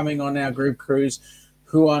who are coming on our group cruise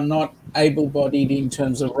who are not able-bodied in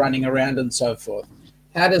terms of running around and so forth.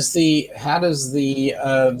 How does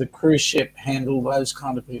the cruise ship handle those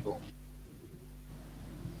kind of people?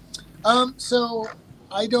 So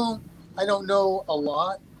I don't know a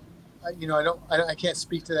lot. I can't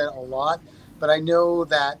speak to that a lot, but I know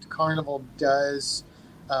that Carnival does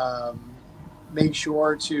make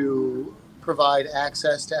sure to provide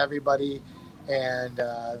access to everybody, and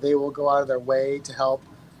they will go out of their way to help.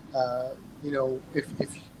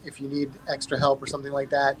 If you need extra help or something like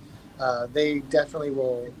that, they definitely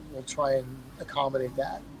will try and accommodate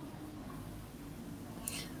that.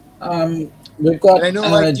 We've got. And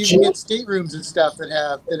I know, you can get staterooms and stuff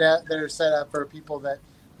that are set up for people that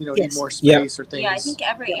need more space or things. Yeah, I think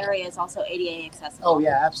every area is also ADA accessible. Oh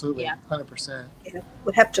yeah, absolutely, 100%. Yeah,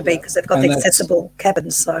 would have to be because they've got the accessible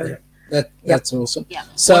cabins. So that's awesome. Yeah.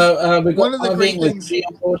 So we've got one of the great things.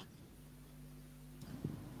 Continue.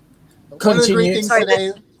 One of the great things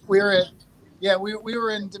today, we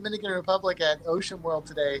were in Dominican Republic at Ocean World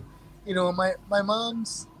today. My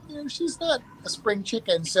mom's, she's not a spring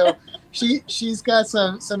chicken, so she's got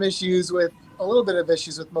some issues with a little bit of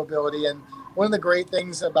issues with mobility. And one of the great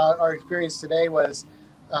things about our experience today was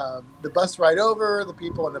the bus ride over, the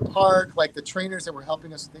people in the park, like the trainers that were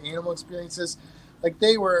helping us with the animal experiences. Like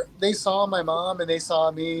they saw my mom and they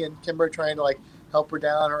saw me and Kimber trying to help her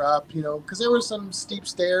down or up, because there were some steep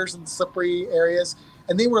stairs and slippery areas,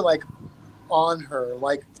 and they were on her,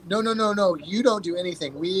 no, you don't do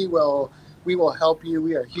anything. We will help you.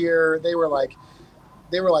 We are here. They were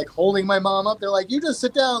holding my mom up. They're like, you just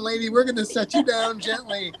sit down, lady. We're going to set you down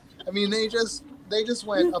gently. I mean, they just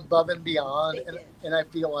went above and beyond, and I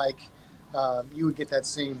feel like you would get that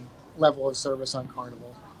same level of service on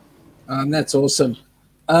Carnival. That's awesome.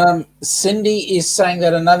 Cindy is saying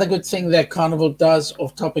that another good thing that Carnival does,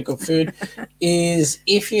 off topic of food, is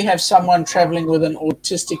if you have someone traveling with an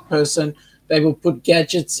autistic person, they will put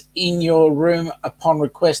gadgets in your room upon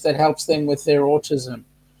request that helps them with their autism,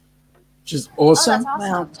 which is awesome. Oh, that's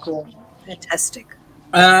awesome. Wow, cool. Fantastic.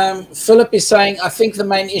 Philip is saying, I think the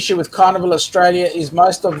main issue with Carnival Australia is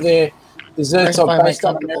most of the desserts I are find my based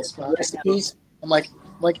on comfortable American spot. recipes. I'm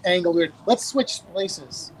like angled. Let's switch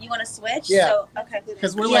places You want to switch? Yeah. So, okay.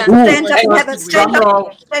 because we're Yeah. like, Stand up hang and on, have a drum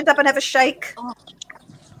roll. stand up and have a shake.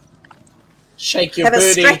 Shake your Have a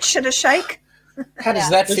booty. stretch and a shake. How does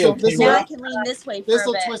that feel, This'll- Now I Kimra? can lean this way for this a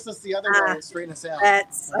will bit. twist us the other Ah. way and straighten us out.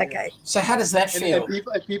 That's okay. So how does that And feel?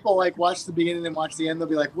 if people like watch the beginning and watch the end, they'll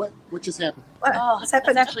be like, "What just happened?" Oh, What's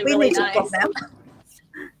happened? that's actually We really need to nice. talk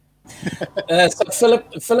now. So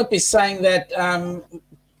Philip is saying that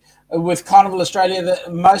with Carnival Australia,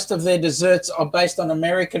 that most of their desserts are based on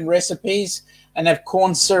American recipes and have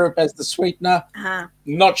corn syrup as the sweetener,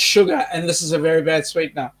 not sugar. And this is a very bad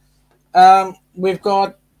sweetener. We've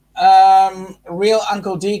got Real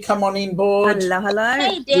Uncle D come on in board. Hello.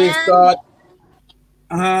 Hey, Dan. We've got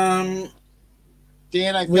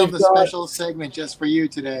Dan, I We've filmed a got- special segment just for you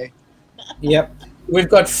today. Yep. We've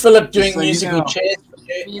got Philip doing so you musical know. chairs,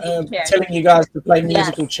 Musical chairs. telling you guys to play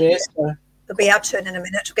musical chairs. So, It'll be our turn in a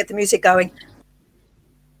minute to get the music going.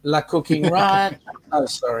 La Cooking Right. Oh,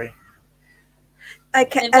 sorry.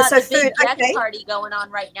 Okay, They've got so the big food. deck Okay. party going on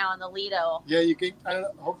right now in the Lido. Yeah, you can. I don't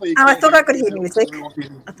know. Hopefully, you Oh, I can't thought I could hear it, so music. there won't be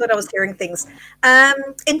any- I thought I was hearing things.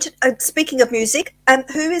 Speaking of music,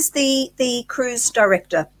 who is the cruise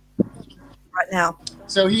director right now?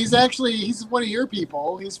 So he's one of your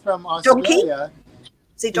people. He's from Donkey? Australia.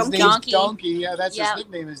 Is he His Donkey? name's Donkey. Donkey. Yeah, that's Yep. his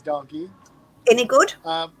nickname is Donkey. Any good?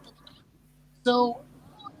 So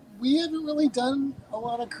we haven't really done a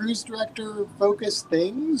lot of cruise director focused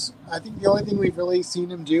things. I think the only thing we've really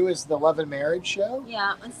seen him do is the Love and Marriage show.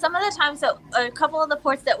 Yeah, and some of the times, so a couple of the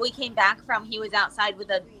ports that we came back from, he was outside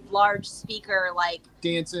with a large speaker, like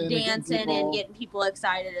Dancing dancing and getting people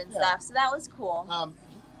excited and Yeah. stuff. So that was cool.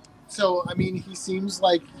 So I mean, he seems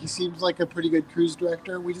like a pretty good cruise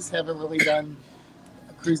director. We just haven't really done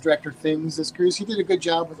cruise director things this cruise. He did a good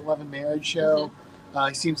job with the Love and Marriage show.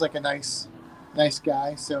 He seems like a nice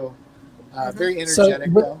guy. So very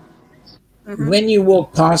energetic So, though. When you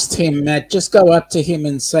walk past him, Matt, just go up to him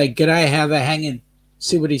and say, "G'day, how they hanging?"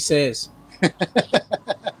 See what he says.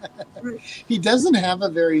 He doesn't have a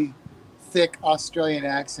very thick Australian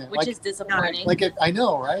accent, Which is disappointing. I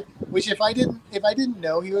know, right? Which if I didn't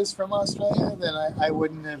know he was from Australia, then I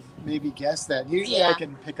wouldn't have maybe guessed that. Usually I Yeah.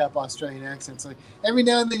 can pick up Australian accents. Like every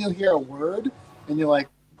now and then you'll hear a word and you're like,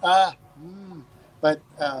 but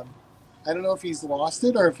I don't know if he's lost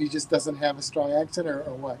it or if he just doesn't have a strong accent or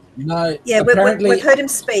what. No, Yeah, apparently, we've heard him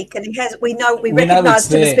speak, and he has. We know recognise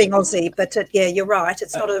it's him as there. being Aussie, but yeah, you're right.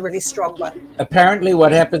 It's not a really strong one. apparently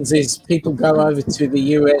what happens is people go over to the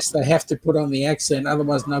US, they have to put on the accent,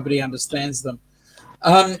 otherwise nobody understands them.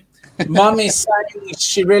 Mom is saying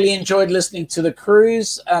she really enjoyed listening to the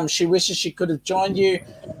cruise. She wishes she could have joined you.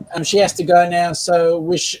 She has to go now, so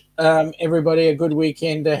wish everybody a good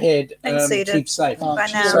weekend ahead. Thanks, Edith. Keep safe. Bye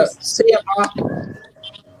now. So, see you,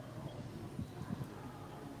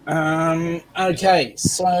 Ma. Okay,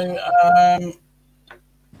 so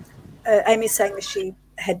Amy's saying that she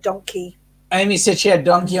had Donkey. Amy said she had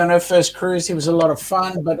Donkey on her first cruise. He was a lot of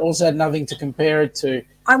fun, but also had nothing to compare it to.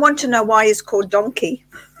 I want to know why he's called Donkey.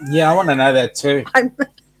 Yeah, I want to know that too.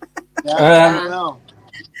 Yeah, I don't know.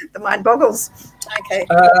 The mind boggles. Okay.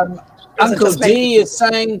 Uncle just me? D is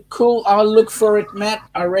saying, cool, I'll look for it, Matt.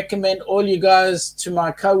 I recommend all you guys to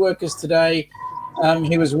my co-workers today.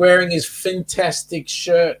 He was wearing his fantastic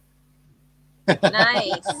shirt.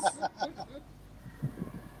 Nice.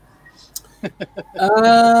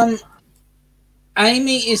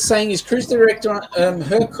 Amy is saying his cruise director,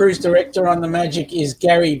 her cruise director on the Magic is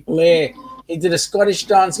Gary Blair. He did a Scottish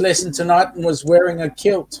dance lesson tonight and was wearing a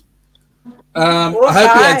kilt. I hope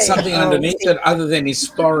he had something underneath it other than his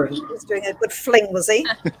sporran. He was doing a good fling, was he?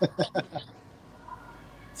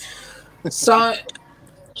 So,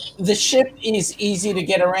 the ship is easy to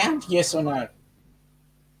get around, yes or no?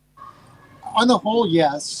 On the whole,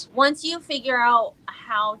 yes. Once you figure out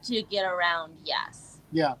how to get around, yes.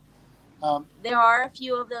 Yeah. There are a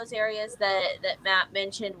few of those areas that Matt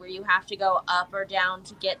mentioned where you have to go up or down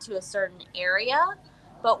to get to a certain area.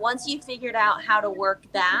 But once you've figured out how to work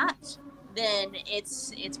that, then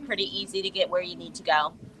it's pretty easy to get where you need to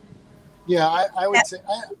go. Yeah, I would say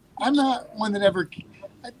I'm not one that ever,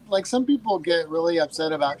 like some people get really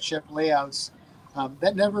upset about ship layouts.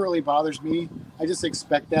 That never really bothers me. I just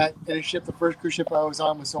expect that in a ship. The first cruise ship I was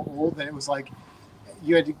on was so old that it was like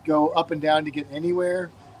you had to go up and down to get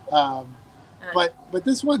anywhere. But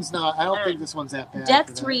this one's not. I don't think this one's that bad. Deck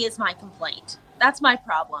for that. 3 is my complaint. That's my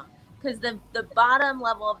problem. Because the bottom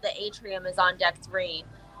level of the atrium is on deck 3,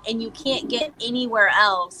 and you can't get anywhere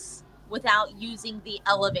else without using the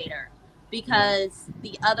elevator. Because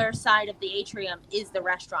the other side of the atrium is the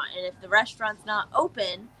restaurant. And if the restaurant's not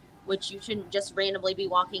open, which you shouldn't just randomly be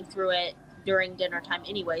walking through it during dinner time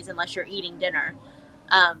anyways, unless you're eating dinner.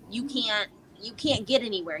 You can't get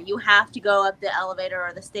anywhere. You have to go up the elevator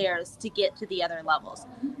or the stairs to get to the other levels.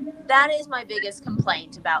 That is my biggest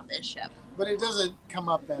complaint about this ship. But it doesn't come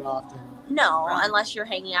up that often. No, unless you're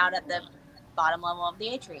hanging out at the bottom level of the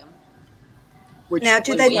atrium. Which Now,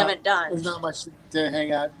 do which they- we haven't done. There's not much to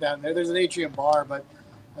hang out down there. There's an atrium bar, but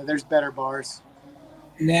there's better bars.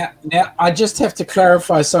 Now, I just have to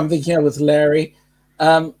clarify something here with Larry.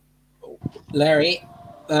 Larry,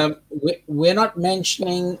 we're not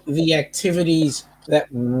mentioning the activities that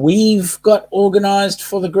we've got organized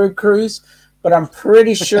for the group cruise, but I'm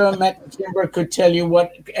pretty sure Matt and Kimbra could tell you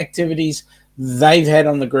what activities they've had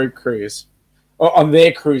on the group cruise, or on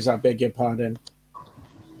their cruise, I beg your pardon.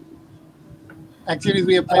 Activities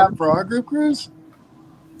we have planned for our group cruise?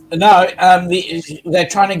 No, they're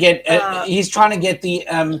trying to get. He's trying to get the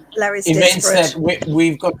Larry's events desperate. that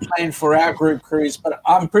we've got planned for our group cruise. But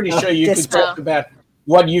I'm pretty sure you could Desperate. talk about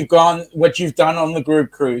what you've done on the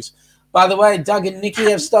group cruise. By the way, Doug and Nikki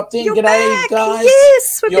have stopped in. You're G'day, back. guys.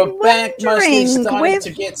 Yes, we've You're been back. Mostly wondering. starting to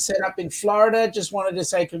get set up in Florida. Just wanted to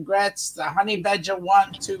say congrats. The Honey Badger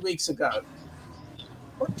won 2 weeks ago.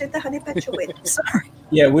 What did the honey badger win? Sorry.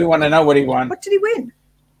 Yeah, we want to know what he won. What did he win?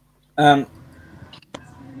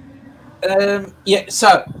 Yeah.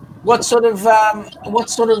 So, what sort of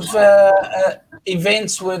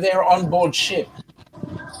events were there on board ship?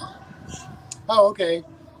 Oh, okay.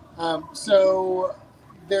 So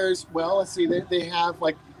there's, well, let's see. They have,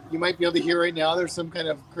 like, you might be able to hear right now, there's some kind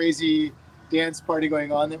of crazy dance party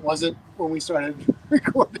going on that wasn't when we started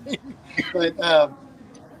recording. But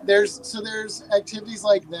there's activities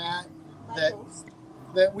like that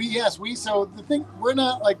so the thing, we're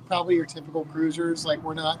not like probably your typical cruisers, like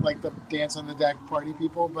we're not like the dance on the deck party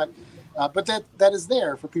people, but that is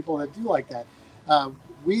there for people that do like that.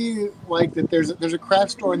 We like that there's a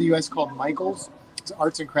craft store in the US called Michael's. It's an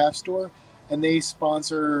arts and crafts store, and they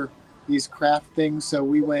sponsor these craft things. So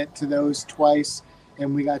we went to those twice,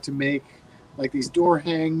 and we got to make like these door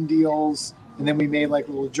hang deals, and then we made like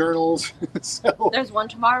little journals. So There's one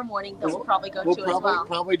tomorrow morning that we'll probably go to as well.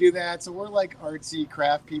 Probably do that. So we're like artsy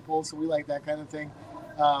craft people, so we like that kind of thing.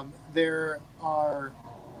 There are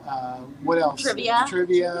what else? Trivia.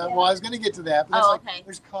 Well, I was going to get to that. But Okay.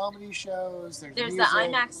 There's comedy shows. There's There's the music.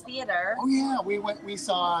 IMAX Theater. Oh yeah, we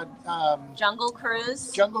saw Jungle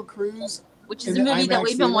Cruise, Jungle Cruise, which in is a the movie that IMAX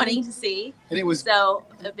we've been theater. wanting to see. and it was So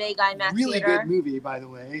a big IMAX really theater. good movie, by the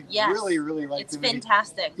way. Yes. Really liked It's the movie.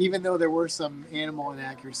 fantastic. Even though there were some animal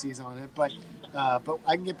inaccuracies on it, but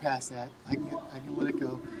I can get past that. I can let it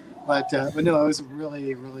go. But no, it was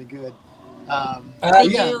really good. They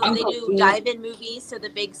yeah. do dive-in movies, so the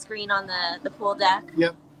big screen on the pool deck.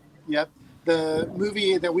 Yep. The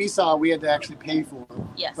movie that we saw, we had to actually pay for,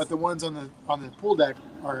 Yes. but the ones on the pool deck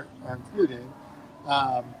are included.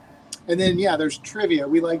 And then there's trivia.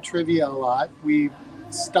 We like trivia a lot. We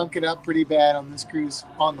stunk it up pretty bad on this cruise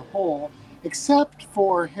on the whole, except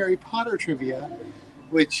for Harry Potter trivia,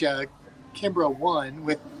 which Kimbra won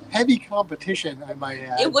with heavy competition, I might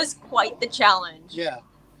add. It was quite the challenge. Yeah.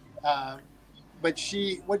 But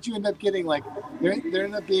what you end up getting, like, there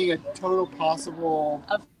ended up being a total possible,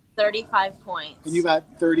 35 points. and you got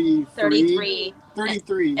 33.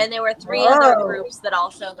 33. And there were 3 Whoa. other groups that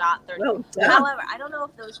also got 30. Well done. However, I don't know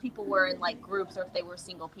if those people were in like groups or if they were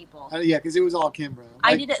single people. Yeah, because it was all Kimbra.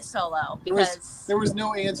 I Like, did it solo there was- because There was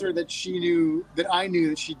no answer that she knew, that I knew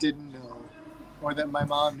that she didn't know, or that my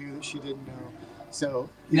mom knew that she didn't know. So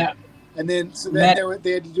Yeah. And then Matt-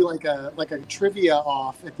 they had to do like a trivia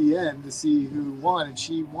off at the end to see who won, and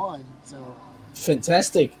she won. So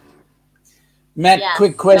Fantastic. Matt, yes,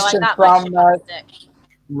 quick so I question got my from ship on stick.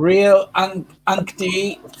 Real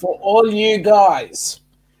Unkdy for all you guys.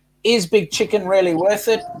 Is Big Chicken really worth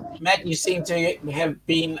it? Matt, you seem to have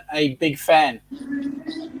been a big fan.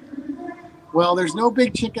 well, there's no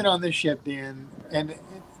big chicken on this ship, Dan, and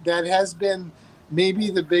that has been maybe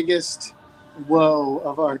the biggest woe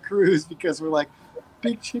of our cruise, because we're like,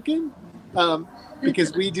 big chicken,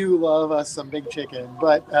 because we do love us some big chicken,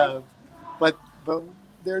 but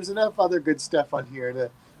there's enough other good stuff on here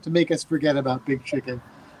to make us forget about big chicken.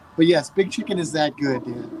 But yes, big chicken is that good,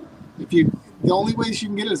 Dan. The only place you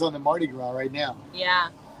can get it is on the Mardi Gras right now. Yeah.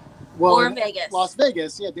 Well, Or in Vegas. Las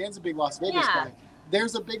Vegas, yeah. Dan's a big Las Vegas Yeah. guy.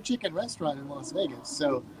 There's a big chicken restaurant in Las Vegas,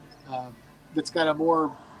 so that's got a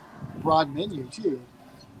more broad menu too.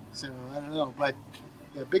 So I don't know, but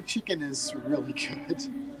big chicken is really good.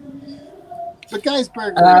 But Guy's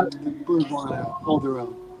Burger and the Blue Guano hold their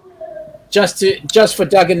own. just for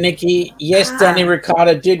Doug and Nikki, yes, Danny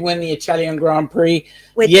Ricciardo did win the Italian Grand Prix.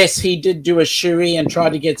 Yes, he did do a shoey and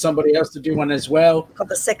tried to get somebody else to do one as well. Got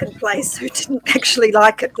the second place who didn't actually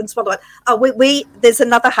like it, couldn't swallow it. Oh, there's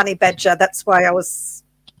another honey badger. That's why I was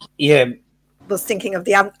thinking of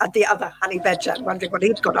the other honey badger, wondering what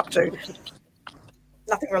he'd got up to.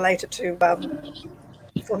 Nothing related to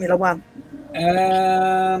Formula One.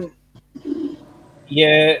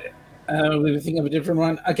 We were thinking of a different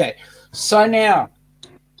one. Okay, so now,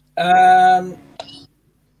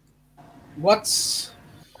 what's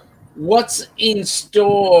in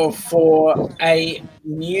store for a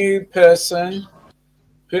new person?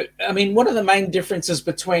 What are the main differences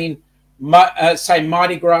between, say,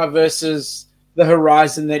 Mardi Gras versus the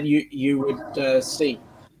Horizon that you would see?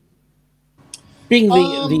 Being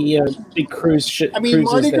the big cruise ship.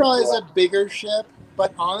 Mardi Gras is a bigger ship,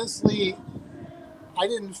 but honestly, I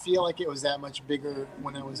didn't feel like it was that much bigger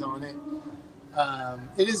when I was on it.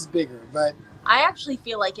 It is bigger, but I actually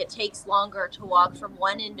feel like it takes longer to walk from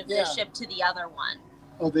one end of this ship to the other one.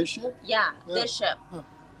 Oh, this ship? Yeah, this ship.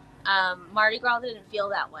 Huh. Mardi Gras didn't feel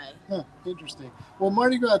that way. Huh, interesting. Well,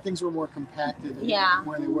 Mardi Gras things were more compacted than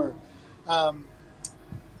where they were. I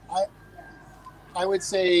would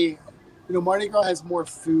say, Mardi Gras has more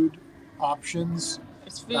food options.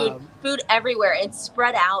 There's food everywhere. It's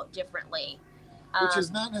spread out differently. Which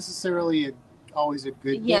is not necessarily always a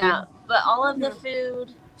good thing. Yeah, but all of the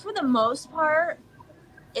food, for the most part,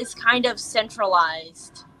 is kind of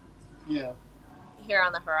centralized. Yeah. Here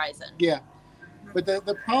on the Horizon. Yeah. But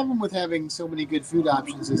the problem with having so many good food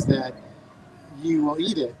options is that you will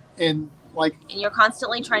eat it. And you're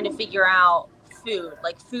constantly trying to figure out food.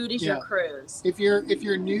 Like food is your cruise. If you're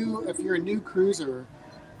a new cruiser,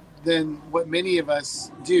 then what many of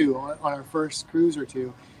us do on our first cruise or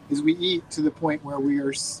two is we eat to the point where we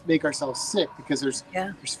make ourselves sick because there's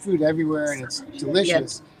food everywhere and it's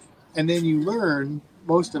delicious. And then you learn,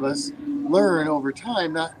 most of us learn over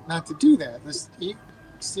time not to do that. Just eat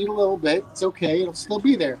a little bit. It's okay. It'll still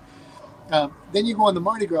be there. Then you go on the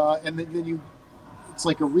Mardi Gras and then it's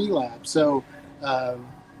like a relapse. So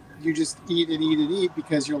you just eat and eat and eat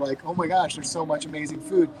because you're like, oh my gosh, there's so much amazing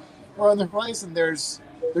food. Or on the Horizon, there's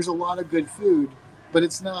a lot of good food, but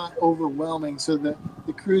it's not overwhelming. So the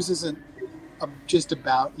cruise isn't just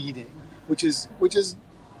about eating, which is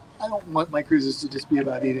I don't want my cruises to just be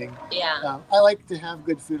about eating. Yeah. I like to have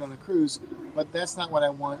good food on a cruise, but that's not what I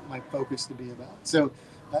want my focus to be about. So,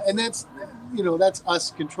 and that's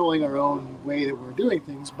us controlling our own way that we're doing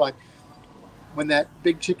things. But when that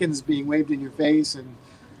big chicken's being waved in your face and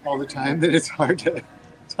all the time, then it's hard to.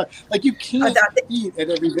 Like you can't eat at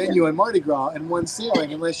every venue in Mardi Gras and one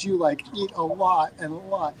sailing unless you eat a lot and a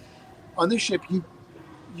lot. On this ship, you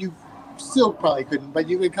still probably couldn't, but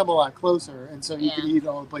you could come a lot closer, and so you could eat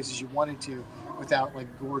all the places you wanted to without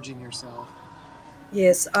gorging yourself.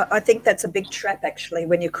 Yes, I think that's a big trap actually.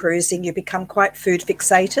 When you're cruising, you become quite food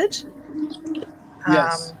fixated.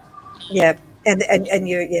 Yes. And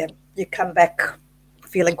you come back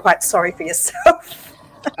feeling quite sorry for yourself.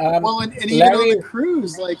 And even on the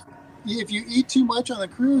cruise, if you eat too much on the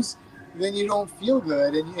cruise, then you don't feel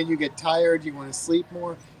good and you get tired, you want to sleep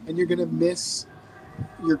more, and you're going to miss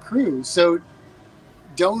your cruise. So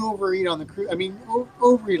don't overeat on the cruise.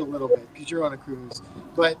 Overeat a little bit because you're on a cruise,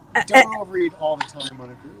 but don't overeat all the time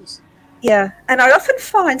on a cruise. Yeah, and I often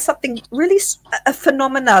find something really, a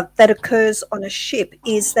phenomena that occurs on a ship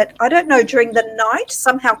is that, I don't know, during the night,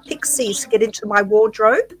 somehow pixies get into my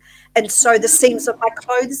wardrobe and sew the seams of my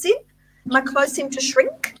clothes in. My clothes seem to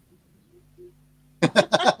shrink. I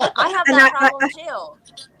have that problem too.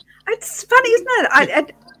 It's funny, isn't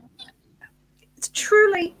it? It's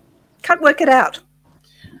truly, can't work it out.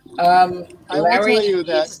 I will tell you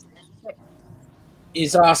that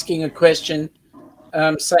is asking a question,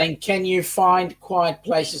 saying, can you find quiet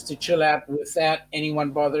places to chill out without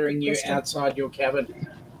anyone bothering you outside your cabin?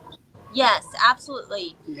 Yes,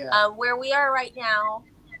 absolutely. Yeah. Where we are right now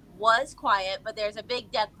was quiet, but there's a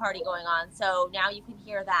big deck party going on, so now you can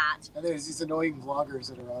hear that. And there's these annoying vloggers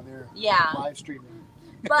that are on there live streaming.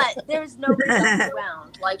 But there's nobody else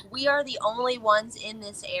around. We are the only ones in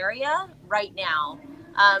this area right now.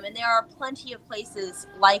 And there are plenty of places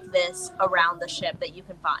like this around the ship that you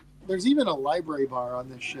can find. There's even a library bar on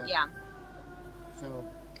this ship. Yeah. So,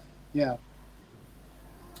 yeah.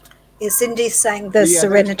 Is Cindy saying the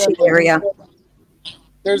Serenity area?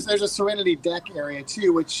 There's a Serenity deck area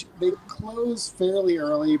too, which they close fairly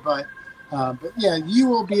early, but you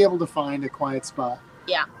will be able to find a quiet spot.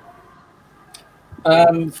 Yeah.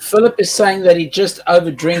 Philip is saying that he just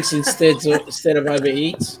overdrinks instead of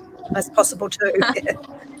overeats. That's possible too.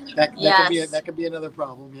 That could be another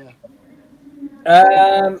problem. Yeah.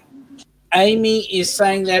 Amy is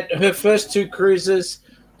saying that her first 2 cruises,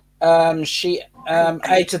 she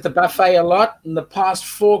ate at the buffet a lot, and the past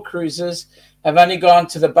 4 cruises have only gone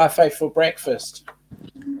to the buffet for breakfast.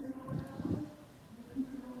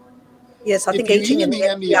 Yes, I If think you eating eat in in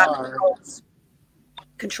the the MDR MDR,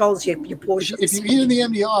 controls your portions. if you eat in the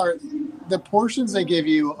MDR, the portions they give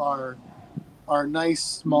you are nice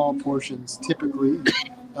small portions typically.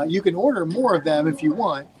 You can order more of them if you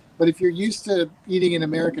want, but if you're used to eating in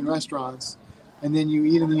American restaurants and then you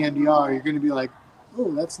eat in the MDR, you're going to be like,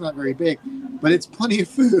 oh, that's not very big, but it's plenty of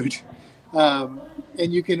food.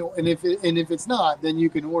 And you can, and if it's not, then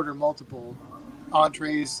you can order multiple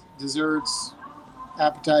entrees, desserts,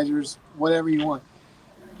 appetizers, whatever you want.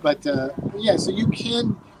 But yeah, so you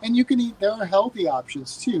can, and you can eat. There are healthy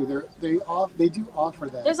options too. They do offer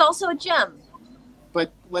that. There's also a gym.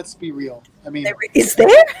 But let's be real. I mean, Is there?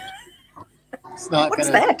 it's not What's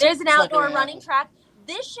gonna. that? There's an It's not outdoor gonna running happen. track.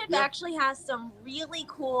 This ship Yeah. actually has some really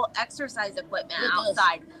cool exercise equipment It does.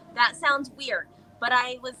 outside. That sounds weird, but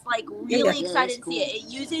I was like really Yeah, excited it's to see cool. it.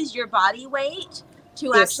 It uses your body weight to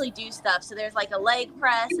Yes. actually do stuff. So there's like a leg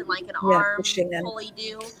press and like an Yeah, arm pushing and- pulley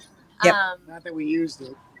do. Yep. Not that we used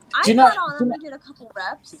it. I Do you know- got on them and did a couple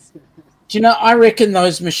reps. Do you know, I reckon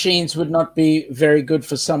those machines would not be very good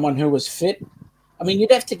for someone who was fit. I mean,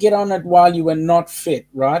 you'd have to get on it while you were not fit,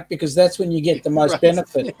 right? Because that's when you get the most Right.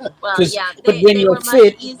 benefit. Well, 'Cause- yeah, but when they you're were much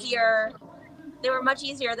fit- easier. They were much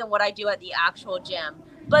easier than what I do at the actual gym,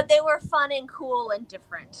 but they were fun and cool and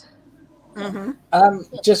different. Mm-hmm.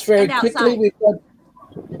 Just very And quickly, outside.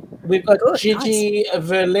 we've got Good, Gigi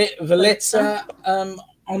Velezza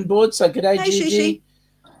on board. So good day, Hey, Gigi. Gigi.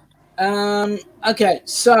 Okay,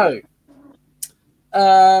 so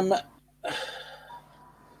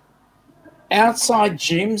outside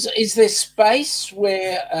gyms, is there space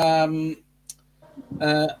where I'm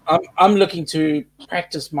looking to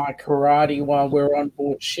practice my karate while we're on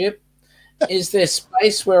board ship? Is there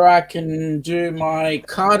space where I can do my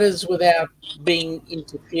katas without being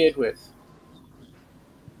interfered with?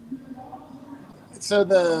 So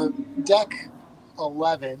the deck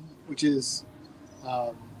 11, which is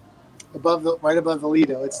right above the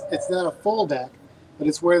Lido, it's not a full deck, but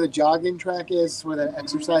it's where the jogging track is, where the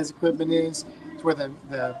exercise equipment is, it's where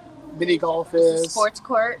the mini golf It's is. a sports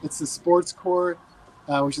court. It's the sports court,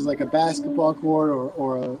 which is like a basketball court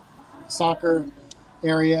or a soccer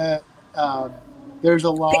area. There's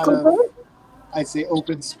a lot of, Pickleball? I'd say,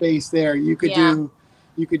 open space there. You could Yeah.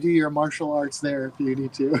 do your martial arts there if you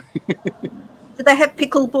need to. Do they have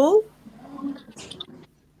pickleball?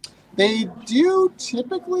 They do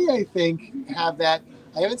typically, I think, have that.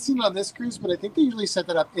 I haven't seen it on this cruise, but I think they usually set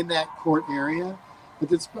that up in that court area.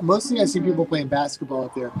 But it's mostly I see people playing basketball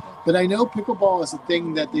out there. But I know pickleball is a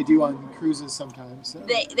thing that they do on cruises sometimes. So.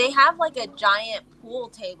 They have like a giant pool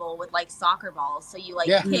table with like soccer balls, so you like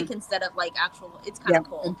Yeah. kick instead of like actual. It's kind of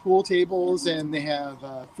cool. And pool tables, and they have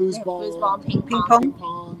foosball, Foosball, and ping Ping pong.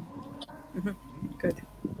 pong? ping pong. Good.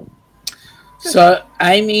 So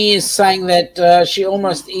Amy is saying that she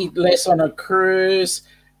almost eat less on a cruise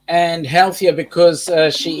and healthier because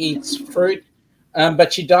she eats fruit,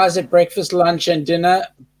 but she does at breakfast, lunch, and dinner,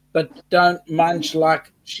 but don't munch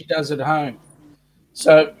like she does at home.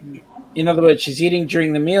 So, in other words, she's eating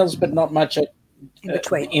during the meals, but not much In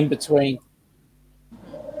between. In between.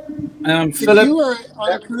 If Philip, you are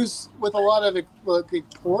on a cruise with a lot of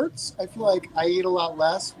ports, I feel like I eat a lot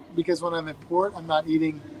less because when I'm at port, I'm not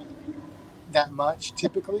eating that much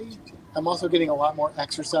typically. I'm also getting a lot more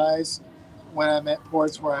exercise when I'm at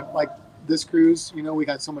ports where I'm like this cruise, we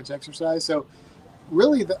got so much exercise. So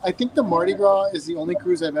really, I think the Mardi Gras is the only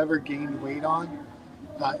cruise I've ever gained weight on,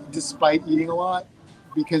 despite eating a lot,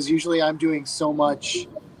 because usually I'm doing so much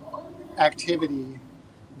activity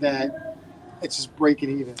that it's just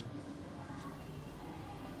breaking even.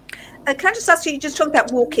 Can I just ask you just talking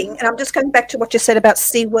about walking, and I'm just going back to what you said about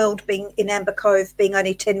SeaWorld being in Amber Cove being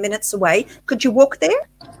only 10 minutes away. Could you walk there?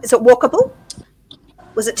 Is it walkable?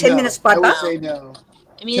 Was it 10 No, minutes by I would bus? say no.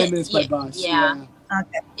 I mean, 10 minutes by bus. Yeah,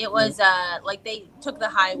 Okay. it was like they took the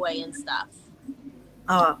highway and stuff.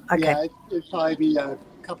 Oh, okay. Yeah, it'd probably be a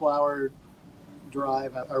couple hour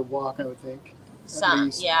drive or walk, I would think.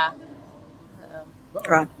 least. Yeah. Uh-oh,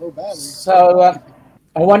 Right. low battery. so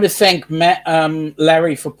I want to thank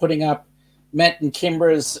Larry for putting up Matt and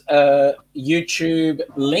Kimbra's YouTube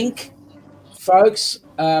link, folks.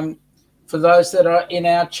 For those that are in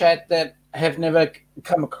our chat that have never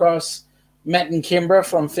come across Matt and Kimbra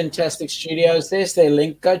from Fantastic Studios, there's their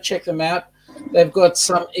link. Go check them out. They've got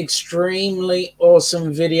some extremely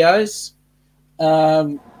awesome videos,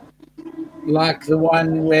 like the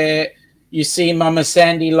one where you see Mama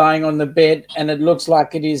Sandy lying on the bed, and it looks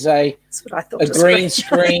like it is That's what I thought. a green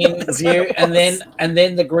screen view, and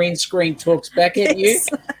then the green screen talks back at you.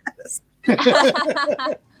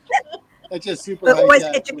 That's just super. But always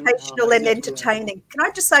like that. educational and entertaining. Can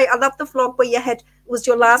I just say, I love the vlog where you had, was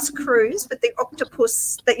your last cruise with the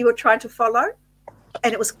octopus that you were trying to follow,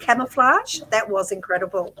 and it was camouflage. That was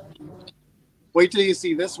incredible. Wait till you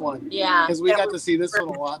see this one. Yeah. Because we got to see this one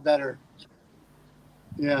a lot better.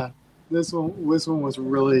 Yeah, this one was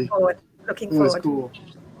really. Looking It was forward. cool.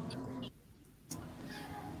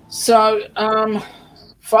 So,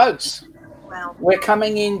 folks, Wow. we're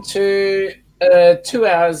coming into 2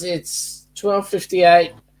 hours. It's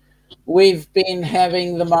 12:58. We've been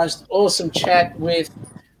having the most awesome chat with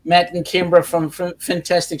Matt and Kimbra from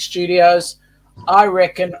Fantastic Studios. I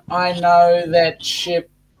reckon I know that ship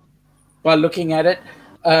by looking at it.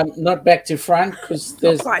 Not back to front because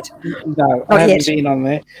there's Quite. no, I haven't been on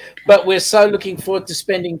there. But we're so looking forward to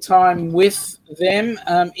spending time with them.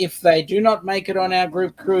 If they do not make it on our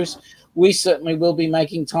group cruise, we certainly will be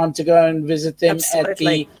making time to go and visit them at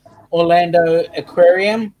the Orlando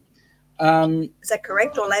Aquarium. Is that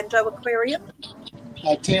correct? Orlando Aquarium?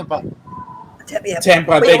 Tampa.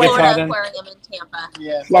 Tampa, I beg your Florida pardon. Aquarium in Tampa.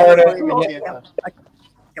 Yeah. Florida. Aquarium in Tampa.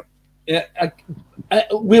 Yeah,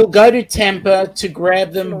 we'll go to Tampa to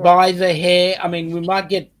grab them by the hair. I mean, we might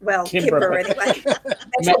get Well, Kimbra, Kimbra anyway.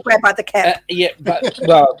 That's what grab by the cap. yeah, but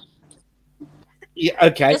well, yeah,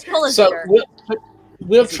 okay. Just pull a So beer. we'll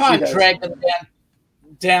That's what try she and does. drag them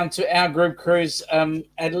down to our group cruise,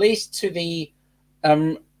 at least to the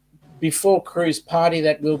before cruise party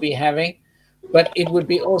that we'll be having. But it would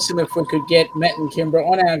be awesome if we could get Matt and Kimbra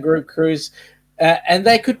on our group cruise. And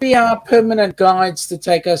they could be our permanent guides to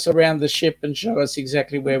take us around the ship and show us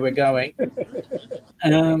exactly where we're going.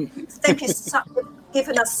 Thank you for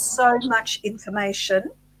giving us so much information.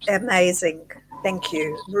 Amazing. Thank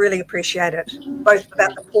you. Really appreciate it. Both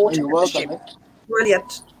about the port You're and the welcome. ship.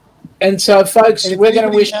 Brilliant. And so, folks, And if we're going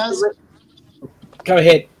to anybody wish. has- Go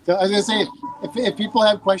ahead. So I was gonna say, if people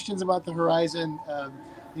have questions about the Horizon,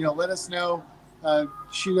 let us know.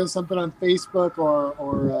 Shoot us something on Facebook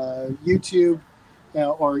or YouTube,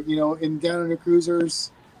 or in Down Under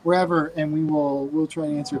Cruisers, wherever, and we'll try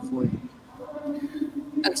and answer it for you.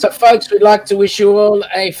 And so, folks, we'd like to wish you all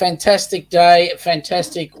a fantastic day, a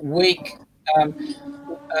fantastic week.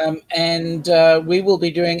 And we will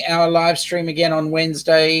be doing our live stream again on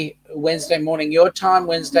Wednesday morning your time,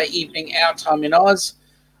 Wednesday evening our time in Oz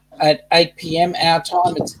at 8 p.m. our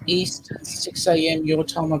time. It's East, 6 a.m. your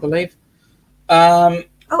time, I believe. And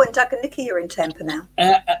Doug and Nikki are in Tampa now.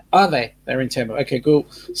 Are they? They're in Tampa. Okay, cool.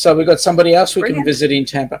 So we've got somebody else we can Brilliant. visit in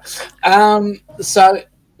Tampa. So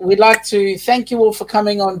we'd like to thank you all for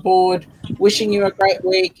coming on board, wishing you a great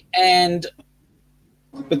week, and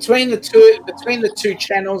between the two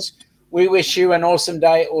channels, we wish you an awesome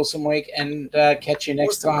day, awesome week, and catch you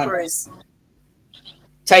next Awesome time. cruise.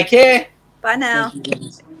 Take care. Bye now.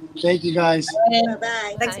 Thank you, guys.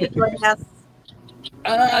 Bye-bye. Thanks for joining us.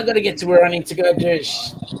 I got to get to where I need to go to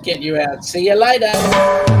get you out. See you later.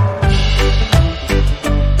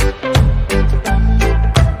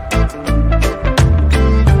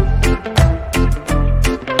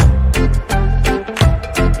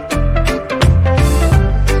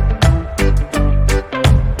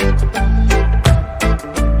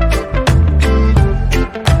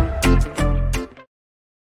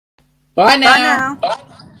 Bye now. Bye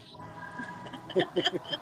now.